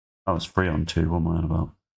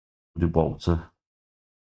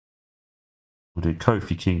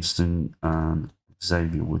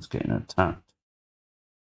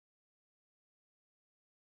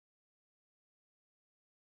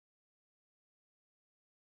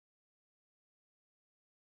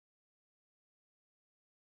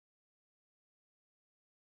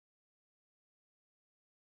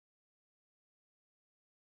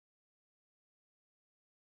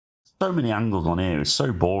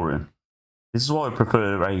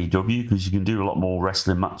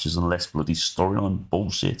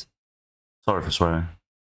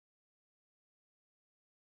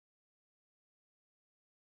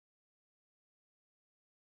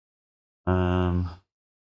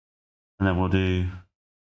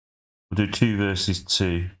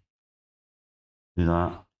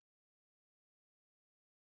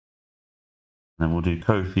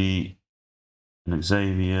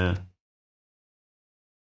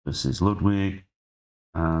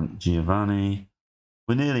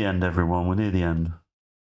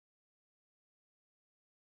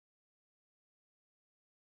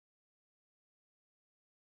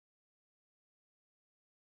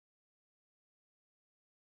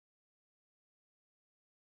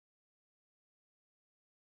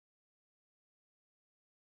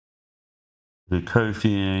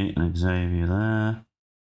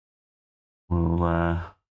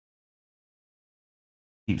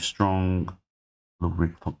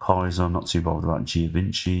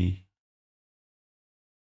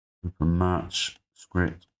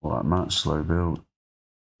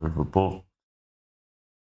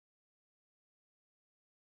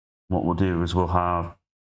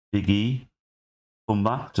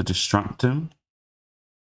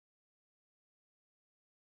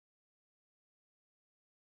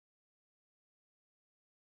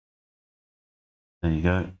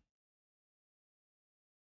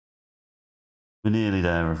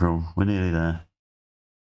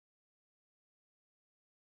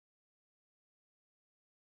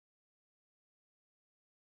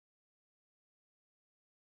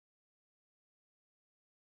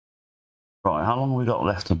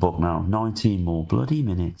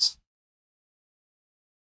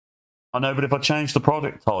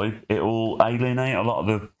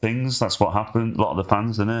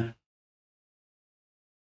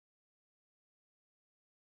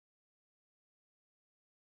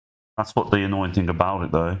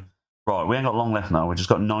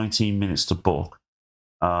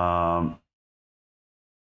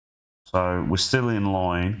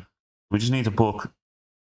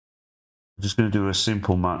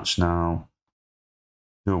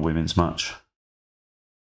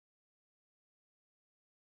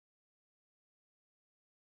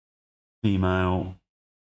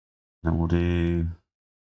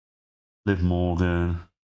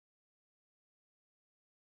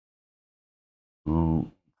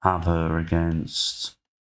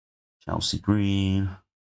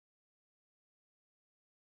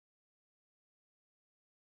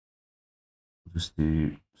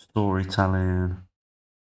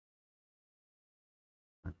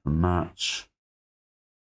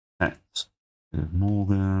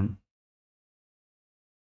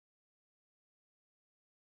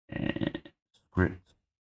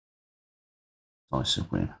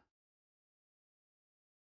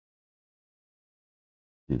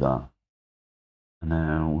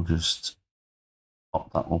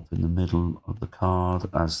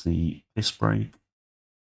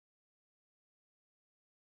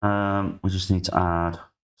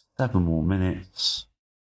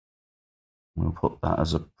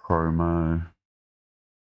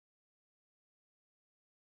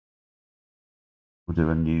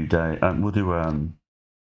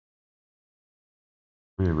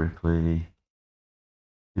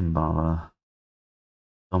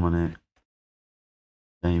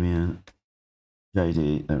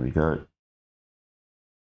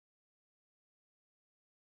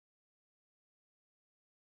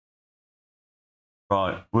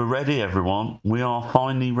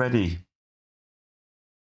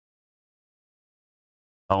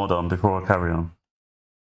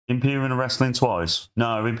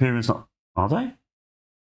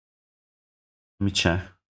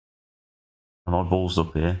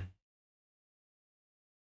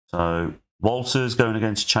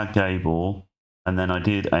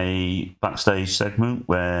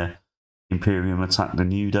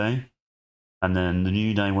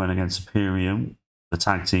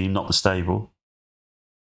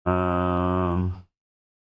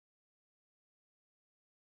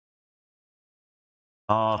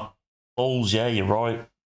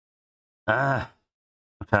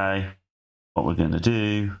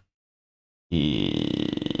 You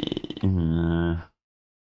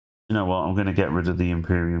know what? I'm going to get rid of the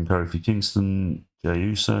Imperium, Kofi Kingston, Jey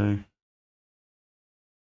Uso.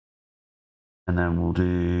 And then we'll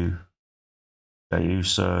do Jey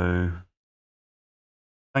Uso.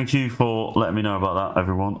 Thank you for letting me know about that,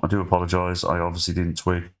 everyone. I do apologise. I obviously didn't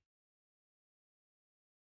twig.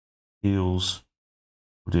 Heels.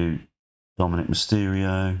 We'll do Dominic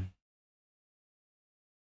Mysterio.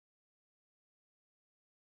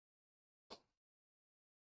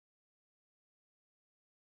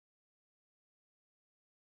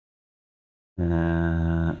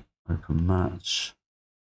 Open match.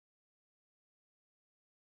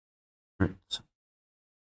 Script.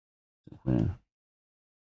 Where?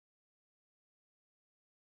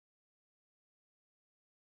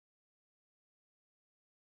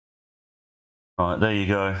 Right, there you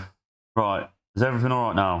go. Right, is everything all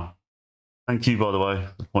right now? Thank you, by the way,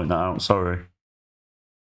 for pointing that out. Sorry.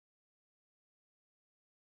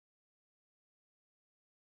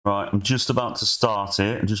 Right, I'm just about to start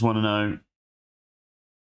it. I just want to know,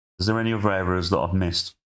 is there any other errors that I've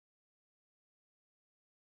missed?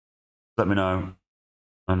 Let me know.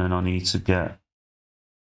 And then I need to get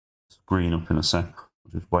screen up in a sec.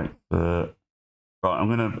 I'll just wait for...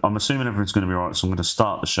 Right, I'm assuming everything's going to be right, so I'm going to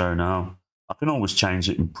start the show now. I can always change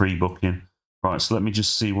it in pre-booking. Right, so let me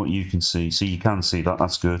just see what you can see. So you can see that,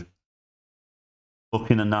 that's good.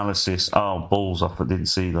 Booking analysis. Oh, balls off, I didn't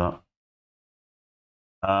see that.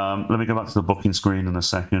 Let me go back to the booking screen in a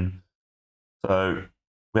second. So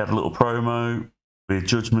we had a little promo with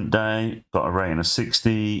Judgment Day, got a rating of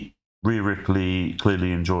 60. Rhea Ripley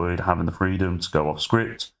clearly enjoyed having the freedom to go off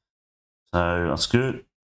script. So that's good.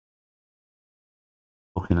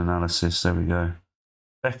 Booking analysis, there we go.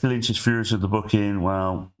 Becky Lynch is furious with the booking.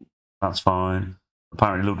 Well, that's fine.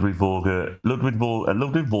 Apparently Ludwig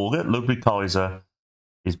Kaiser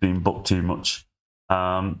is being booked too much.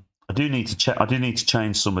 I do need to check. I do need to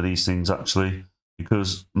change some of these things actually,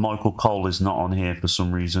 because Michael Cole is not on here for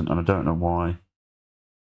some reason, and I don't know why.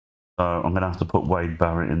 So I'm going to have to put Wade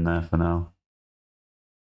Barrett in there for now.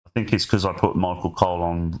 I think it's because I put Michael Cole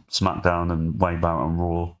on SmackDown and Wade Barrett on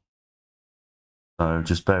Raw. So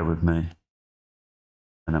just bear with me.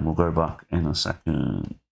 And then we'll go back in a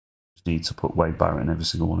second. Just need to put Wade Barrett in every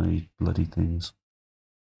single one of these bloody things.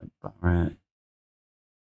 Wade Barrett.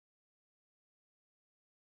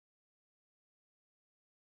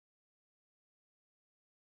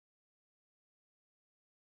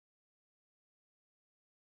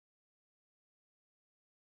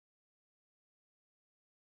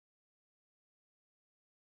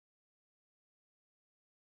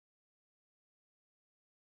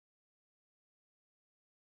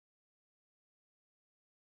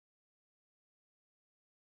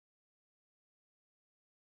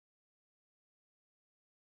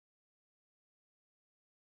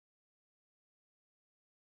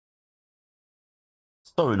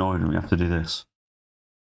 So annoying when we have to do this.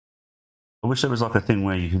 I wish there was like a thing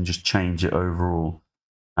where you can just change it overall.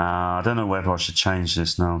 I don't know whether I should change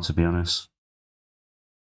this now, to be honest.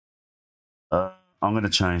 I'm going to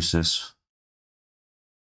change this.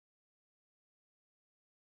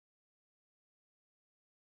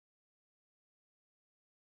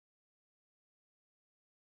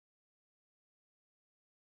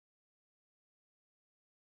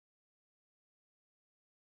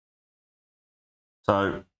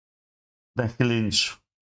 So, Becky Lynch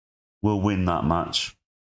will win that match.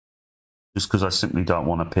 Just because I simply don't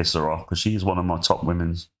want to piss her off. Because she is one of my top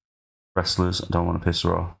women's wrestlers. I don't want to piss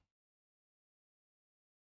her off.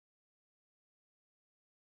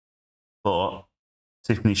 But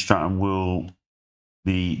Tiffany Stratton will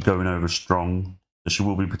be going over strong. So she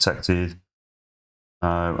will be protected.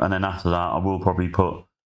 And then after that, I will probably put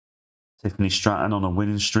Tiffany Stratton on a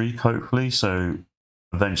winning streak, hopefully. So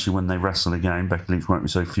eventually when they wrestle again, Becky Lynch won't be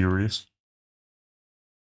so furious.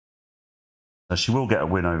 So she will get a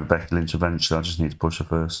win over Becky Lynch eventually. I just need to push her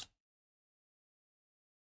first.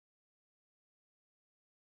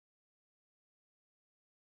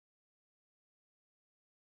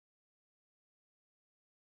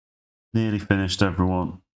 Nearly finished,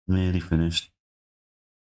 everyone. Nearly finished.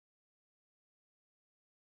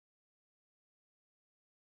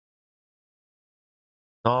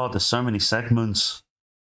 Oh, there's so many segments.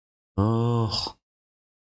 Oh.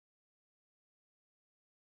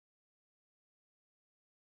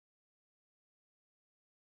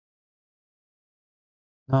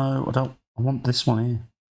 No, I don't. I want this one here.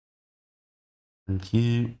 Thank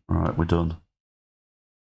you. Right, we're done.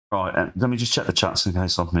 Right, let me just check the chats in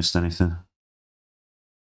case I've missed anything.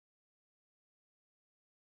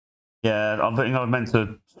 Yeah, I think I meant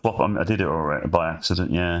to swap. I did it already by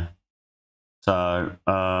accident, yeah. So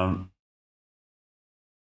no,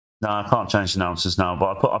 I can't change the announcers now,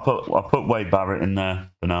 but I put Wade Barrett in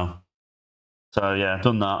there for now. So yeah, I've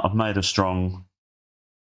done that. I've made her strong.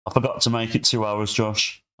 I forgot to make it 2 hours,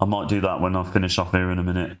 Josh. I might do that when I finish off here in a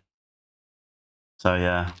minute. So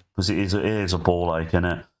yeah, because it is a ball ache, isn't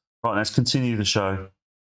it? Right, let's continue the show.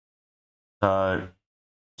 So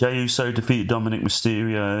Jey Uso defeated Dominic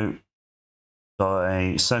Mysterio. Got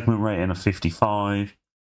a segment rating of 55. Can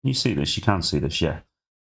you see this? You can see this, yeah.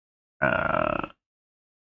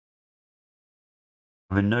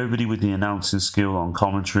 Having nobody with the announcing skill on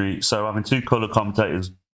commentary. So having 2 colour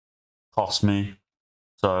commentators cost me.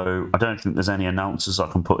 So I don't think there's any announcers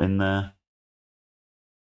I can put in there.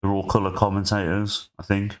 They're all colour commentators, I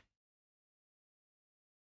think.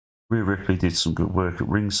 Rhea Ripley did some good work at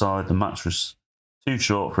ringside. The match was too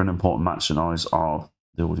short for an important match in eyes of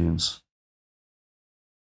the audience.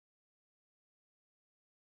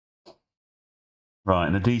 Right,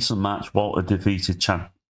 in a decent match, Walter defeated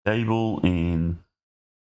Chad Gable in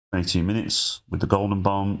 22 minutes with the Golden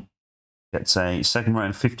Bomb. Gets a second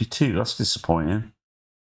round of 52. That's disappointing.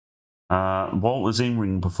 Walter's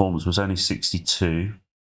in-ring performance was only 62.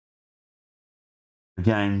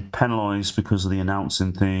 Again, penalised because of the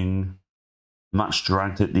announcing thing. Match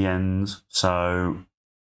dragged at the end. So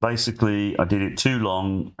basically, I did it too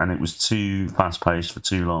long and it was too fast-paced for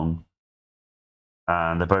too long.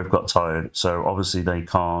 And they both got tired. So obviously they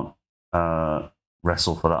can't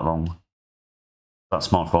wrestle for that long.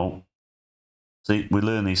 That's my fault. See, we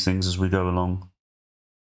learn these things as we go along.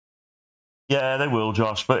 Yeah, they will,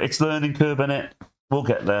 Josh, but it's learning curve, innit? We'll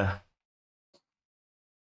get there.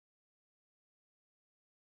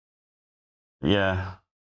 Yeah.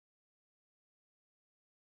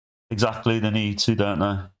 Exactly, they need to, don't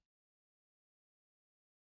they?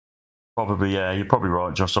 Probably, yeah, you're probably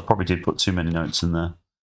right, Josh. I probably did put too many notes in there.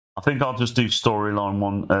 I think I'll just do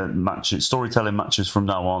storytelling matches from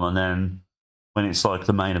now on, and then when it's like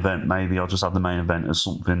the main event, maybe I'll just have the main event as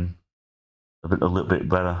something a little bit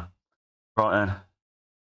better. Right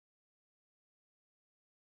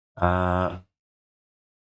then.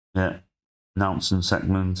 Yeah, announcing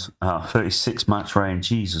segment. 36 match reign.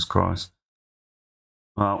 Jesus Christ.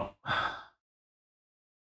 Well,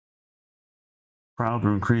 crowd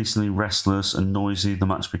were increasingly restless and noisy. The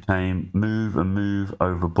match became move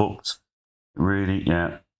overbooked. Really,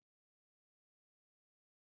 yeah.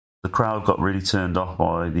 The crowd got really turned off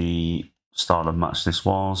by the start of match this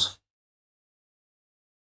was.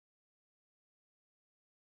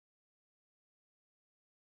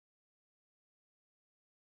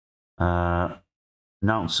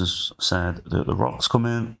 Announcers said that the Rock's come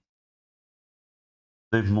in.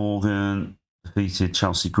 Liv Morgan defeated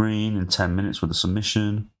Chelsea Green in 10 minutes with a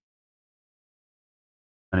submission.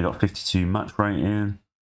 And he got 52 match rating.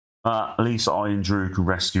 At least I and Drew could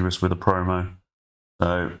rescue us with a promo.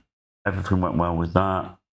 So everything went well with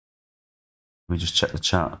that. We just check the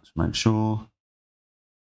chat to make sure.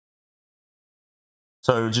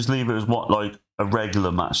 So just leave it as what, like a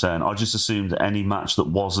regular match then. I just assumed that any match that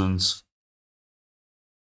wasn't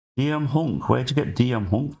DM Hunk. Where'd you get DM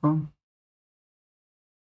Hunk from?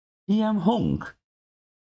 DM Hunk?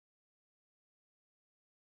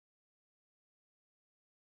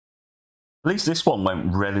 At least this one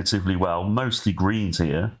went relatively well. Mostly greens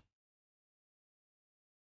here.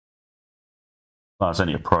 Well, it's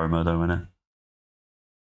only a promo though, isn't it?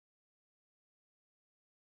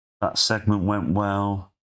 That segment went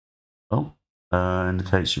well. Oh,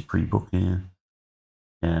 indicates you're pre-booking.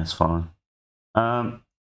 Yeah, it's fine.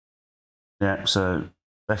 Yeah, so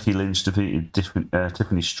Becky Lynch defeated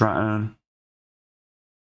Tiffany Stratton.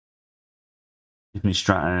 Tiffany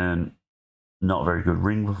Stratton, not a very good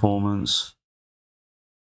ring performance.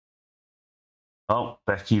 Oh,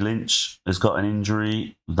 Becky Lynch has got an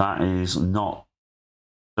injury. That is not.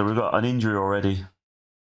 So we've got an injury already.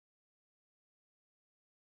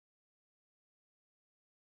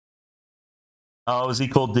 Oh, is he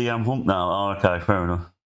called DM Hump now? Oh, okay, fair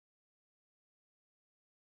enough.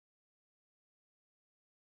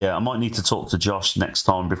 Yeah, I might need to talk to Josh next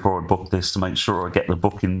time before I book this to make sure I get the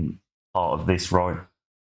booking part of this right.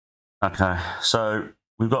 Okay, so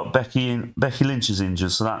we've got Becky Lynch is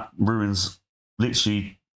injured, so that ruins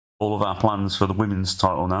literally all of our plans for the women's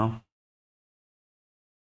title now.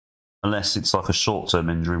 Unless it's like a short-term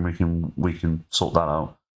injury and we can sort that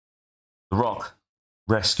out. The Rock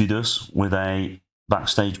rescued us with a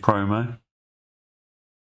backstage promo.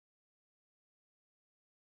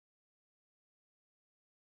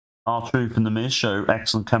 R-Truth and The Miz show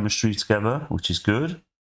excellent chemistry together, which is good.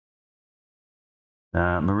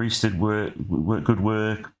 Maurice did good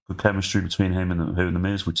work, good chemistry between him and the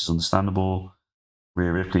Miz, which is understandable.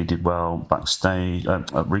 Rhea Ripley did well backstage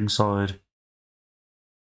at ringside.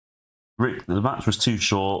 The match was too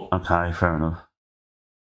short. Okay, fair enough.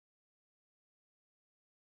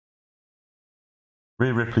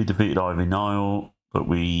 Rhea Ripley defeated Ivy Nile, but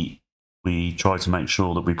we tried to make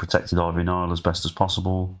sure that we protected Ivy Nile as best as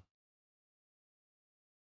possible.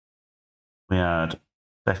 We had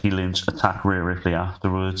Becky Lynch attack Rhea Ripley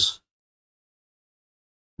afterwards.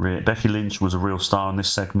 Becky Lynch was a real star in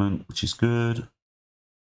this segment, which is good.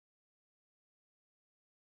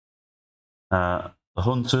 The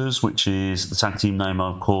Hunters, which is the tag team name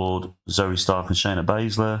I've called Zoe Stark and Shayna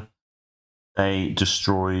Baszler, they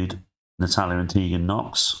destroyed Natalya and Tegan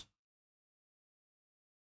Nox.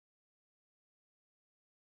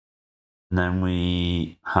 And then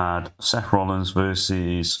we had Seth Rollins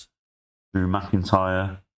versus Drew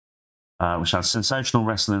McIntyre, which had sensational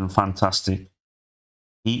wrestling and fantastic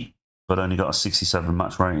heat, but only got a 67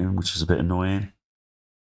 match rating, which is a bit annoying.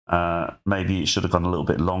 Maybe it should have gone a little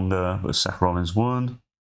bit longer, but Seth Rollins won.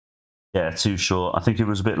 Yeah, too short. I think if it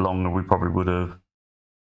was a bit longer, we probably would have.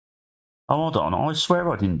 Oh, hold on. I swear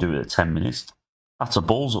I didn't do it at 10 minutes. That's a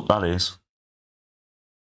balls up, that is.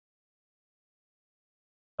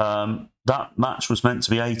 That match was meant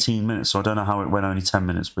to be 18 minutes, so I don't know how it went only 10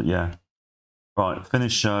 minutes, but yeah. Right,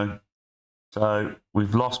 finish show. So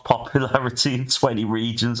we've lost popularity in 20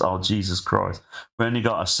 regions. Oh, Jesus Christ. We only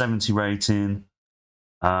got a 70 rating.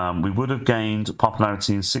 We would have gained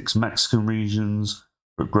popularity in 6 Mexican regions,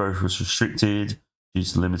 but growth was restricted due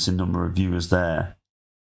to the limited number of viewers there.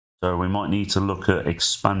 So we might need to look at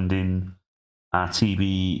expanding our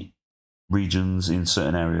TV regions in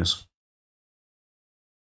certain areas.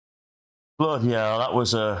 Bloody hell, that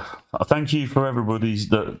was a thank you for everybody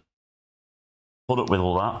that put up with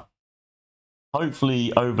all that.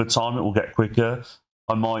 Hopefully over time it will get quicker.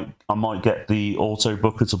 I might get the auto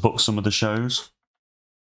booker to book some of the shows.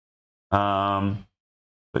 But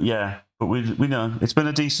yeah, but we know it's been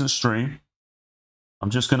a decent stream. I'm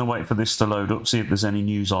just going to wait for this to load up, see if there's any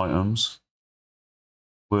news items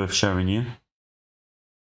worth showing you.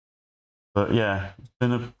 But yeah, it's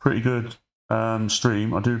been a pretty good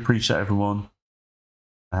stream. I do appreciate everyone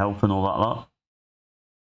helping all that lot.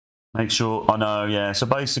 Make sure, I know, yeah. So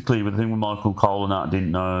basically, with the thing with Michael Cole and that, I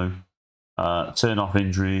didn't know. Turn off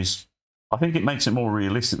injuries. I think it makes it more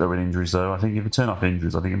realistic though with injuries though. I think if you turn off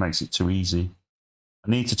injuries, I think it makes it too easy. I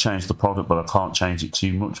need to change the product, but I can't change it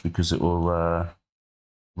too much because it will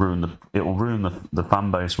ruin the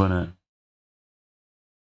fan base, won't it?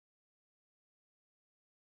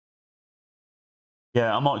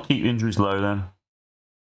 Yeah, I might keep injuries low then.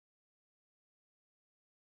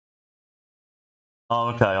 Oh,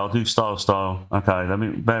 okay, I'll do style. Okay, let me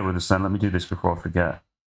bear with us then. Let me do this before I forget.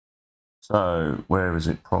 So, where is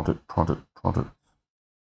it? Product. Have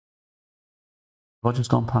I just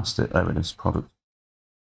gone past it? There it is, product.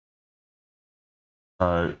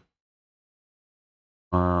 So,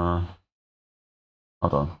 hold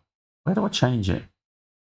on. Where do I change it?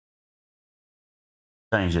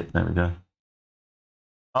 Change it. There we go.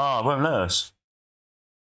 Ah, it won't let us.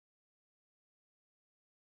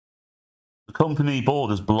 The company board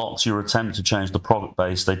has blocked your attempt to change the product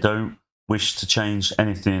base. They don't wish to change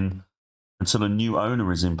anything until a new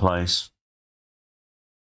owner is in place.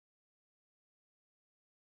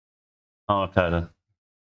 Oh, okay then.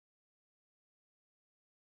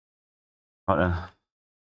 Right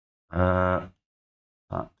then.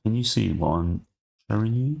 Can you see what I'm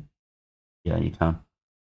showing you? Yeah, you can.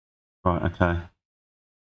 Right, okay.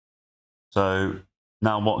 So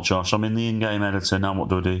now what, Josh? I'm in the in-game editor. Now what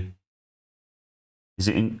do I do? Is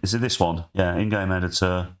it this one? Yeah, in-game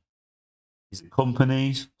editor. Is it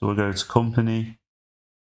companies? Do I go to company?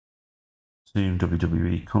 Zoom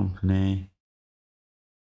WWE company.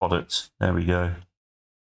 Product. There we go.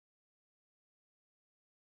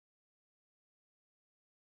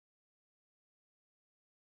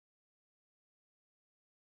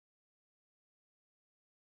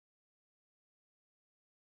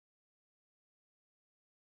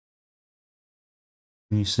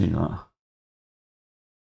 Can you see that?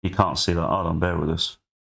 You can't see that. Hold on, bear with us.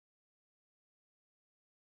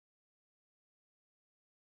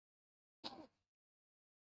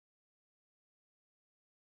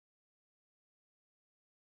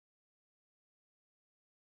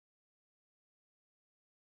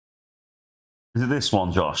 Is it this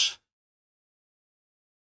one, Josh?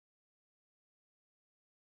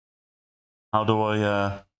 How do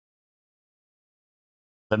I...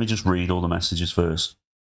 Let me just read all the messages first.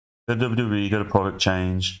 Go to WWE, go to product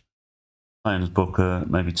change, owners booker,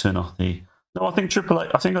 maybe turn off the No, I think Triple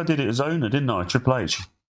H. I think I did it as owner, didn't I? Triple H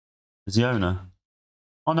is the owner.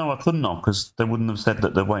 Oh no, I couldn't have because they wouldn't have said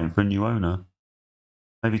that they're waiting for a new owner.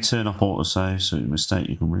 Maybe turn off autosave, so mistake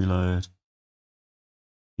you can reload.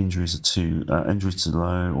 Injuries are injuries to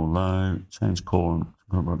low or low. Change core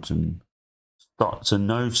and start to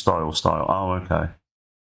no style. Oh, okay.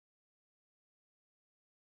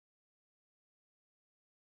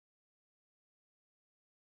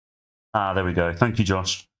 Ah, there we go. Thank you,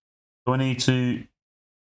 Josh. Do I need to?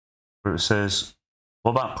 Where it says,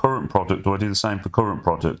 what about current product? Do I do the same for current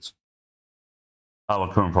product? Oh,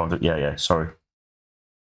 a current product. Yeah. Sorry.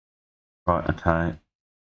 Right. Okay.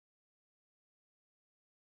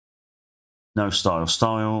 No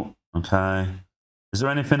style. Okay. Is there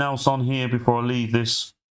anything else on here before I leave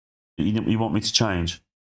this that you want me to change?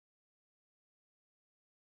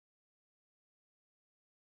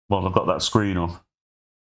 Well, I've got that screen off.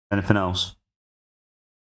 Anything else?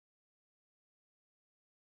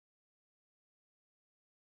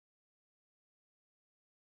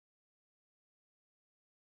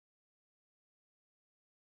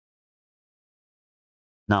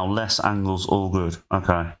 Now, less angles, all good.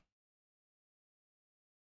 Okay.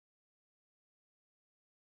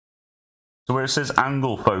 So where it says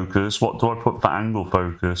angle focus, what do I put for angle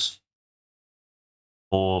focus?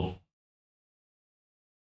 Or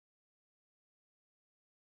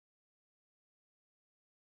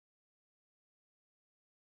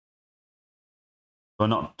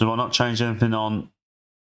do I not change anything on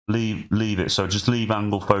leave it? So just leave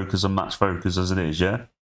angle focus and match focus as it is, yeah?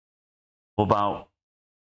 What about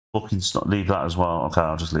booking stop? Leave that as well. Okay,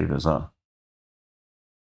 I'll just leave it as that.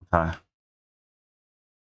 Okay.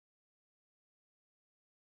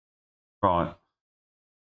 Right.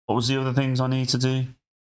 What was the other things I need to do?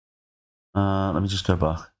 Let me just go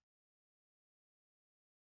back.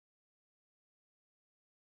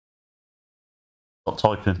 Stop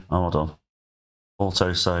typing. Oh, hold on.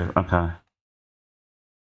 Auto save. Okay.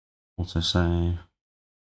 Auto save.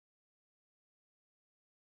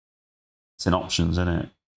 It's in options, isn't it?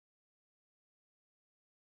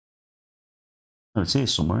 Oh, it's here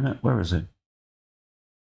somewhere, isn't it? Where is it?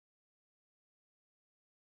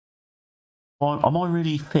 Why, am I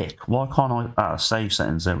really thick? Why can't I... Ah, save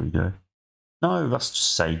settings. There we go. No, that's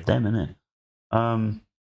just save them, isn't it?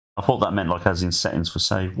 I thought that meant like as in settings for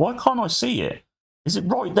save. Why can't I see it? Is it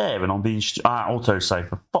right there and I'm being... auto save,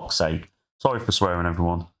 for fuck's sake. Sorry for swearing,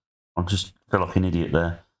 everyone. I just feel like an idiot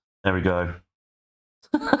there. There we go.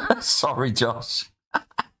 Sorry, Josh.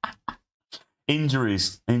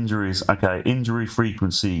 Injuries. Okay, injury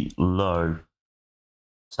frequency low.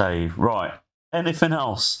 Save. Right. Anything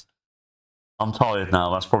else? I'm tired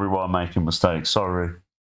now. That's probably why I'm making mistakes. Sorry.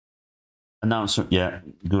 Announcement. Yeah,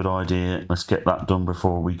 good idea. Let's get that done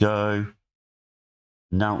before we go.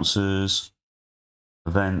 Announcers.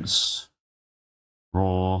 Events.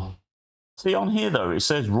 Raw. See, on here, though, it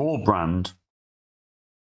says Raw brand.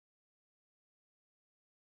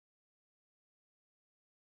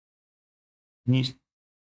 Can you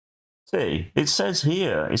see? It says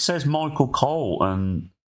here. It says Michael Cole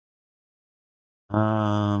and...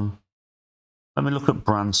 let me look at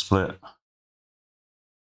brand split.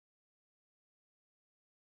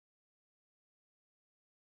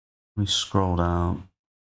 Let me scroll down.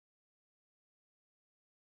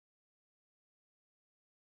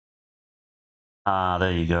 Ah,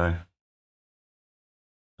 there you go.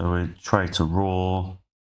 So we trade to Raw,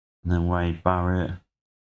 and then Wade Barrett.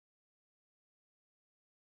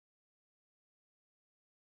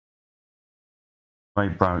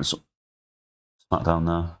 Wade Barrett's SmackDown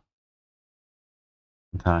now.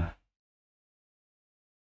 Okay.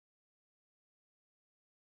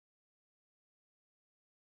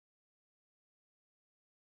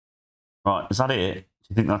 Right, is that it? Do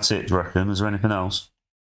you think that's it, do you reckon? Is there anything else?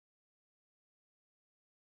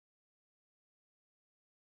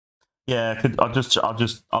 Yeah,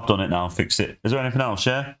 I've done it now, fixed it. Is there anything else,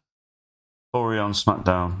 yeah? Corey on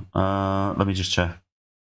SmackDown. Let me just check.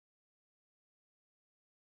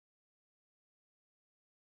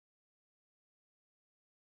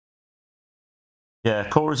 Yeah,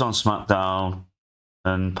 Corey's on SmackDown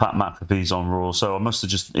and Pat McAfee's on Raw. So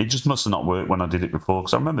it just must have not worked when I did it before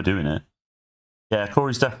because I remember doing it. Yeah,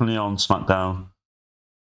 Corey's definitely on SmackDown.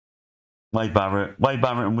 Wade Barrett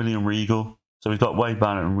and William Regal. So we've got Wade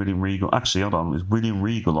Barrett and William Regal. Actually, hold on, is William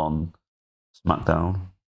Regal on SmackDown?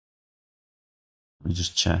 Let me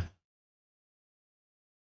just check.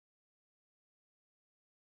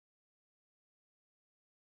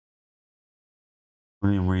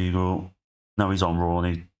 William Regal. No, he's on Raw.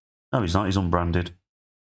 No, he's not. He's unbranded.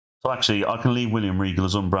 So actually, I can leave William Regal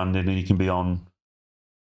as unbranded and he can be on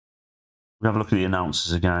we have a look at the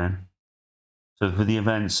announcers again. So for the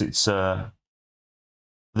events, it's the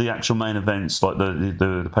actual main events, like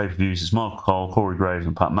the pay-per-views, it's Michael Cole, Corey Graves,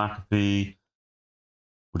 and Pat McAfee.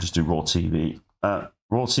 We'll just do Raw TV.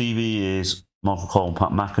 Raw TV is Michael Cole and Pat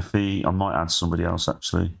McAfee. I might add somebody else,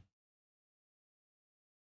 actually.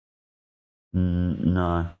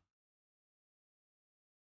 No.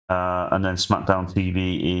 And then SmackDown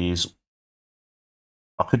TV is...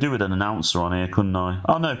 I could do with an announcer on here, couldn't I?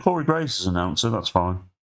 Oh, no, Corey Graves is an announcer. That's fine.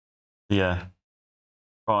 Yeah.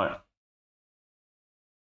 Right.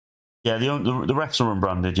 Yeah, the refs are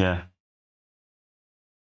unbranded, yeah.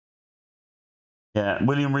 Yeah,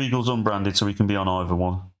 William Regal's unbranded, so we can be on either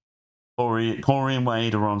one. Corey and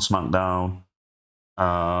Wade are on SmackDown.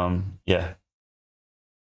 Yeah.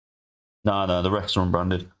 No, the refs are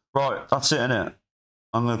unbranded. Right, that's it, innit?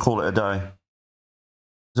 I'm going to call it a day.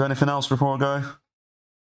 Is there anything else before I go?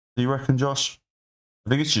 Do you reckon, Josh? I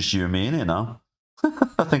think it's just you and me in here now.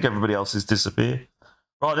 I think everybody else has disappeared.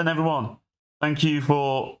 Right then, everyone. Thank you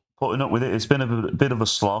for putting up with it. It's been a bit of a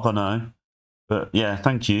slog, I know. But yeah,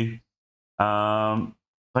 thank you.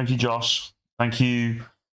 Thank you, Josh. Thank you,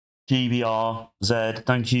 GBR, Zed.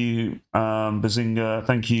 Thank you, Bazinga.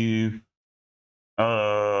 Thank you,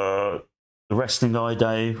 the wrestling guy,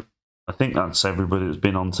 Dave. I think that's everybody that's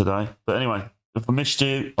been on today. But anyway, if I missed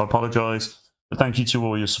you, I apologise. But thank you to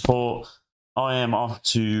all your support. I am off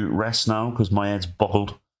to rest now because my head's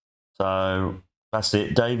boggled. So that's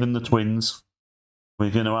it. Dave and the twins.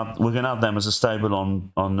 We're gonna have them as a stable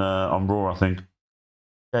on Raw, I think.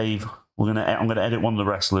 Dave, I'm gonna edit one of the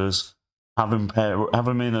wrestlers. Have him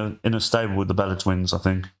in a stable with the Bella twins, I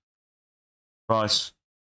think. Right.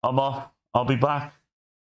 I'm off. I'll be back.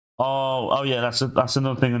 Oh yeah, that's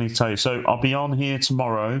another thing I need to tell you. So I'll be on here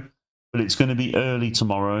tomorrow, but it's going to be early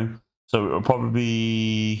tomorrow. So it'll probably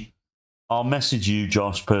be... I'll message you,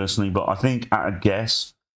 Josh, personally, but I think at a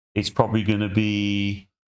guess, it's probably going to be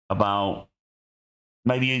about...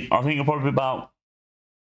 I think it'll probably be about...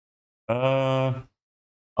 hold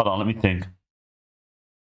on, let me think.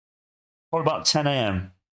 Probably about 10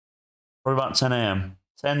 a.m. Probably about 10 a.m.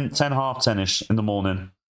 10, half 10-ish in the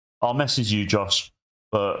morning. I'll message you, Josh.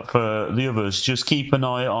 But for the others, just keep an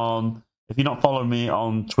eye on... If you're not following me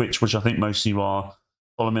on Twitch, which I think most of you are,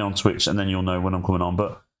 follow me on Twitch and then you'll know when I'm coming on.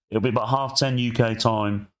 But it'll be about 10:30 UK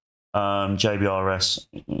time, JBRS,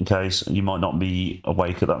 in case you might not be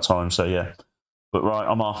awake at that time. So yeah. But right,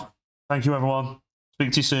 I'm off. Thank you, everyone.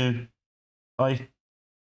 Speak to you soon. Bye.